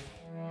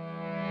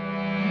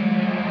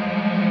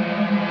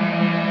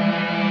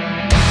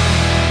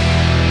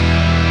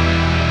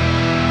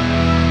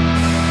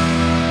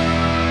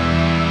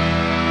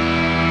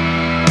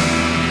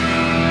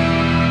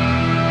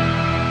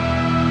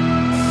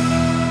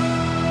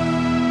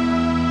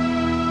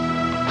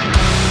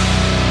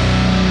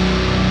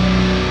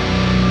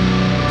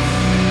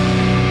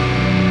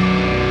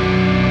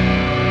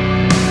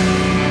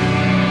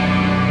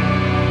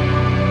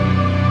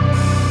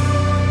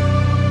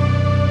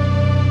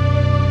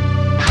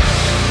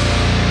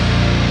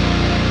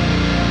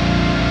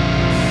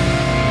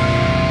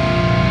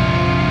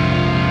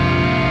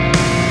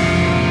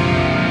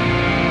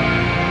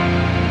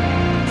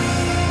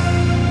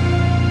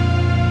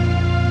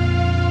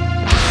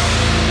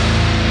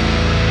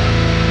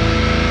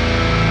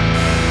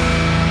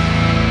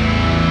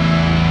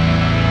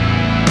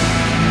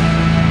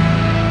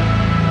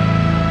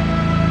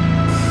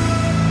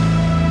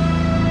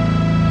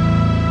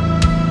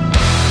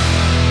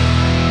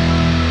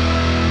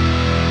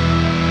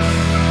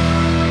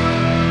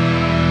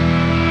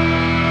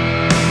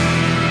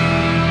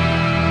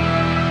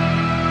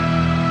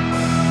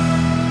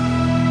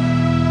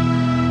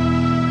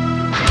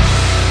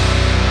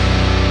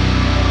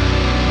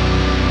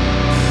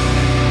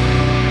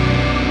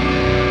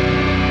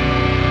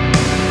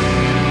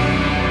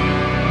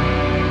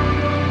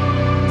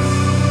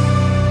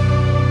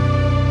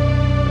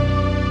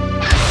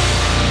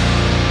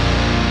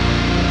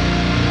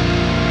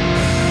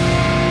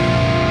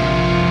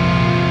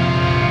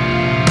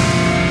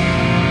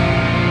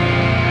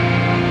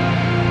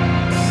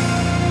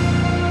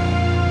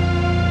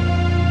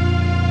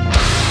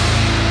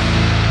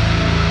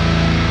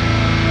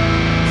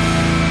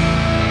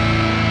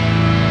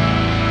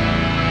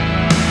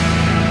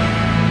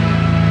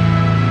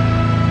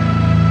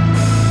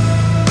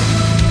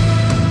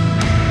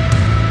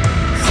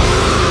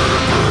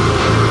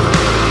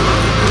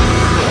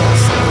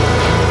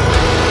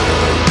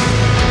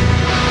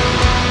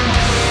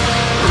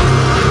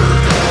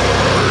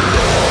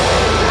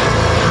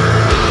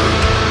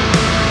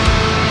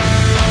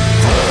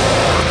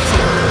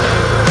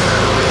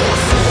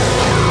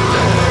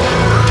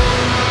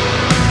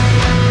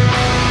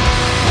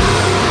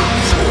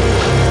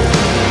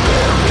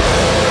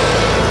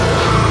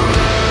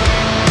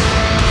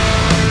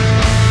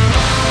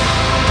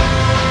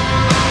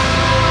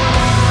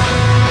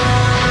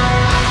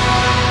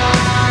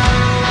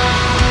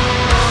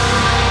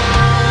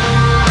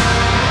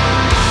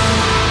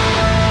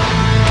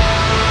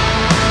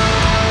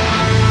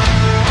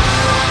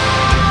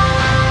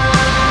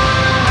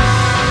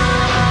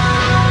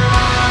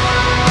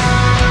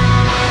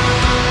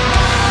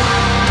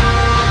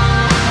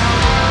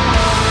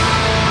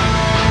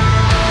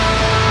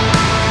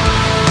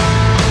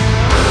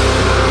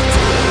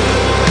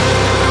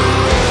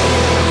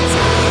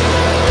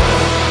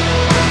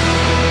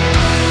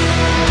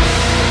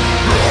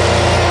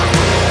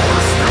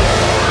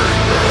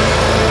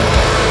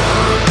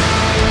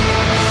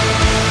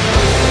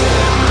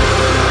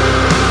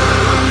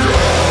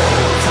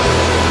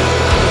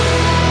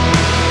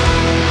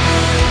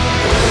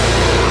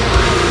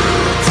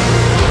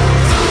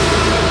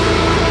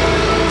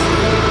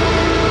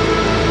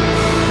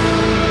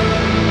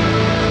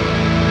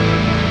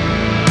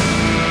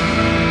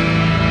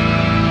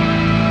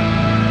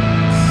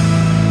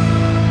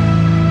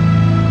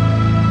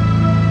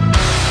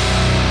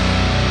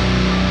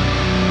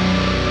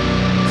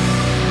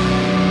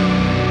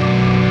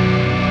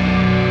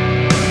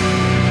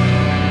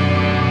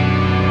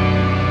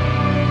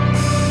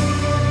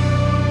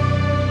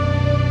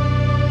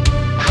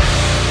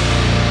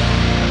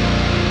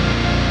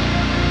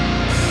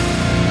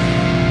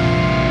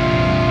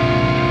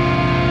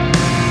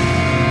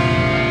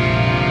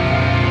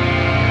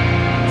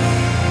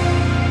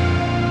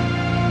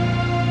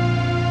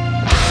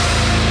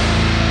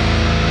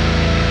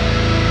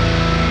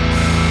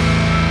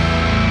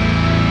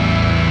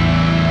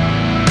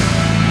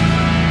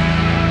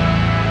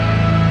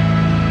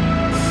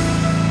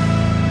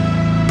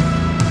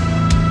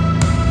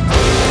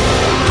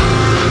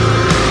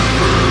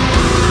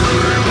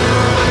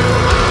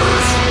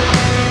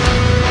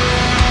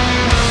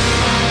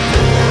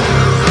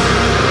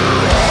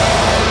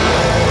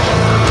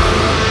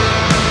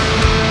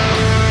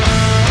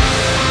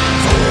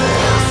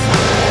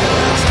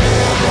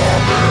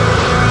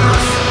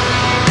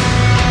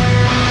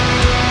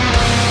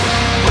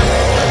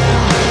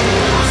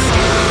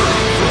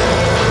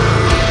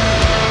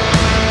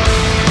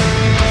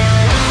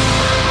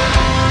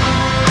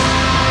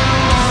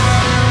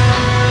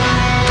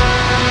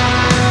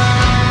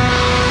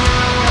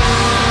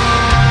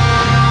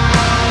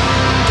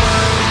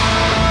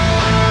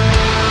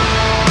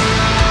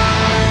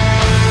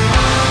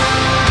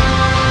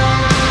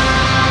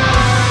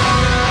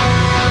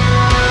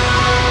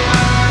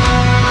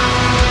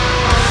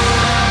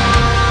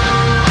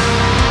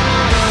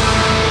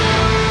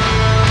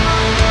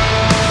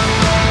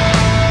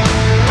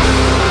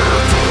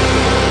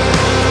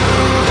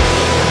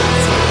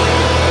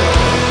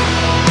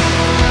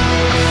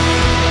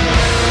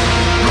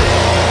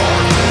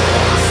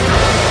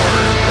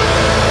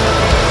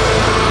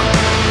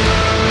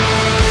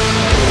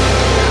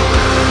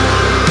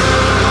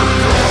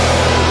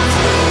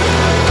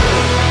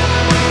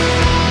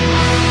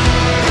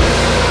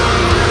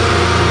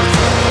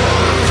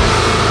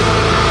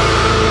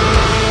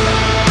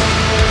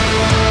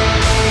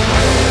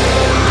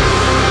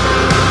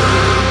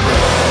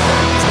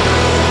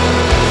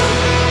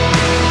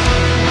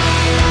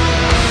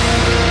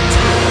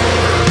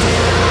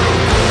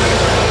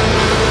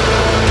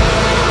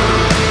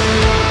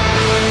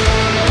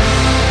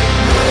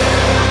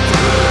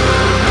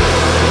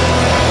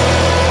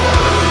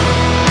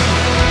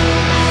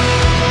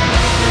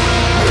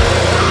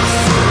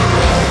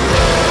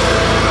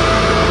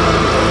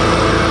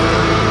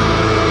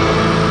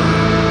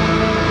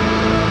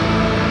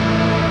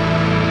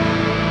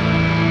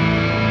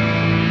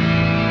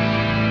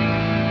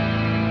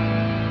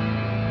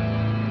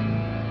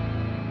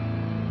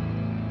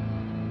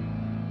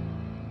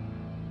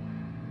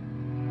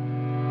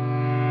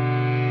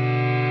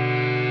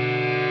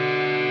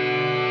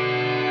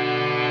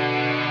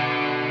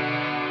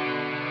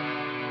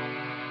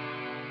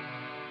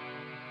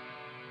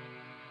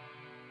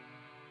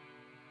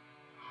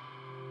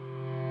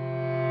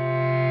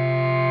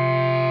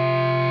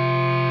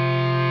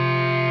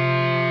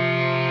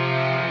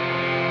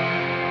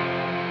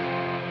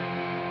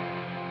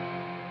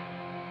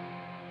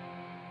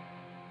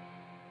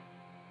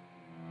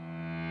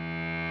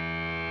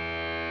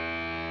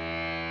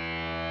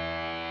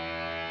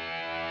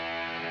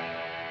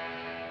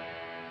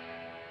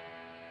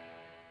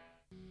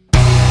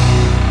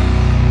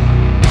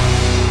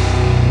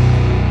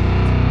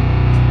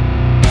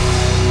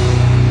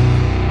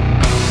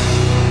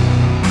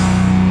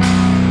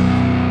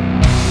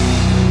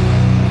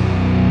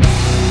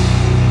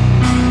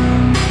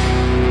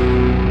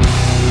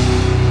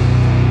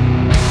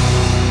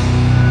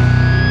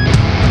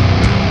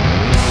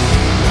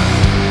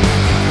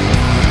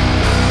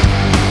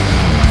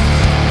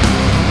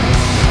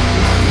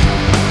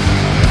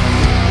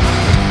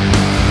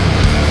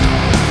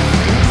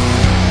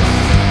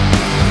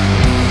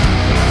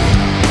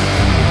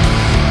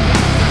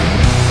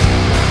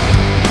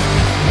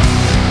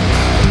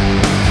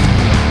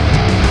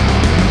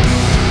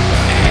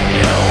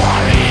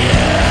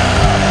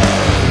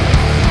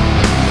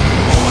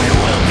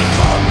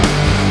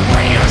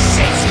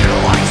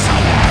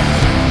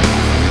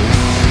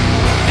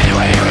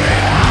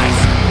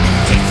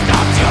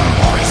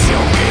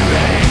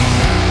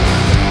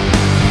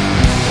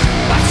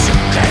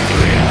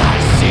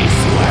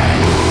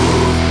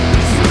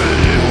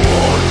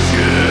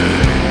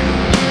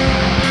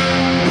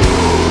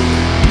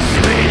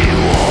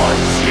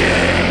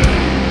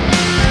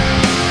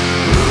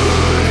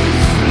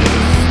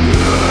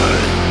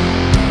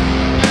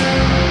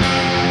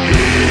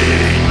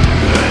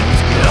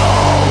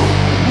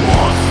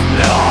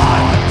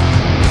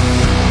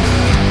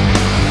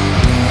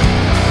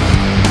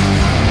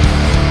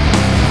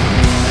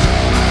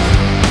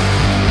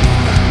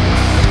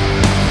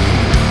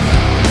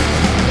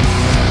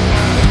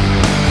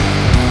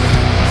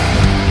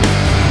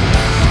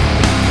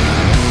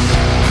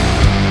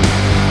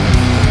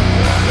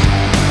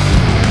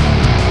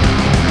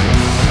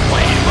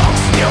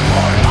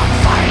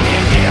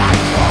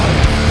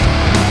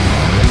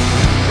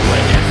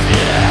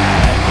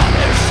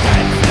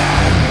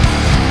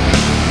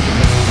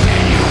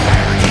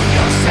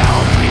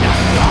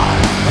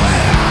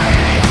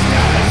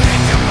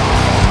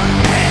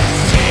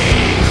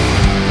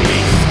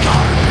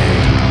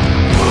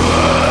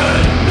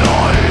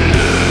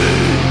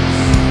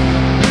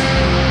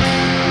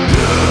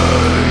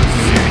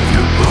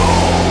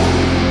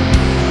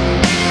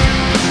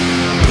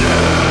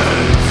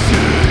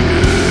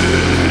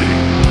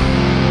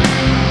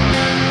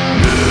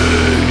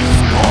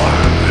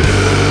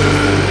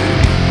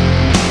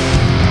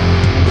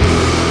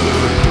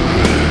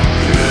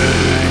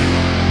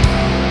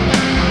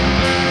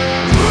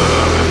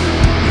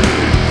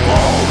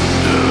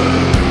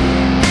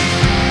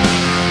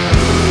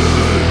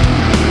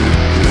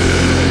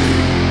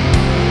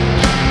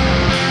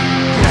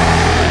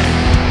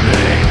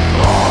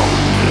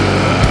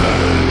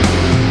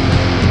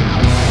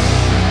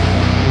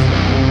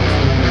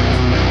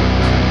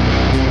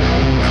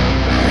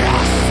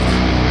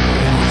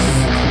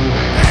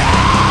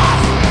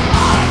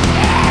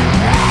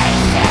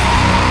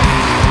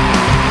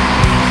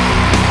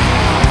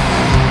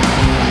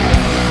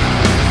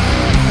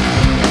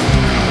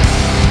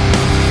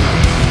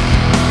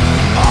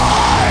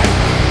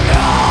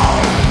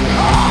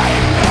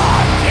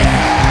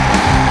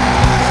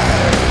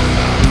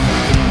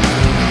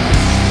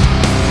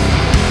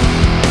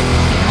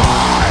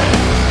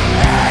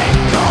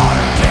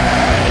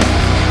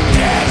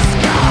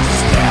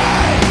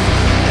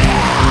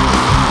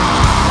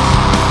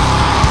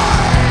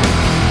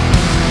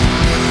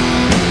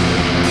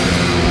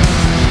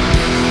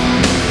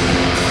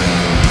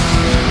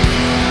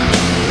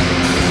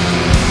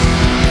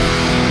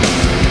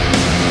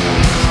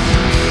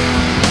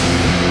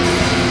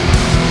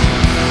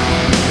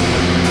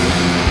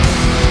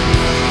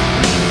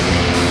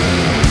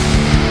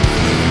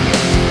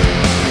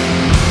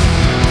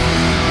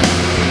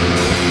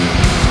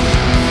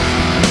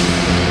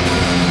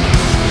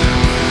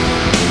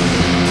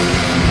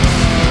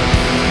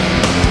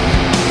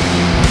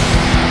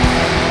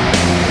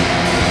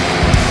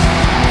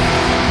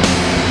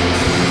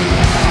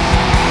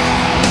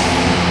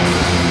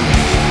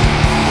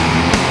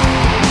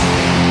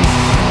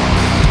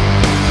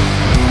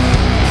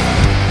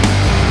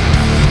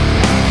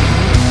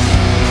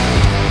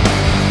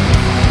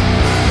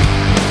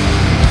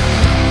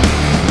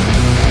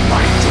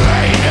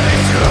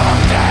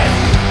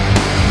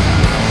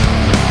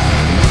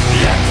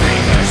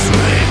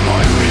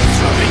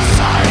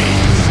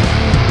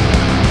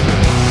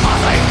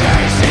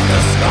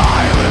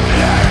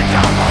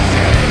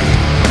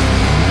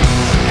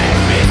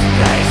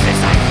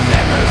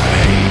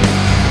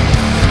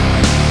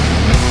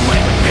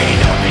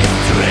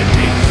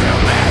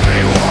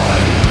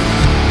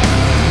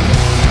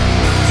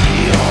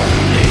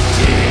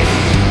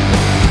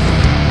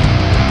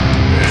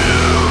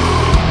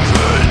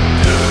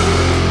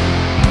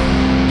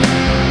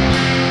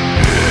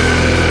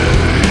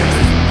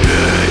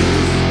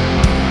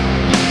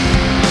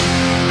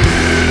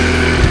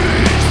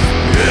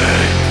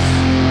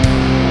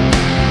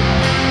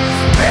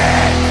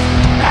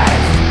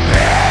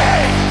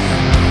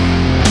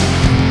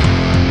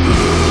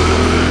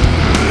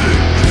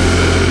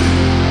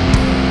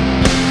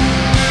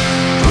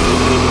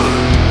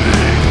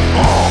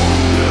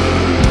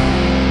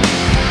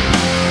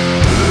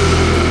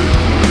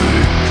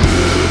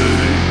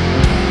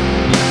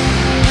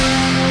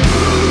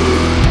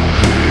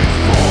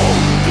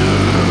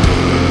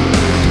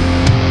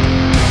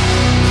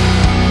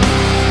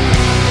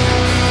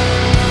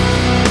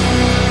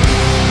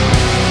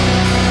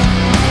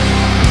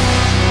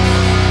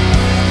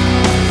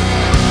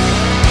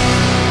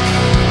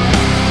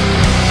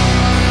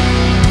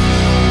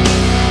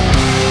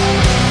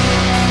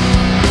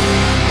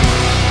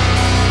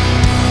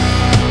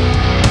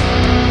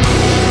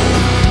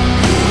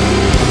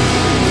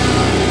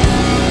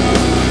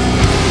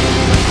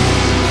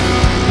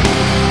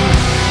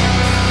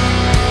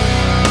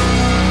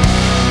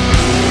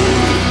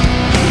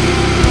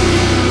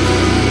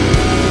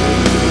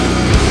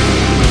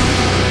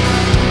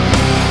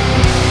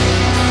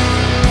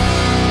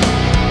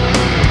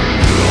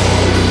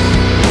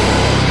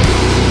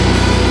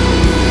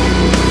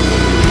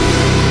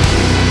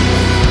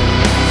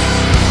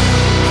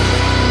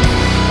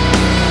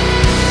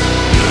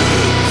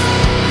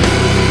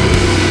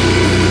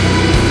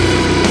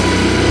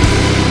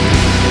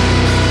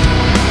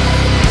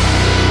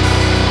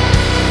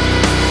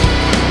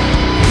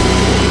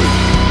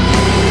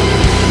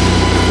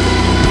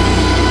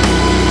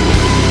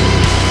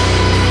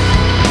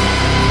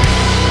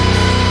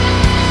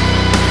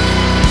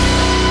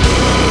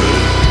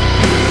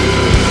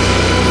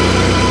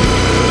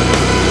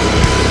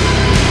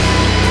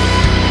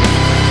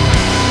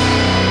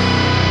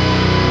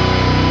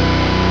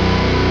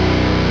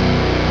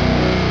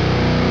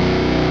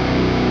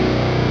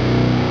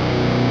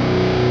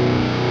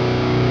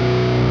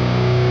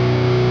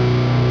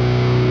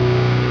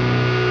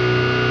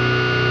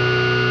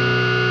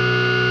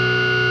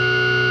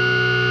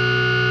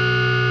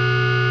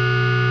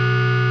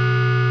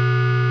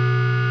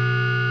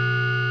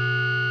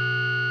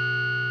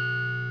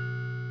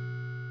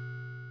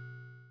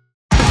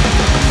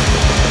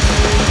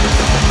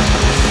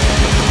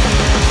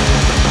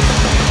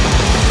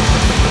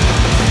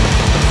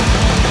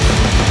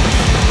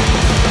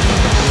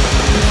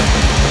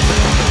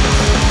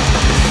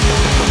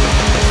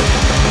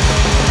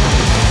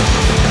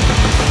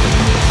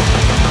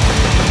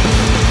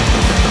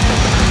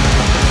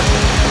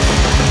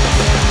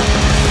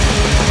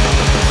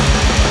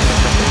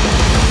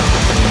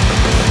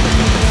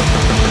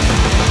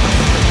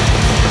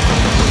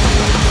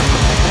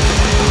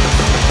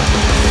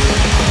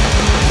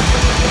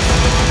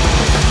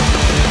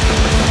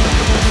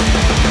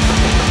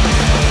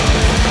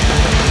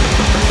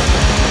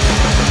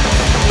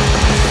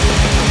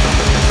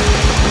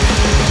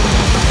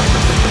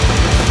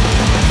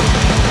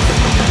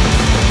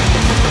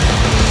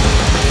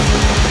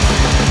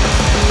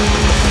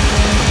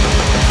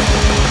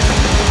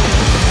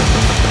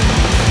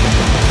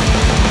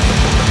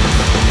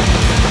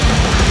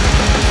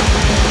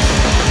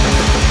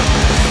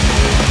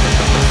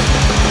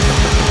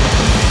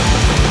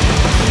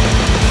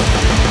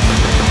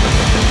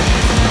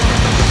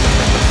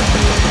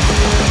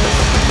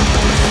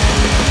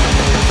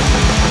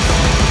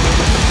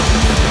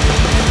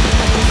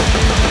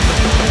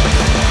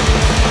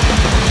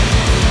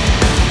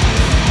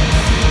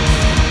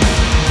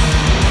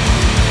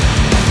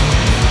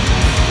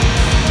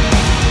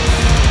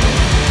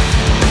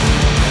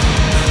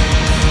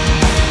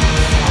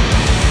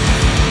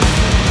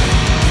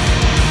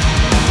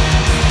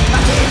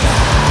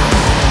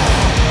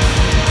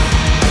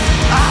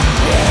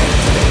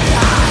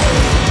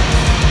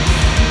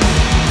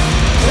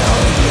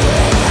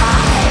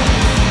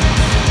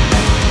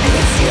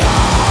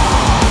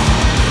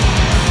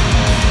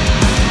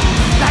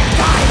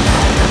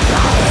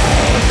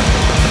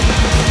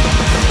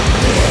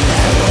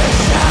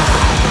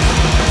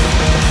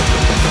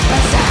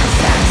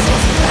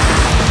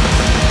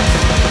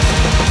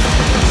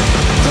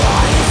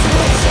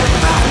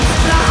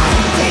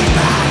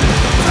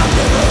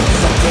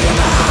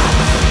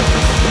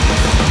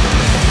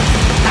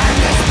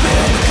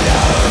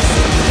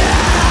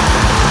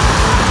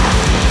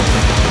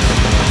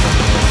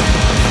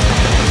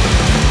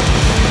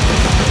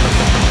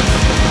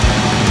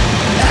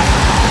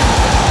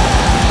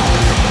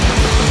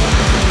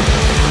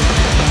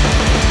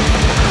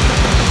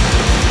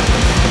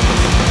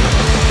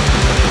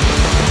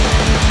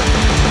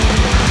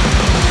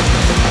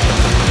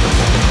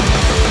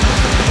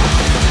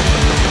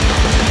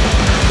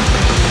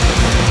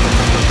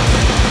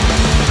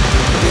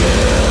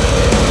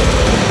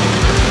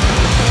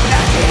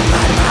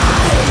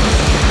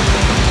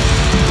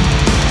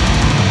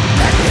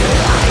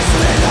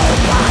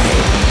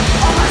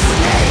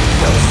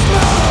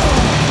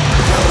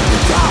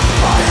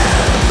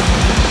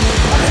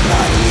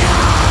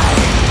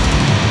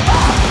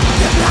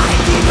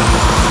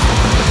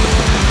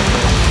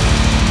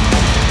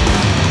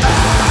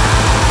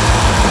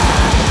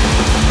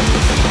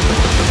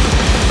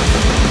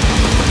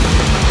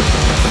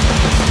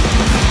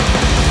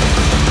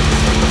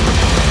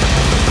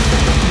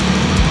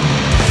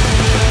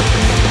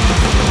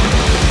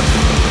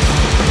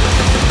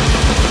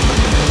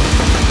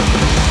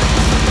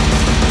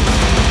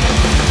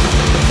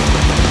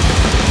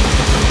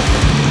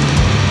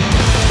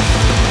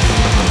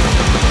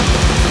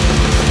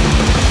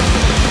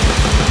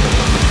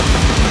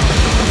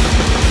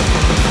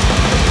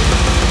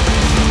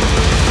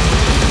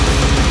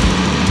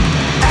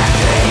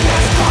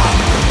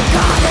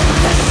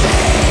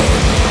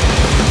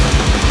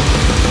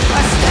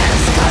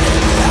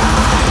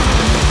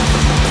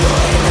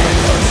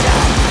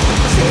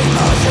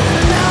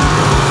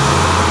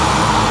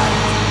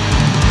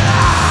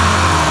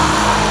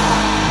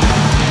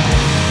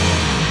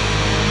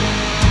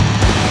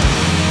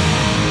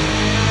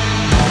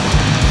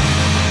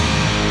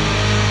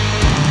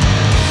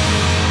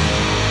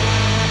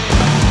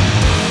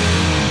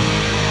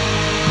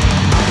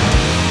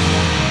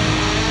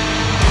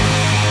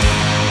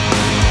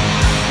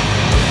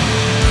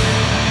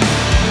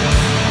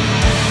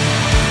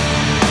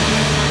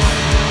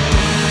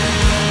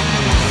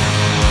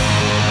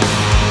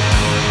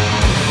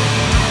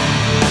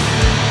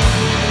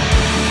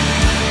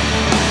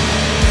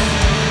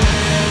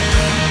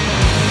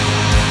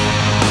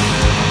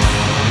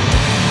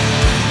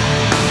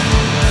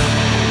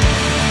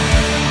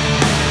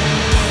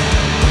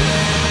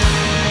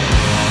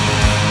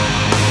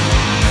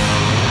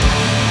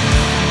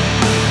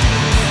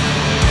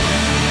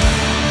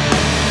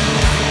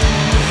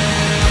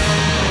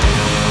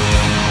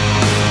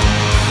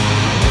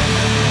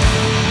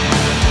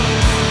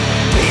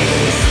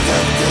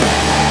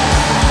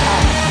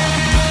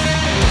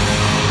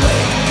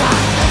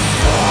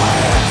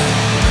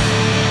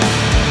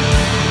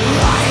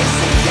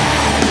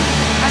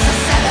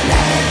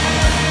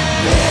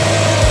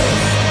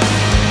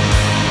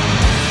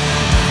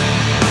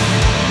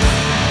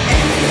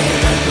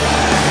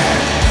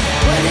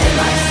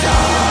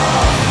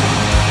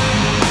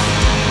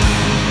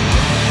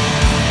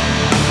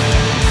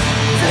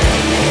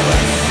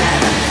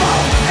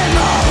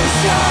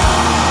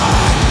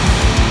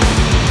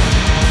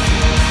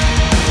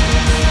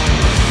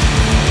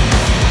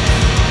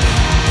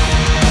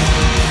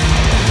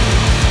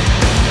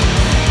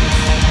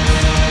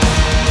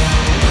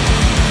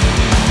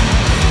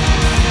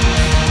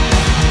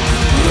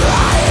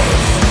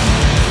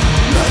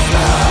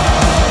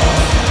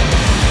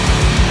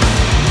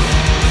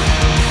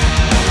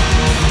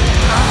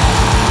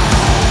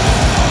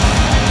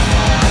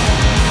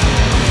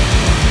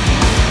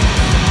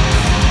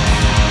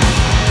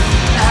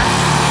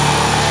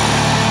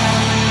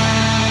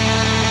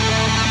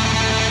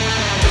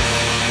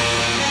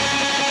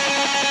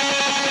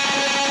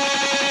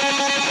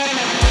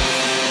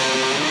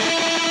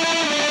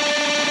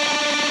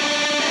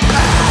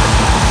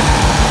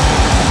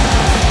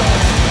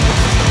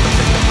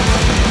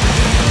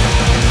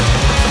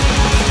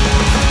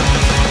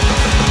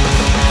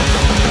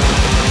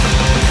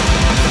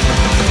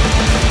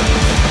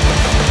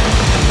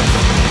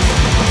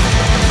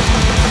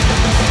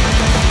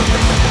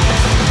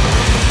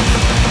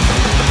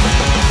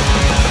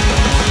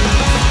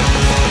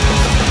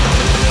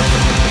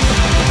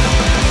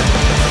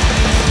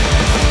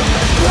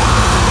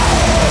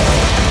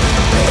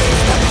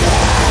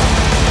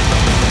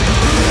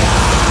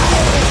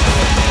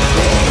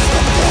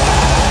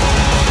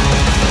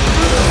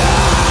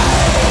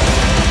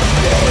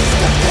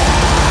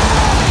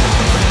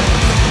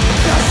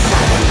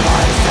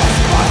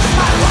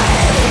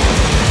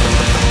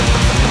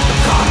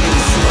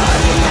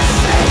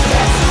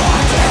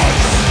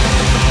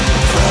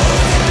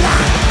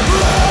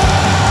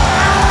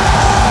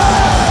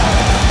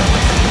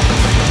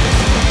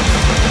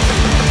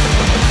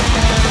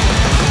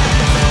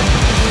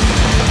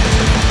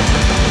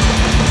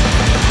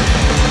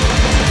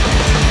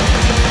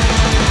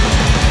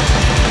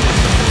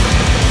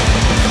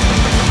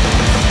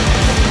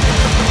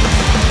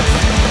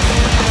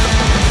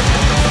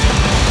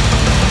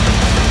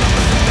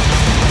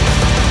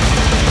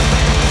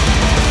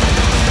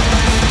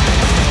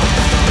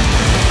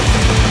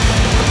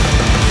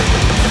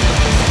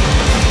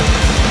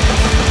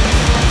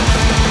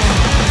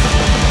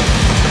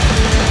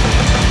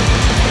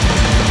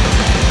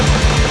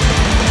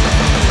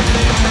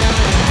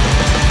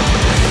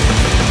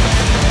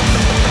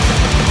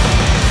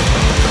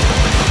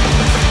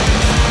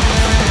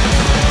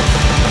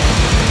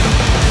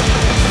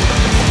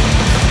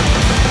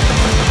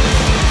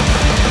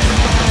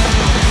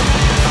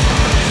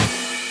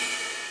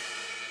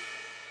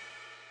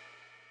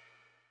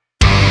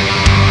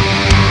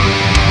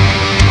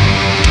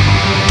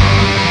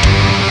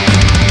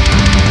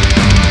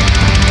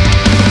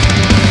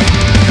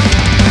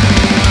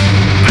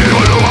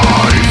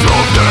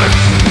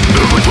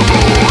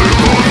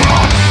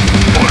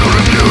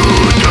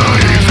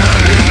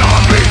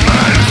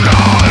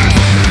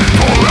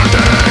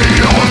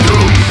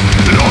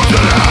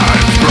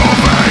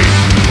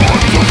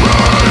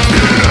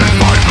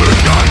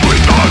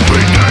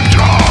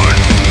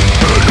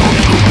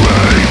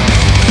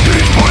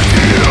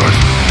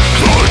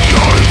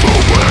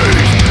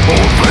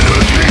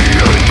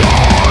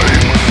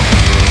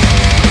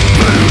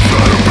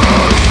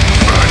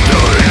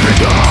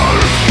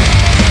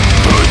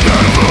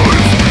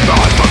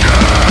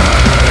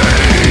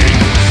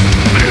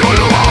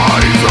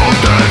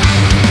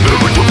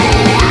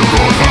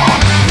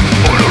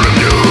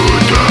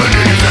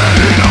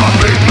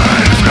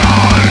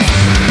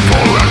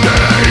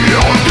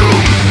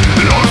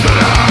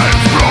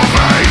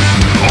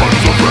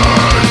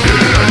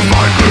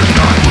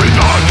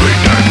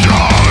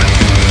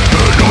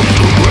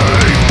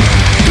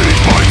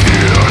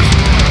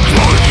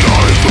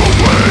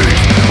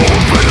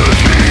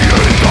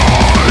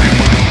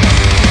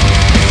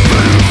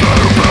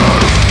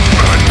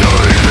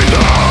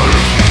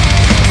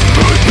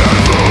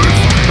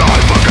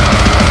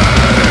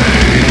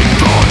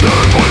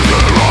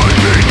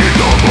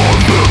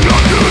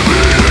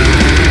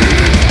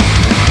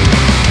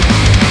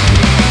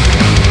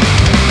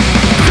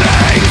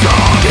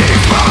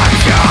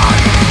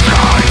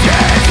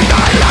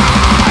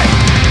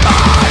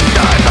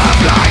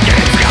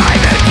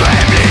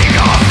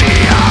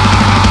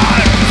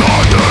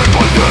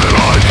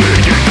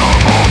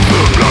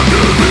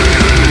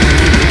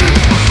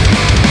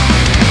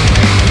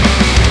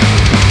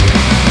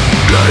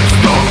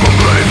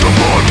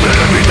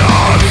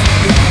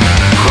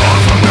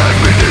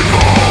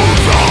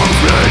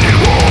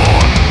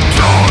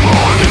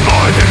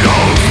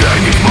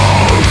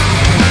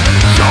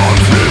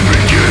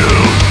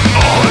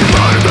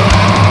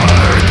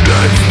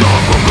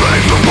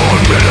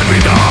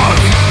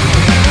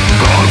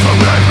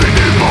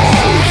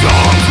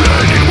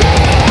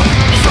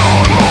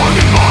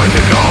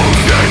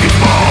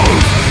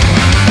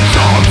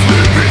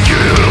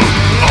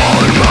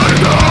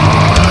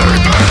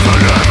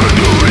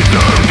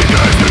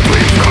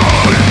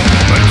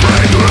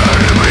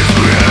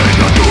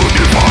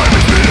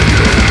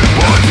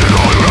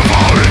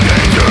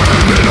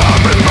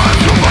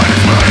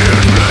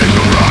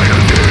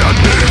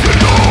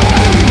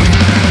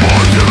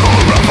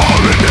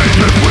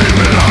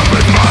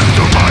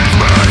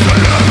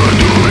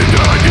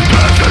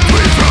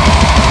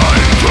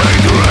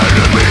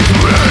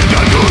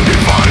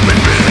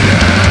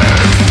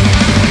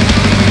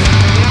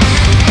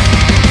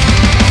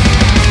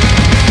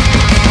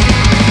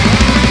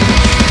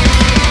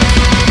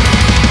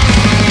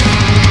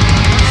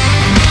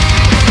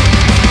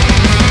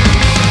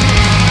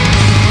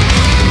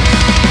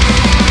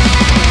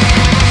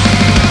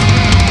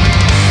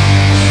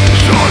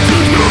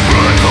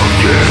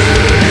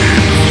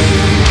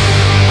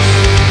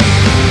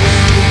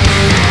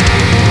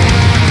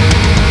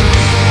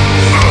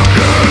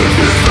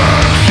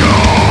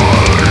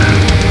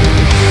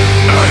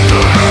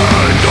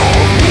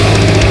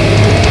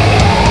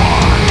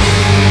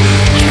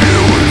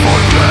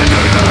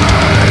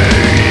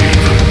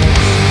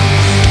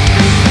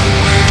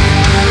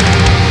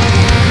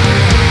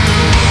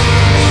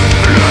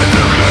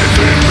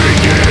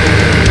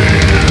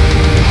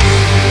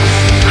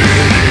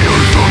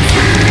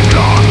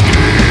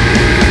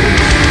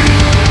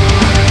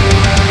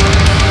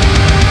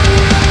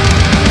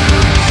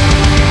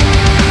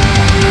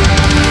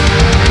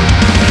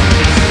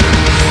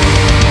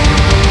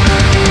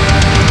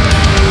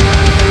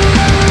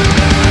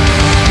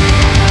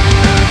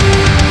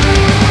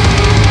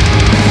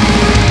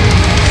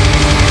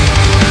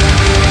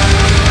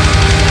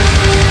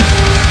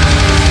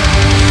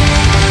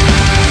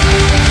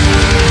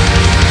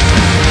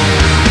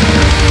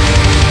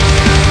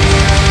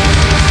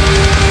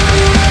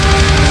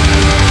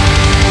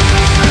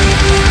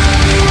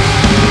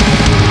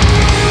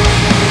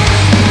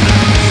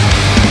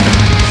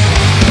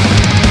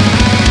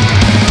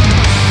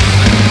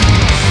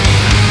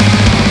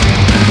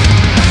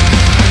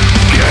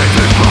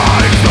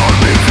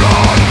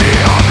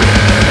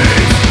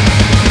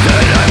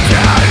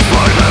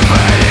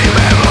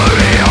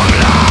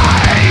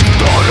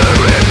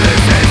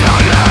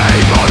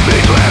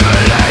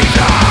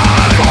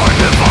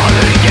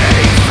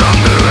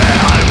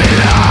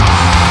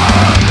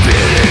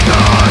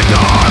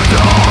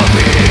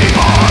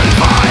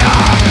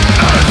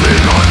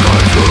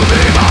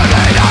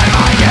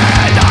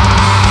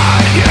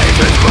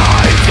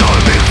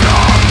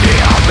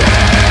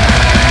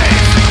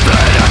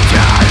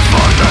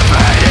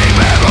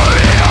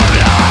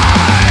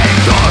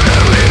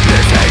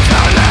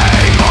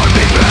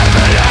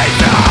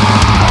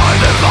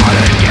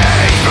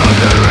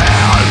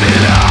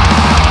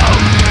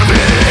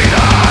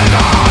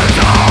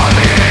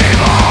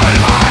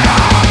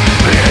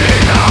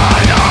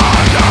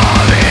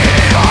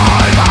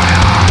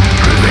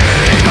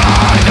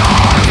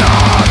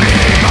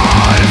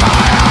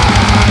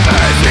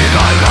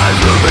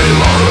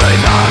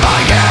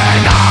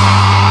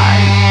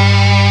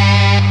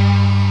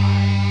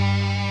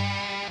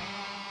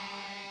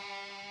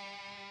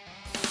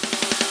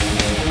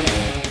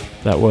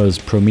 was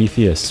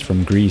Prometheus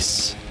from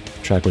Greece.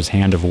 The track was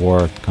Hand of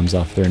War. It comes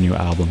off their new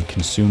album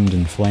Consumed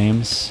in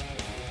Flames.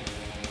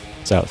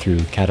 It's out through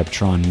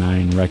Cataptron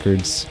 9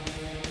 Records.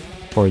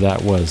 Before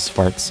that was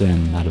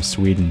Fartsin out of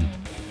Sweden.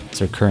 It's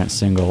their current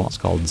single. It's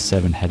called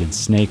Seven-Headed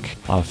Snake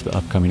off the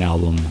upcoming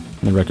album.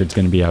 And the record's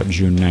going to be out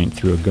June 9th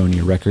through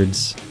Agonia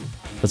Records.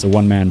 That's a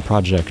one-man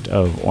project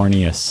of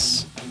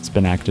Orneus. It's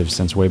been active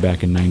since way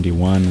back in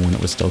 91 when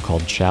it was still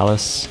called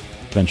Chalice.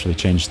 Eventually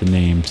changed the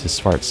name to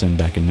Svartsin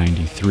back in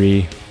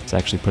 93. It's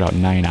actually put out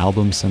 9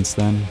 albums since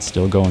then. It's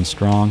still going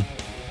strong.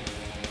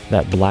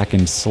 That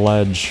Blackened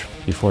Sledge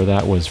before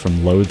that was from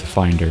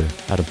Loathfinder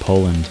out of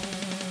Poland.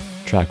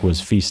 The track was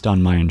Feast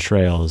on Mayan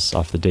Trails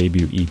off the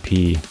debut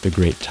EP, The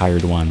Great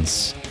Tired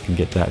Ones. You can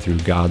get that through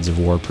Gods of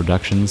War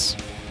Productions.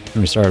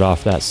 And we started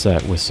off that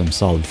set with some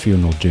solid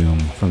funeral doom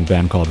from a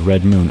band called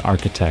Red Moon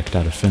Architect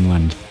out of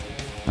Finland,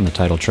 and the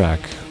title track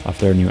off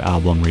their new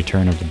album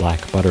Return of the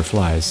Black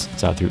Butterflies.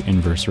 It's out through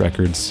Inverse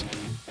Records.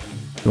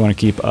 If you want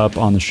to keep up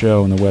on the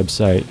show and the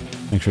website,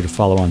 make sure to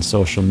follow on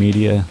social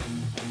media.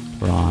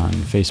 We're on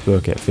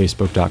Facebook at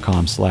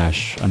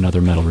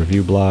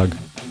facebook.com/anothermetalreviewblog,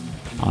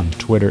 on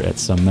Twitter at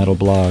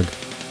somemetalblog,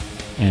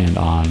 and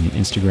on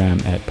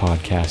Instagram at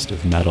Podcast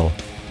of Metal.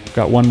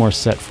 Got one more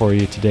set for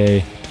you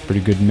today. Pretty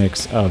good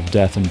mix of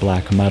death and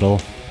black metal.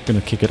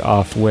 Gonna kick it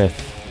off with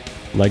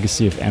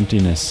Legacy of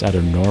Emptiness out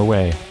of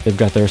Norway. They've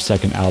got their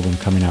second album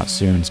coming out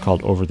soon. It's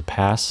called Over the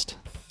Past.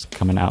 It's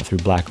coming out through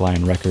Black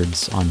Lion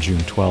Records on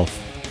June 12th.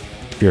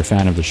 If you're a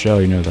fan of the show,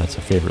 you know that's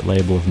a favorite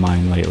label of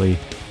mine lately.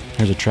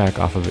 Here's a track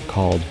off of it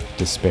called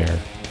Despair.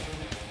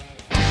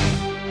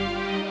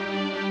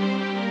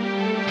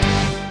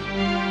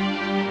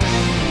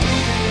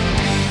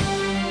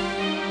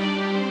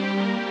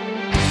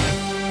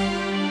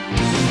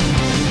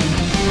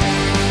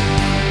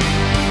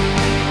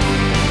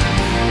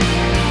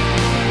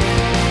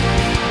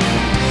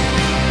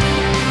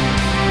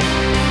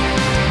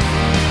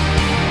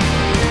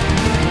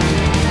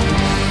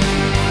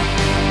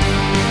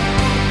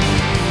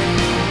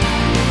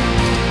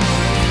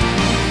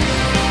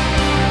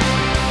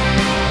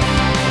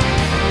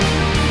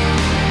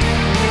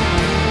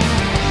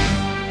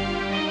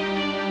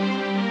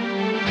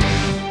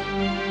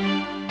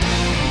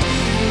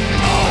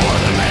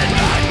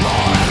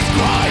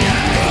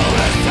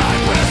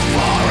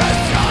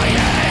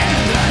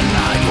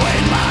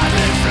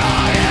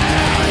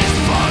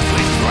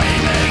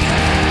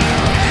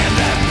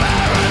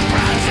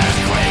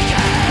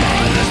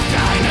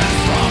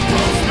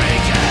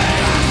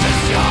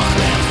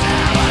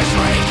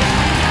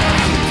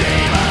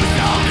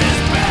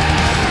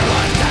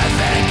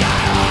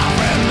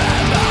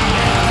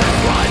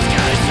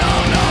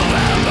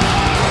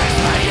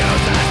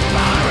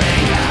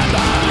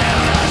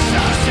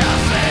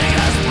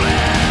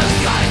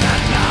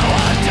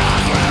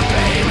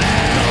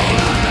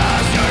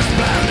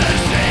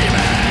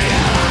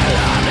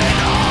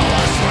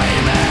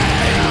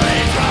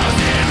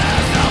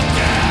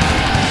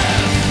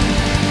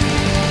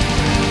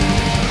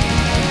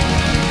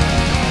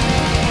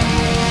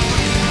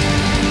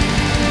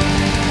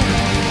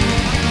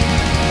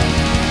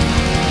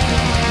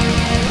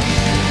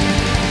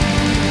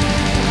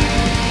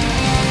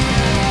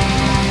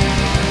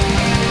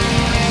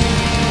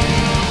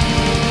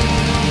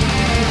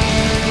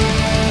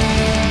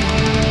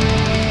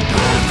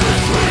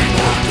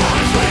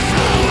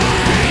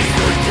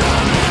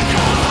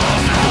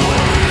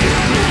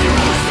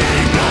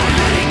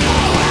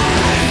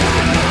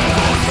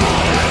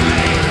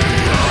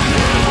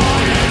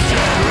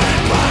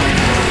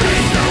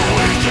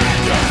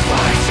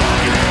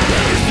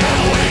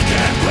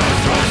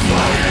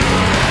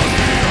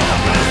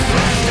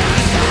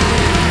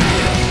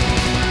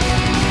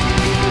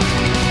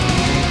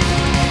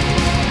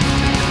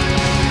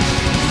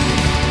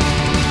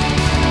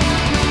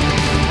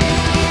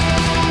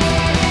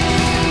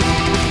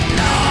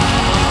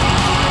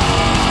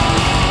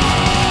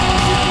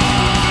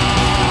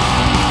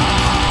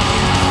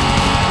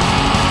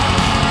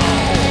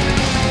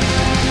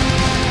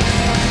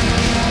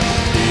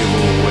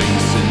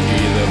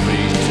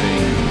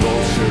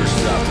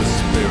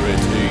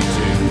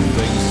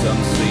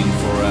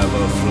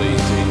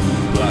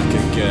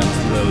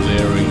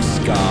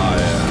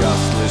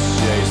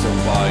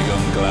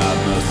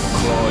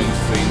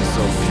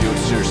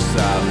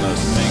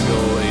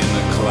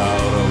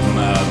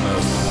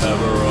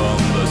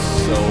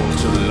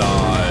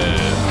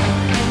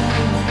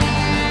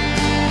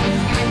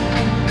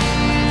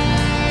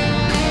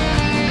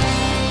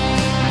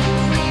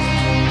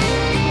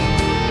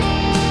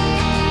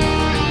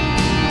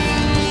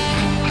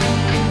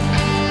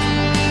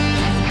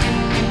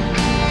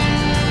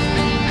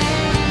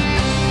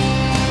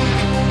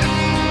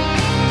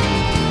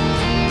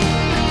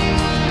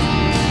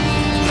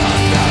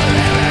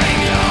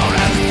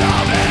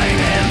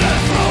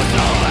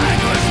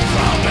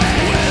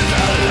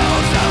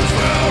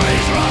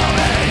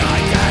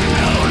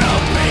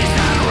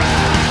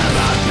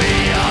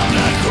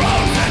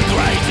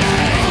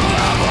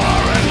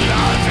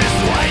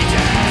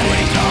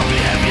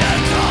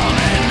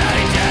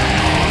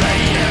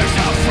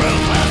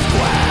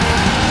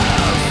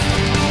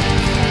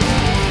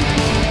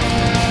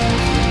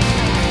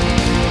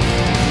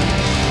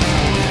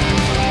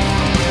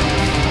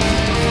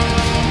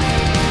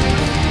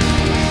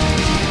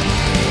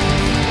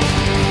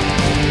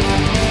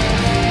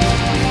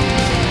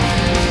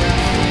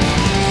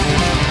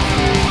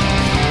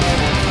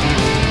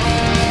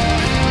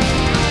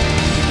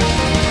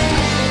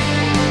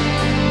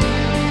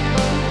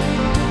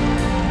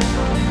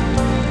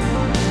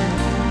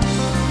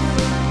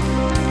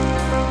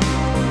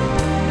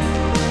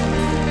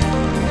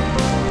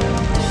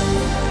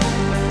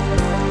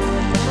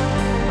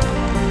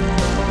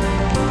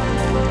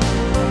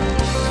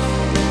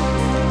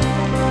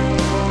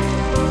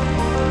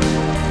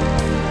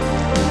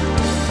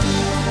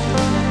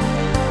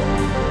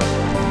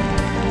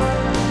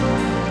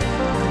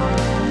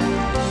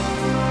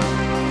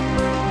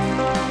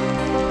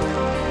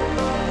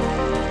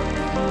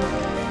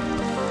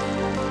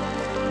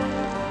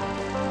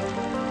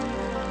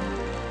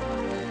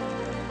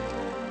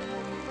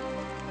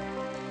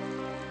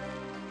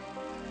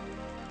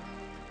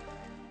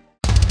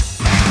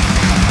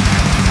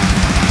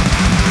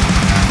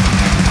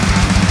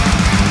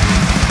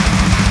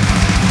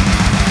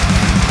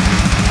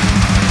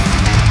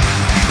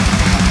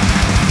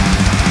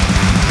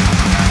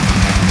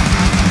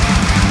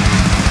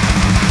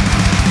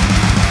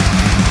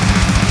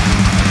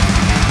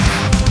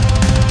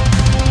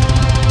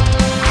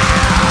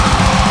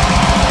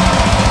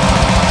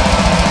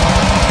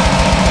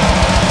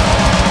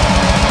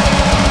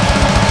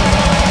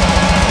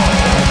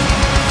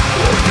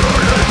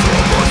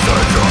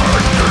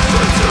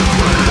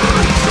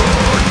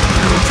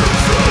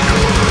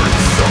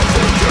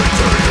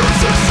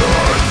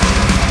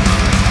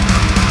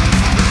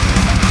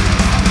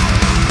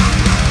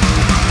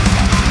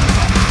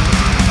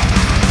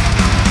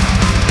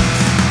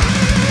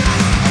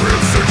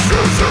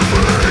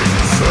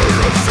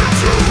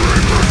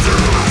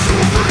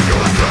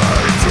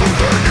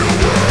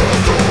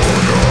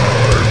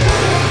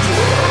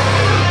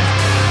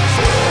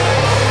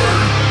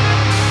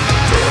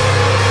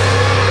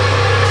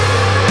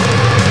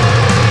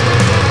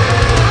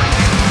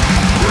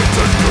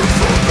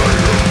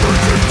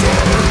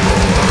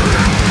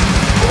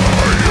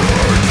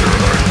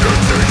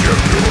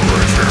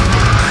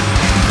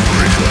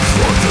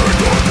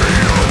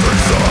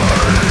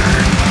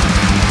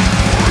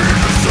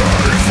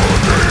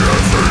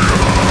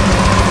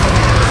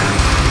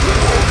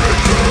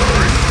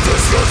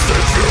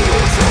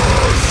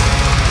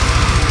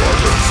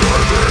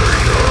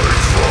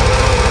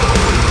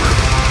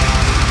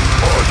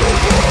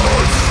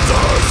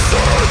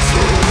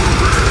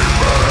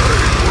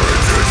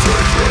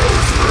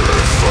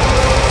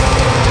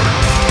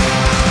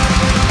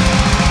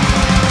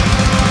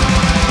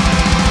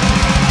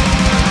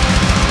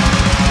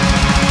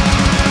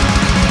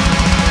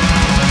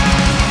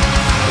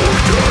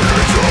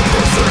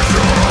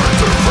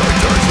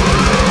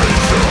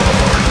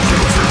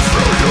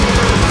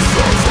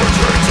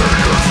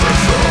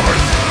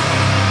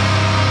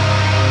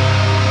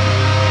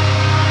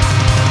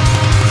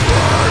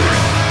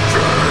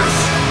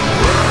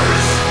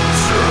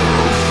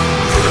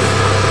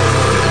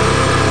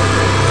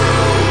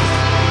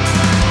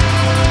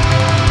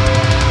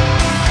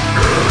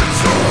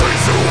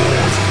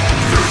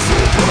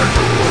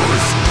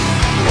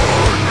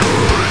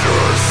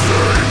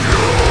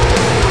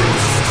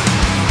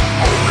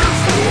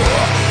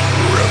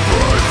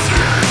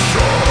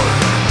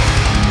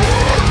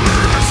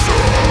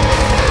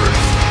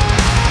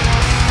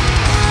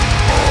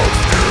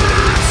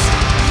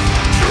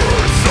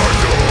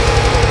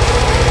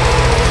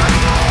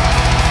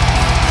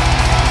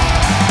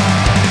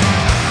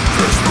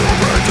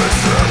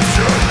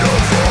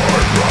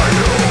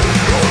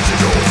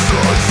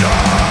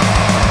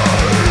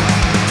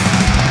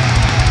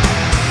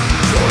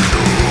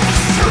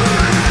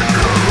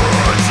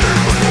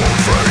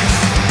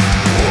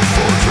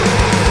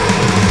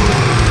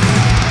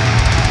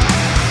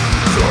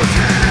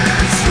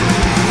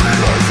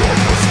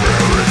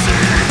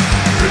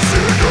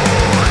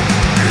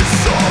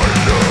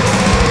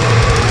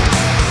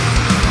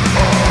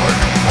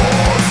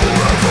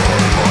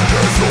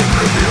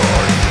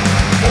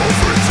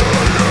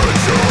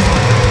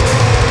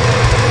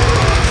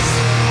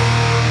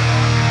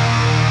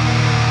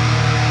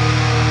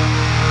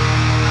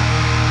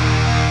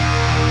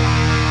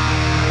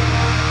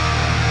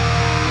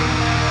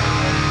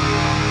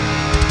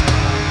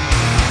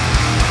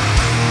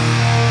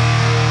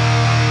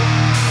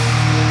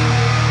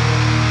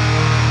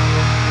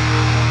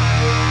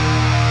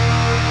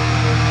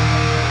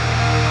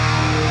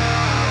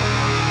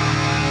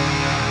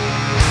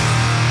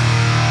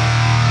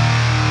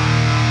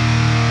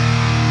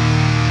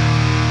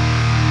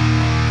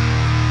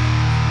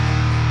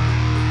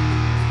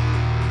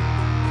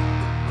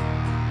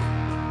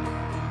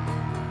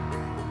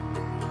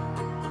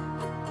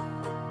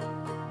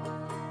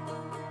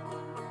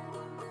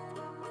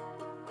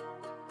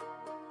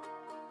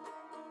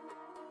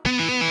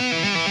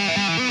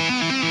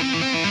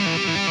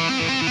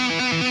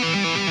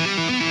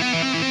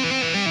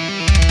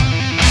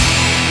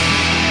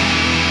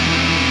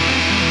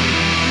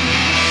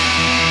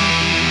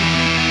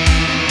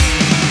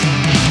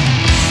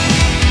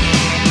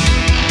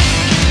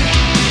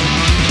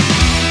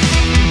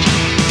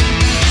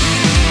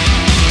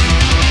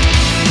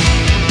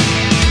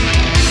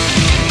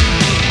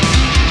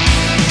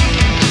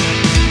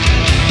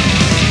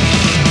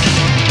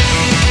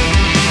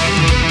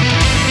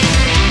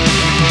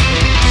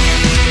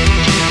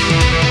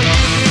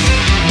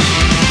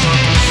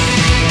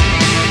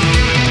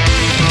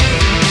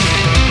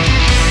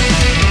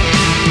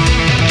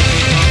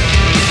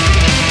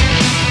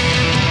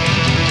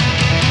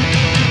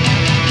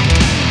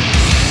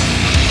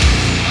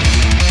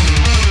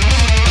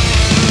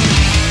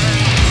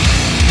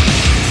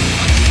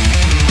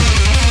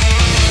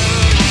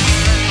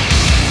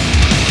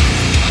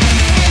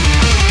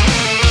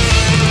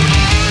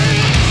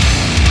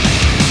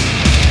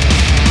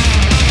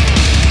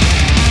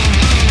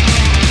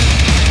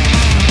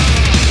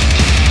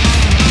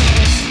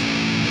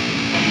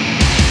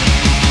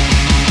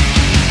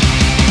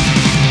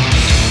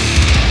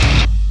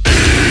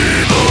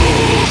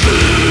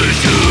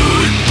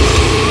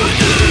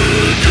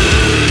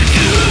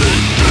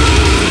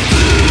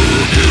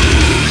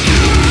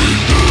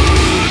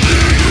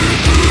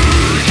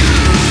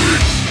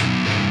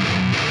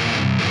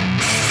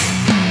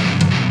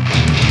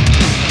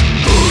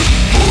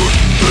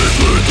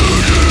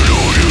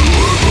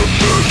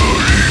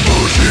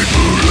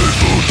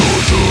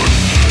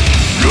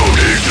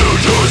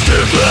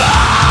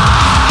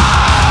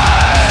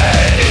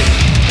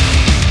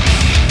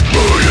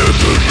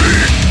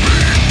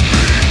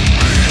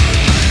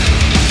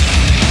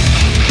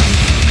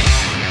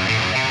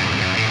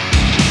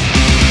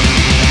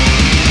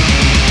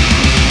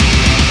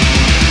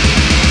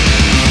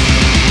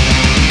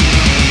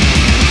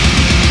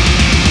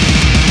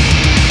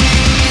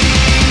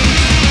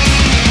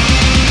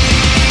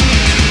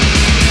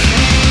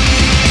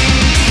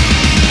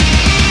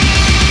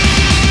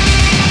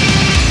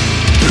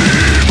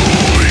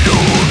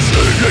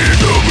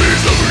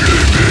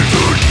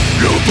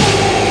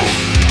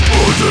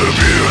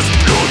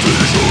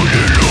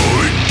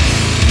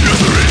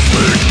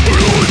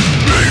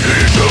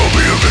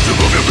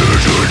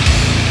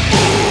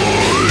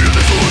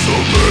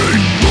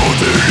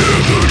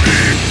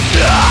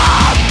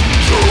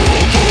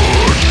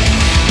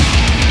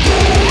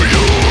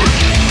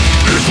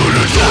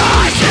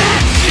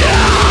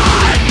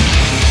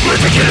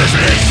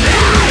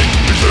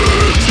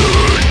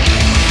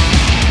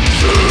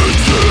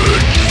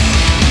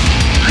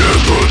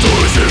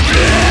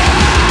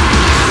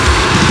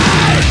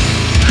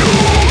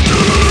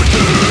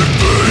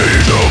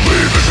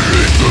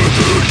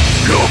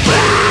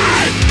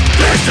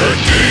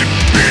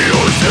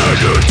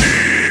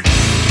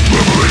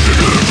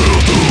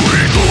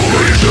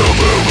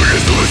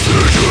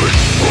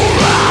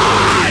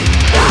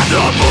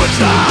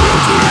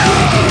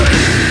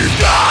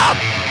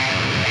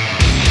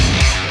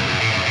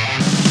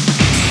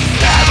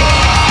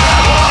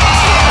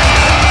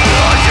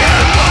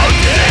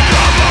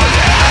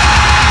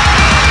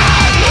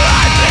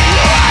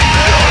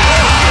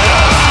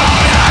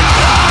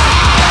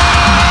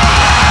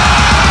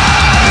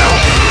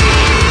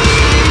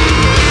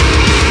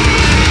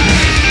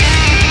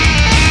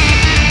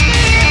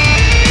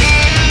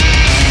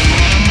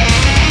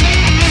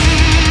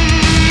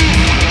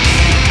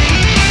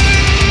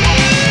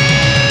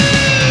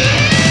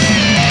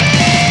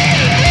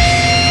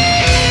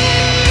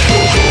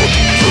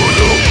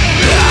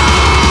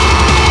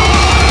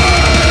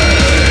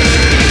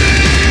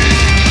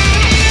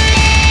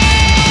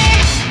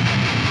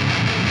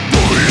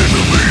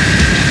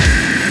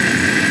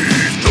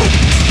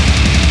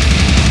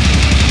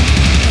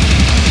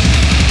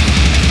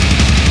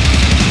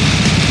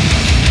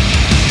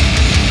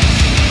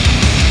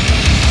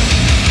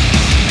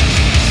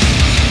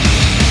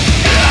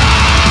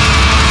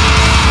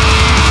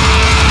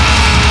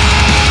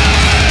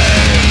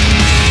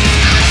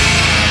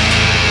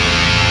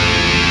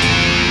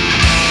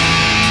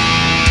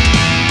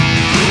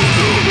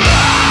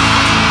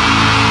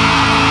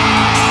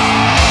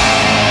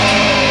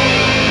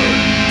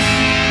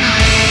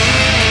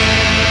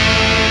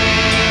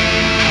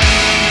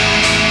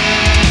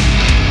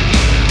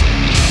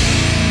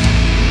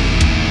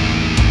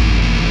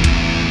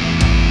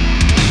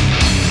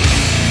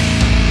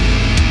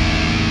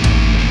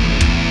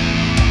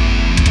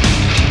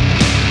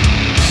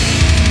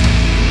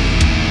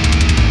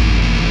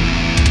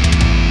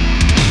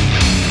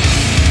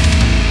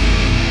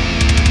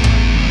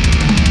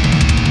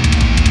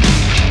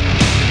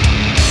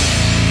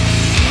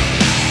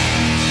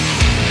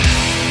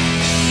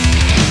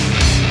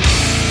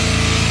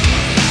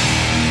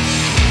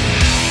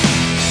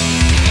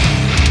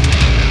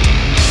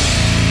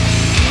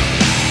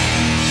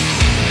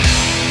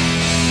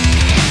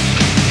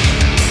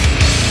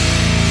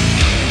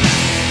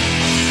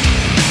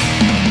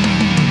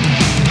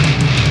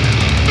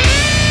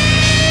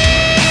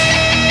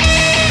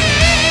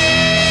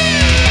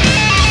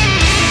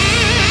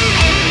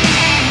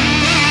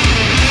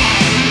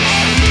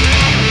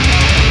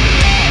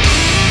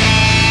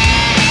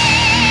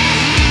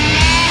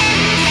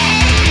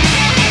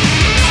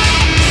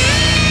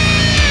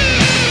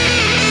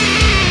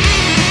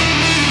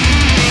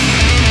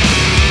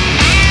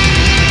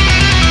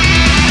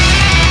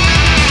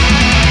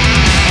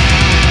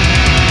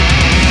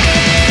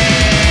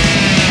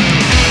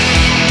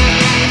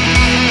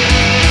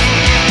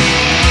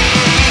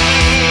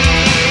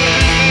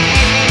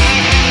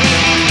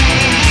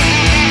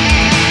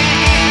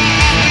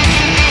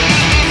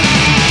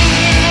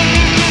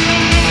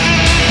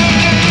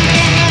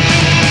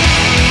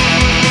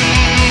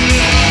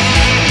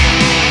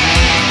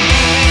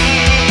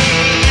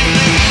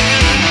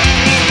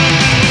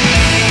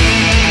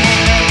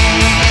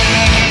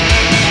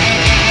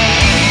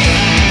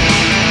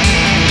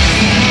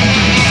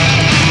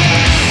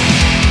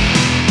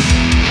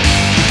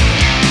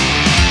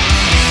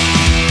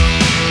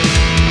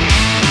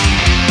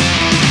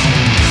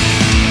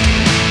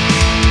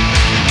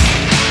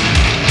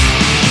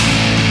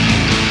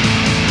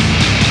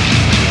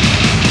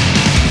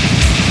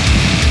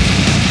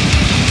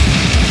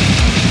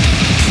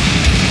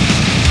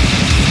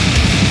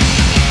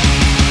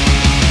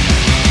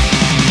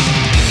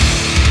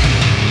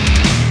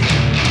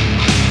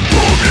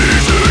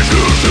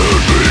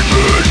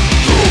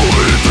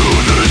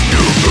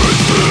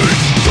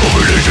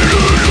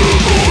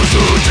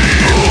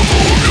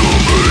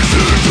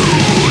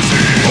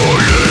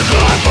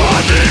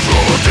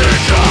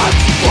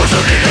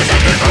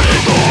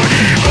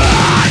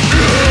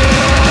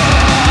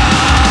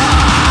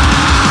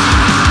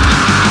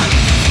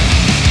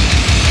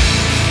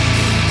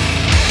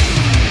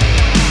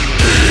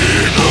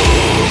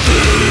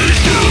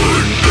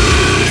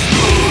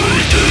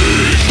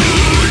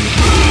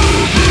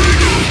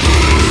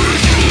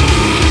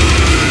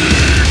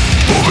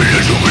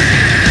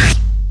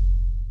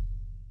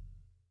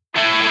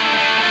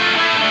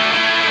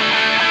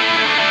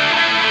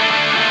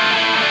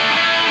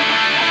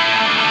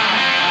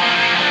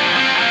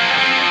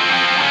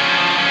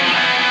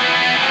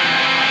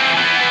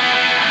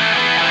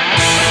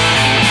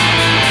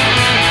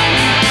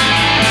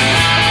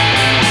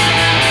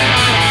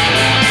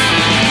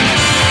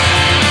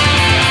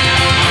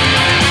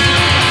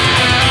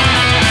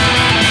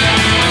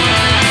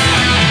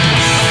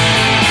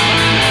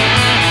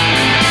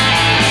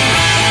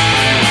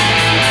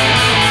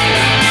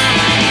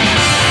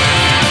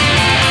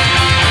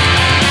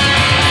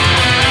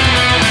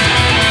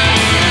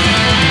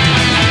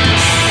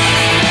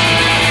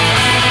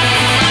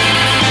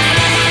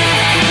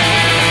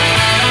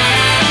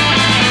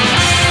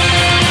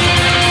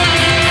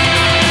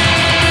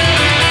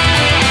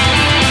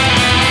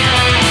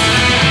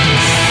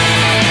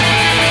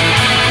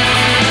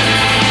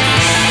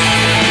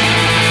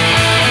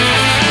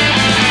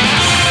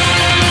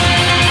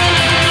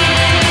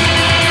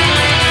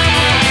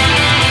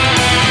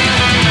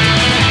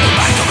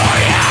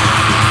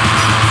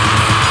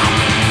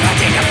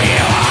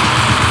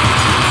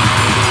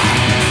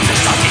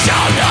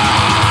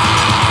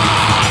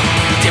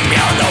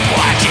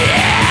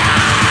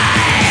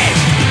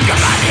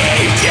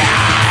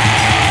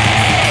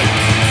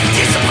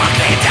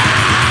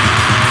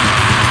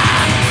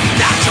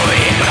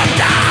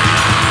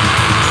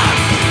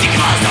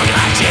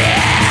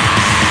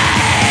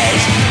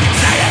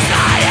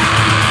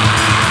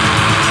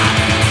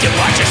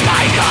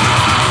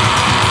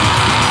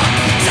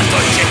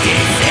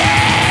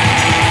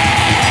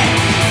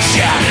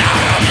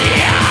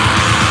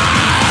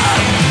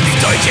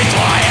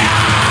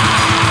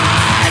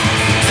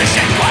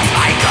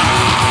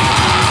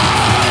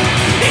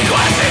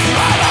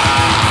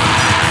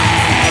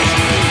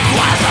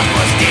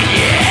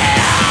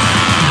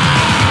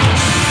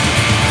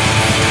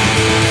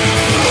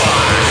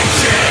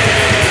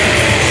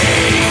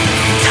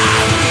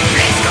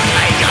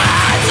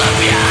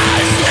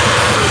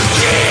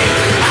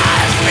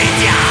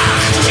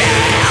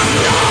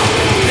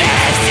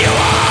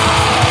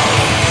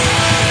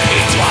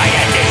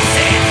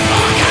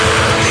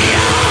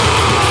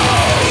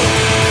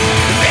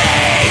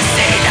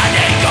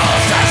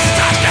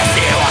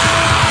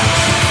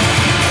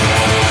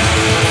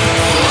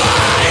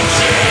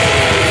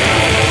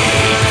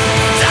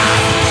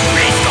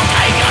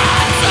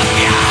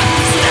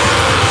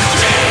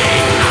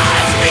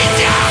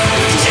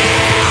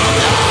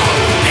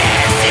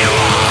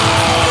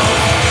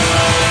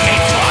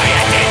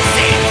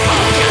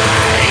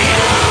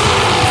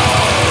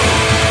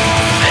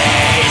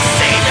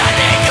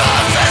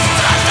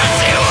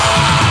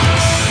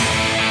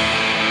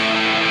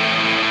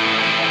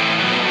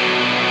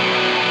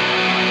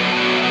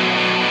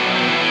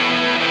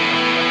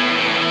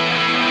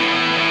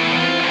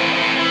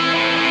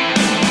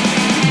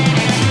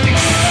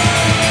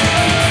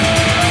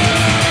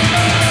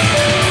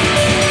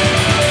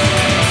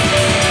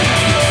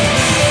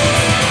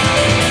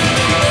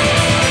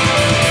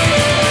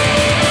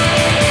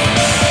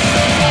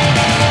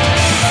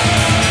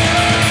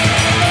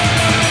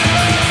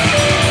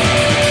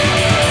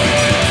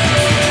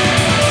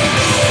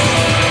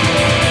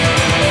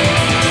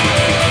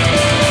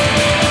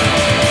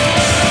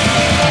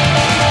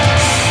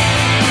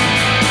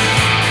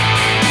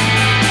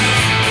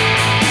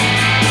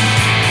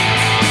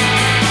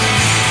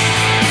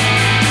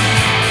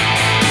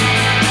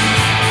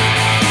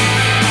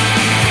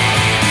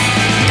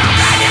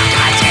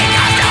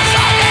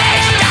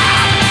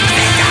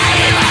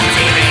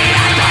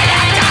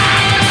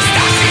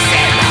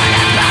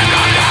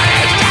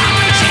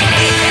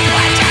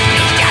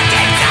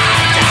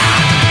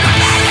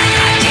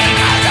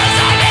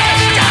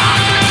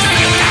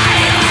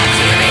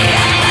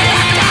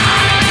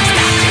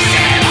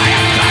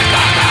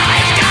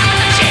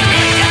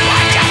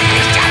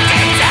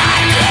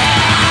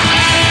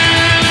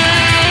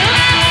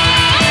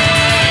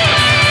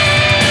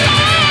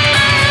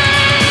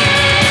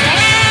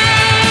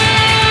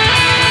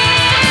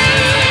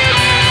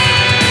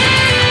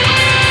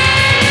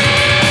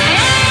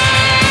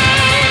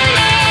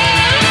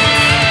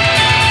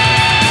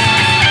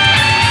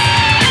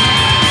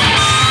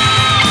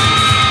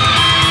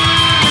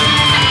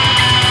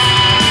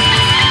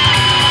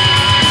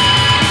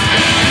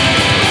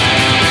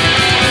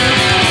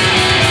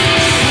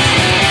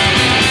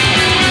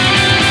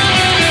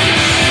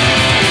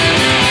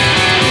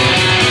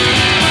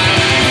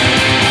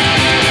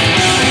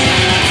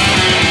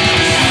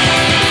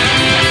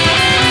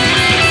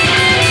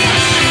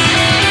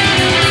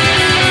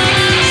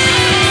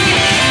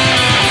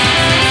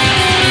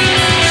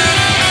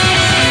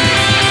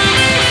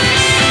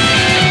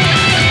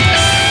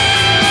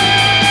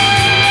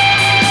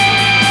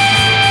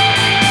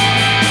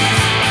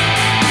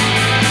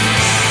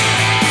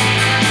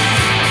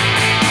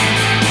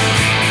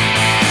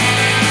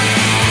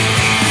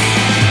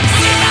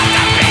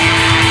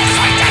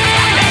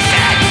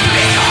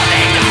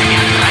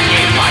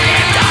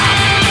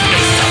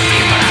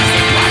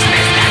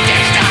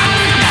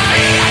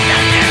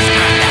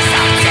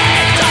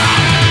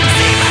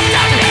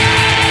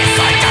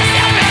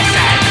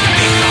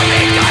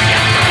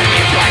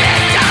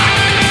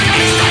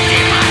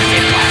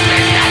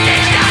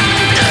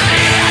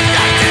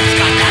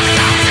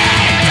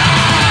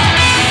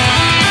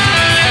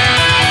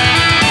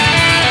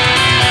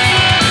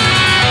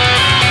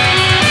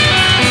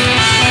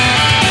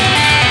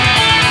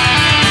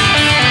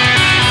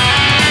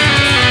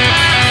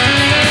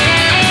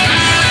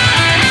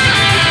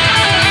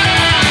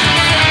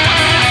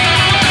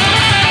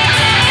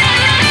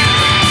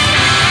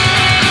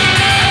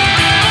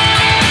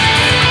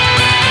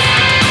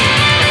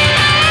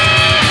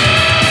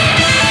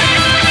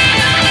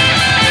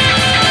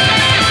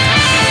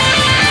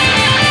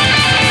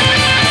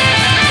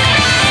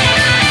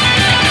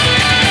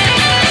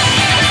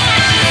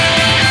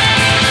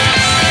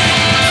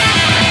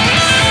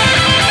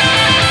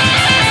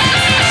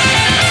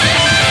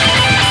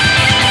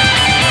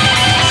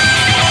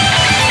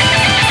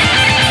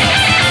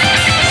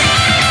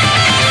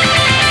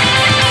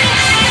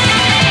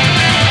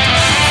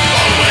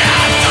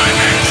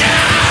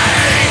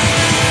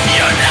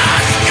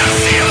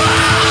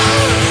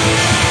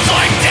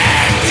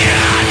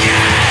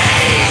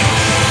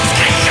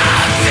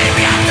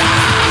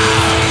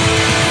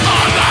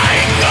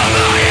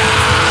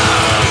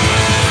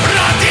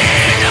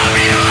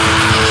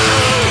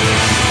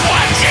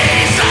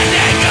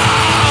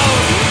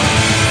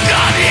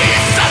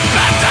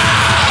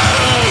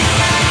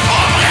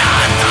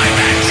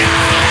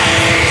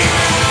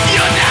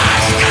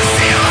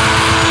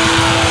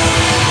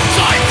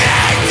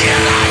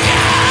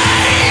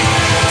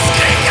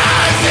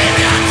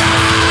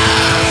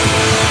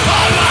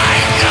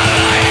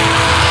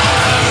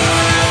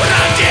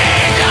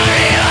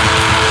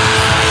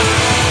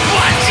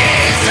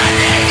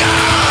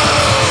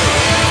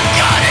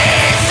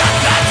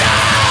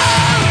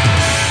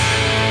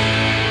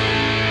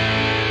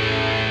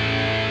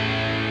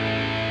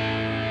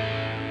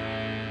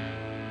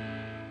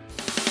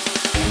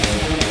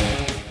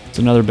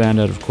 another band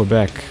out of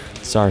Quebec,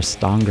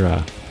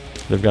 Sarstangra.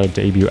 They've got a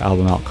debut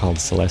album out called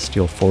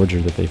Celestial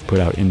Forger that they've put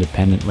out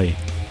independently.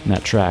 And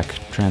that track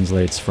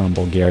translates from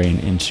Bulgarian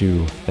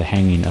into The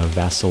Hanging of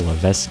Vasil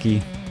Levesky.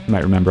 You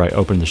might remember I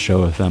opened the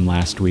show with them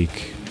last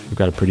week. We've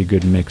got a pretty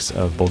good mix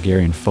of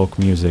Bulgarian folk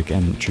music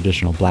and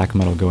traditional black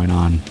metal going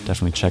on.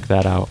 Definitely check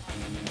that out.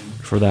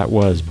 Before that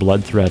was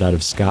Bloodthread out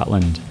of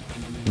Scotland.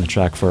 And the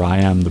track for I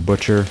Am the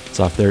Butcher. It's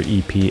off their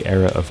EP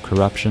Era of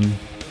Corruption.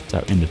 It's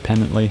out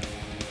independently.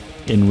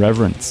 In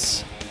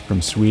Reverence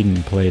from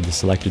Sweden played The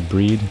Selected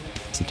Breed.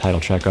 It's the title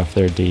track off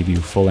their debut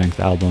full-length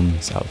album.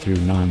 It's out through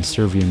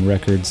Non-Servium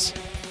Records.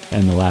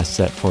 And the last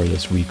set for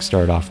this week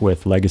started off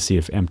with Legacy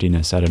of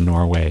Emptiness out of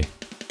Norway.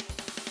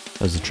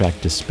 That was the track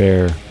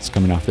Despair. It's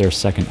coming off their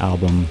second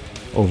album,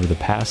 Over the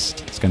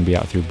Past. It's going to be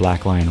out through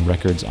Black Lion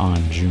Records on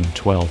June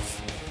 12th.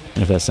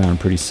 And if that sounded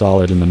pretty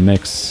solid in the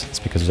mix, it's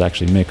because it was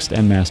actually mixed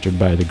and mastered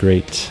by the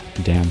great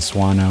Dan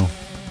Swano,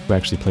 who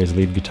actually plays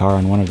lead guitar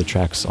on one of the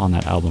tracks on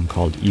that album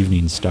called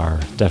Evening Star.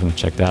 Definitely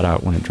check that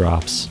out when it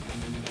drops.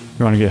 If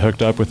you want to get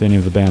hooked up with any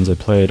of the bands I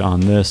played on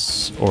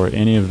this or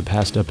any of the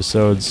past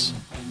episodes,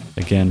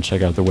 again,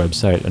 check out the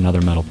website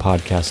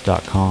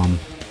anothermetalpodcast.com.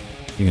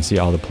 You can see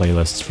all the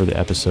playlists for the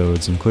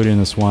episodes, including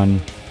this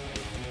one.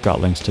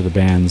 Got links to the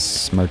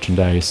band's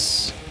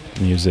merchandise,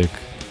 music,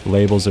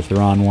 labels if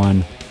they're on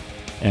one,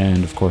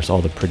 and of course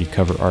all the pretty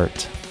cover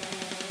art.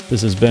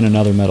 This has been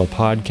Another Metal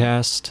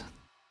Podcast,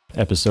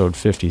 episode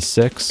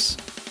 56.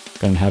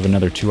 Gonna have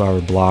another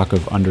 2-hour block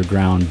of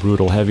underground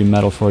brutal heavy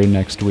metal for you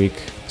next week.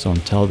 So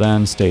until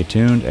then, stay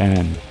tuned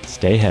and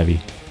stay heavy.